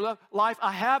authority in your life,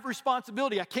 I have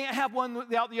responsibility. I can't have one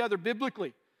without the other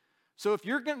biblically. So if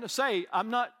you're going to say,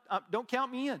 don't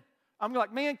count me in. I'm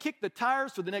like, man, kick the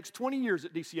tires for the next 20 years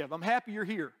at DCF. I'm happy you're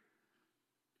here.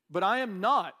 But I am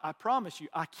not, I promise you,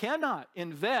 I cannot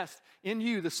invest in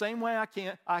you the same way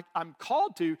I'm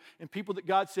called to in people that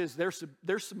God says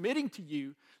they're submitting to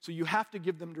you, so you have to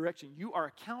give them direction. You are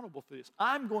accountable for this.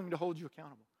 I'm going to hold you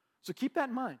accountable. So keep that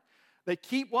in mind. They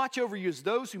keep watch over you as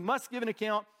those who must give an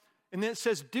account. And then it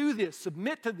says, do this,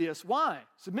 submit to this. Why?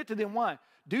 Submit to them, why?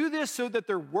 Do this so that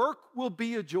their work will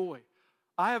be a joy.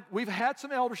 We've had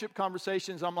some eldership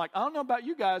conversations. I'm like, I don't know about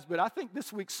you guys, but I think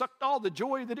this week sucked all the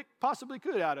joy that it possibly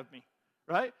could out of me,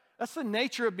 right? That's the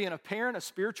nature of being a parent, a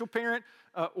spiritual parent,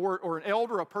 or an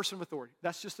elder, a person with authority.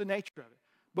 That's just the nature of it.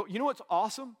 But you know what's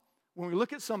awesome? When we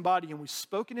look at somebody and we've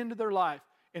spoken into their life,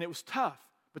 and it was tough,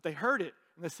 but they heard it,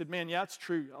 and they said, man, yeah, it's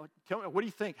true. Tell me, what do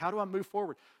you think? How do I move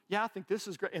forward? Yeah, I think this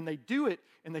is great. And they do it,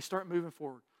 and they start moving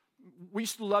forward. We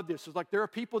used to love this. It's like there are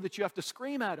people that you have to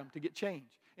scream at them to get change.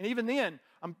 And even then,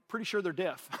 I'm pretty sure they're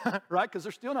deaf, right? Because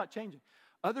they're still not changing.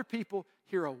 Other people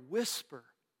hear a whisper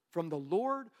from the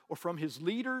Lord or from his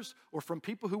leaders or from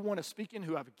people who want to speak in,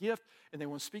 who have a gift, and they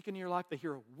want to speak into your life. They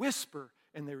hear a whisper,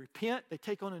 and they repent. They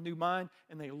take on a new mind,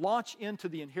 and they launch into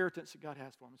the inheritance that God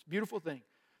has for them. It's a beautiful thing.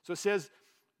 So it says,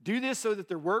 do this so that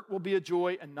their work will be a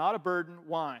joy and not a burden.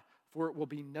 Why? For it will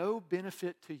be no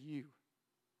benefit to you.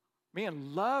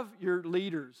 Man, love your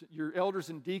leaders, your elders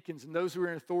and deacons, and those who are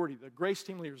in authority, the grace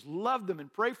team leaders. Love them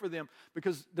and pray for them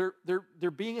because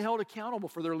they're being held accountable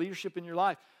for their leadership in your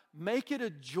life. Make it a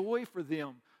joy for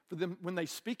them when they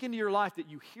speak into your life that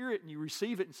you hear it and you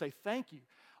receive it and say thank you.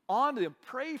 On to them,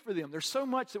 pray for them. There's so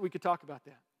much that we could talk about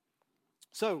that.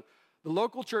 So the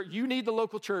local church, you need the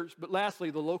local church, but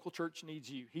lastly, the local church needs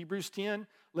you. Hebrews 10,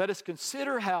 let us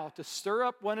consider how to stir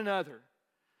up one another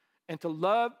and to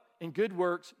love and good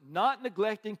works, not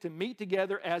neglecting to meet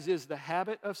together as is the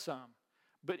habit of some,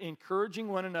 but encouraging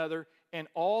one another, and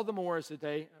all the more as the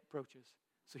day approaches.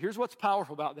 So here's what's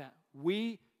powerful about that.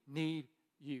 We need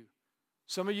you.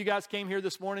 Some of you guys came here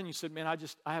this morning, you said, man,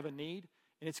 I have a need,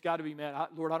 and it's got to be met.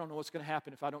 Lord, I don't know what's going to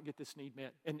happen if I don't get this need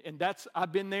met. And that's,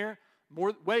 I've been there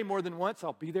way more than once.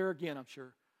 I'll be there again, I'm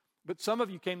sure. But some of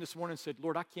you came this morning and said,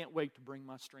 Lord, I can't wait to bring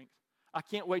my strength. I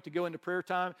can't wait to go into prayer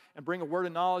time and bring a word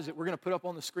of knowledge that we're going to put up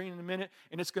on the screen in a minute,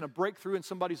 and it's going to break through in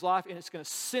somebody's life, and it's going to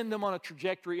send them on a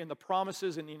trajectory in the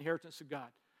promises and the inheritance of God.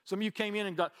 Some of you came in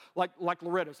and got, like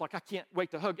Loretta's, like, I can't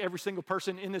wait to hug every single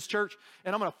person in this church,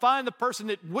 and I'm going to find the person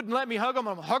that wouldn't let me hug them,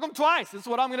 I'm going to hug them twice. This is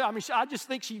what I'm going to do. I mean, I just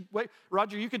think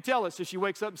Roger, you can tell us if she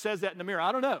wakes up and says that in the mirror.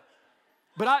 I don't know.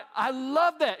 But I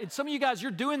love that. And some of you guys,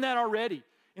 you're doing that already.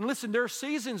 And listen, there are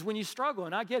seasons when you struggle,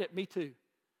 and I get it, me too.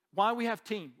 Why we have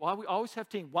team, why we always have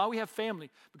team, why we have family.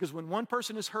 Because when one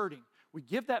person is hurting, we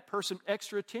give that person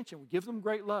extra attention. We give them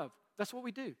great love. That's what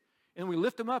we do. And we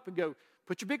lift them up and go,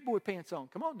 put your big boy pants on.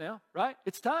 Come on now, right?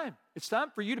 It's time. It's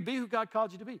time for you to be who God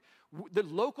called you to be. The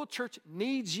local church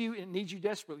needs you and needs you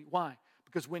desperately. Why?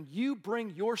 Because when you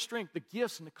bring your strength, the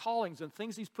gifts and the callings and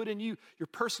things He's put in you, your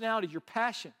personality, your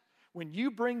passion, when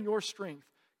you bring your strength,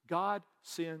 God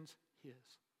sends His.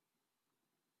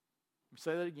 Let me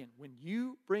say that again. When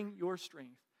you bring your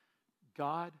strength,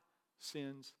 God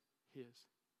sends His.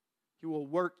 He will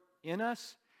work in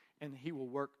us and He will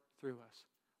work through us.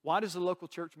 Why does the local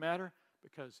church matter?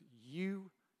 Because you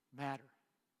matter.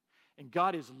 And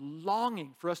God is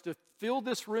longing for us to fill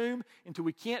this room until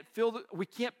we can't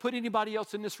put anybody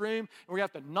else in this room, and we're going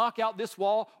to have to knock out this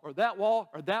wall or that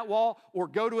wall or that wall, or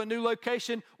go to a new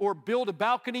location, or build a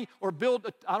balcony, or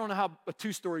I don't know how a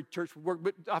two-story church would work,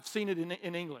 but I've seen it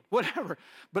in England, whatever.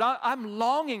 But I'm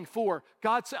longing for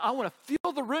God saying, I want to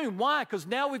fill the room. Why? Because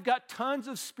now we've got tons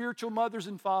of spiritual mothers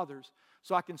and fathers.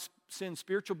 So I can send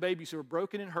spiritual babies who are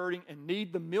broken and hurting and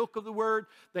need the milk of the word.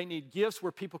 They need gifts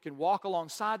where people can walk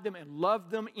alongside them and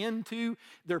love them into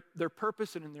their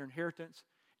purpose and in their inheritance.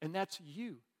 And that's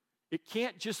you. It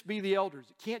can't just be the elders.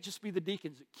 It can't just be the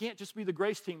deacons. It can't just be the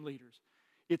grace team leaders.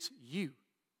 It's you.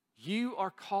 You are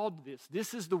called to this.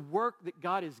 This is the work that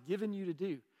God has given you to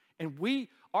do. And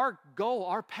our goal,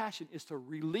 our passion is to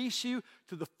release you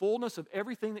to the fullness of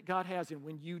everything that God has. And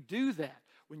when you do that,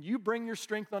 when you bring your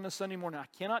strength on a Sunday morning, I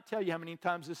cannot tell you how many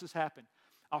times this has happened.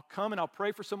 I'll come and I'll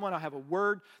pray for someone. I'll have a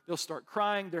word. They'll start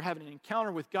crying. They're having an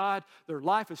encounter with God. Their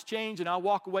life has changed. And I'll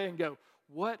walk away and go,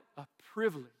 what a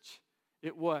privilege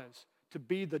it was to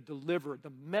be the deliverer,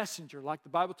 the messenger, like the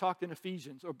Bible talked in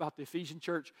Ephesians, or about the Ephesian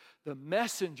church, the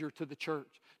messenger to the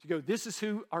church. To go, this is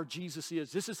who our Jesus is.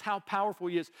 This is how powerful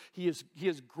He is. He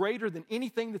is greater than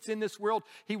anything that's in this world.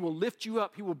 He will lift you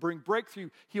up. He will bring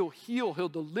breakthrough. He'll heal. He'll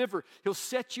deliver. He'll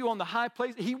set you on the high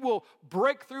place. He will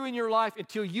break through in your life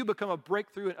until you become a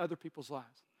breakthrough in other people's lives.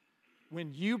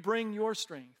 When you bring your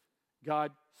strength,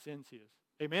 God sends His.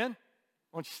 Amen?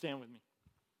 Why don't you stand with me?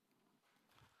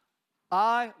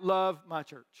 I love my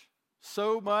church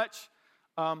so much.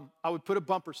 I would put a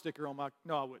bumper sticker on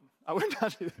no, I wouldn't. I would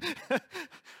not do that.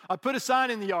 I'd put a sign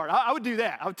in the yard. I would do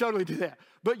that. I would totally do that.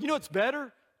 But you know what's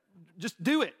better? Just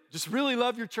do it. Just really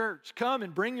love your church. Come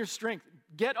and bring your strength.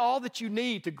 Get all that you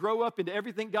need to grow up into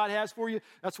everything God has for you.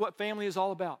 That's what family is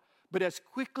all about. But as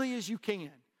quickly as you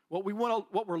can, what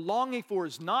we're longing for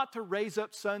is not to raise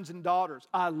up sons and daughters.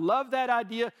 I love that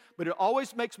idea, but it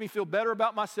always makes me feel better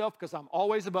about myself because I'm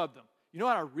always above them. You know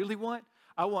what I really want?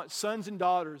 I want sons and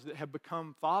daughters that have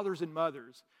become fathers and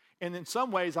mothers. And in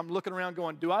some ways, I'm looking around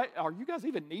going, are you guys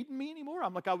even needing me anymore?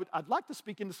 I'm like, I'd like to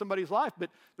speak into somebody's life, but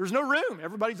there's no room.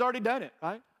 Everybody's already done it,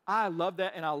 right? I love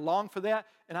that, and I long for that,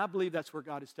 and I believe that's where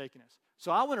God has taken us. So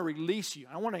I want to release you.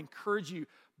 I want to encourage you,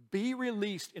 be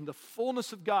released in the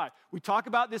fullness of God. We talk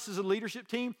about this as a leadership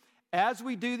team. As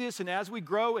we do this and as we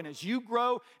grow and as you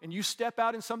grow and you step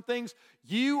out in some things,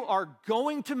 you are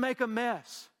going to make a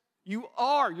mess. You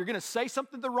are. You're going to say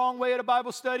something the wrong way at a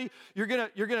Bible study. You're going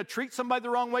to treat somebody the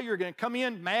wrong way. You're going to come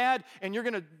in mad and you're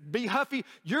going to be huffy.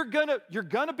 You're going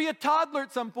to be a toddler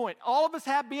at some point. All of us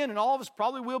have been and all of us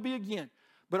probably will be again.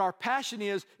 But our passion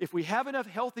is, if we have enough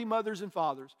healthy mothers and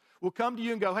fathers, we'll come to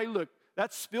you and go, hey, look,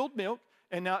 that's spilled milk.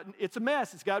 And now it's a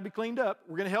mess. It's got to be cleaned up.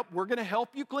 We're going to help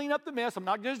you clean up the mess. I'm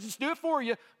not going to just do it for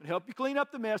you. I'm going to help you clean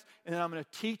up the mess. And then I'm going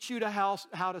to teach you how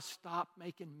to stop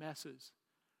making messes.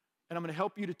 And I'm going to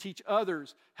help you to teach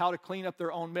others how to clean up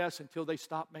their own mess until they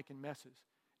stop making messes.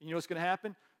 And you know what's going to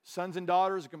happen? Sons and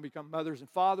daughters are going to become mothers and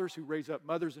fathers who raise up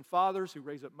mothers and fathers who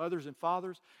raise up mothers and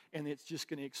fathers. And it's just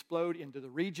going to explode into the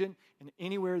region and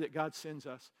anywhere that God sends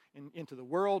us, into the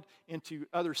world, into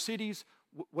other cities,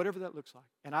 whatever that looks like.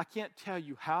 And I can't tell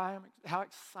you how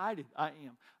excited I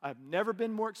am. I've never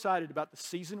been more excited about the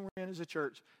season we're in as a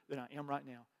church than I am right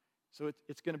now. So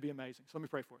it's going to be amazing. So let me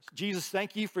pray for us. Jesus,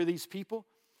 thank you for these people.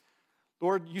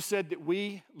 Lord, you said that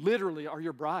we literally are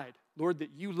your bride. Lord,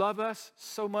 that you love us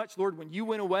so much. Lord, when you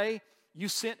went away, you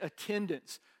sent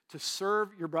attendants to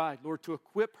serve your bride, Lord, to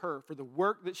equip her for the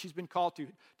work that she's been called to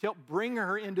help bring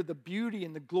her into the beauty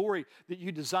and the glory that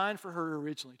you designed for her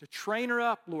originally, to train her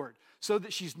up, Lord, so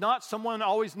that she's not someone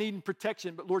always needing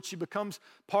protection, but, Lord, she becomes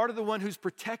part of the one who's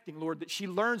protecting, Lord, that she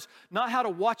learns not how to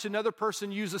watch another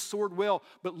person use a sword well,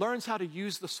 but learns how to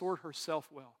use the sword herself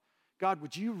well. God,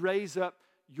 would you raise up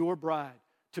your bride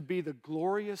to be the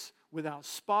glorious, without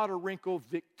spot or wrinkle,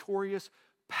 victorious,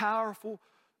 powerful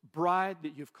bride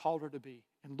that you've called her to be.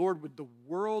 And Lord, would the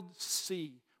world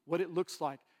see what it looks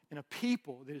like in a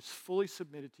people that is fully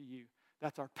submitted to you.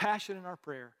 That's our passion and our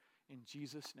prayer. In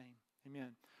Jesus' name,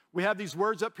 amen. We have these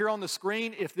words up here on the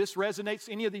screen. If this resonates,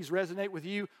 any of these resonate with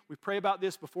you, we pray about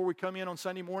this before we come in on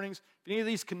Sunday mornings. If any of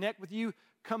these connect with you,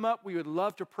 come up. We would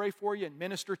love to pray for you and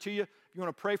minister to you. If you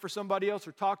want to pray for somebody else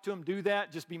or talk to them, do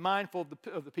that. Just be mindful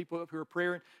of the people up who are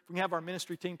praying. If we can have our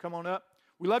ministry team come on up.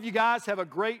 We love you guys. Have a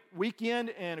great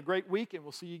weekend and a great week, and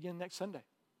we'll see you again next Sunday.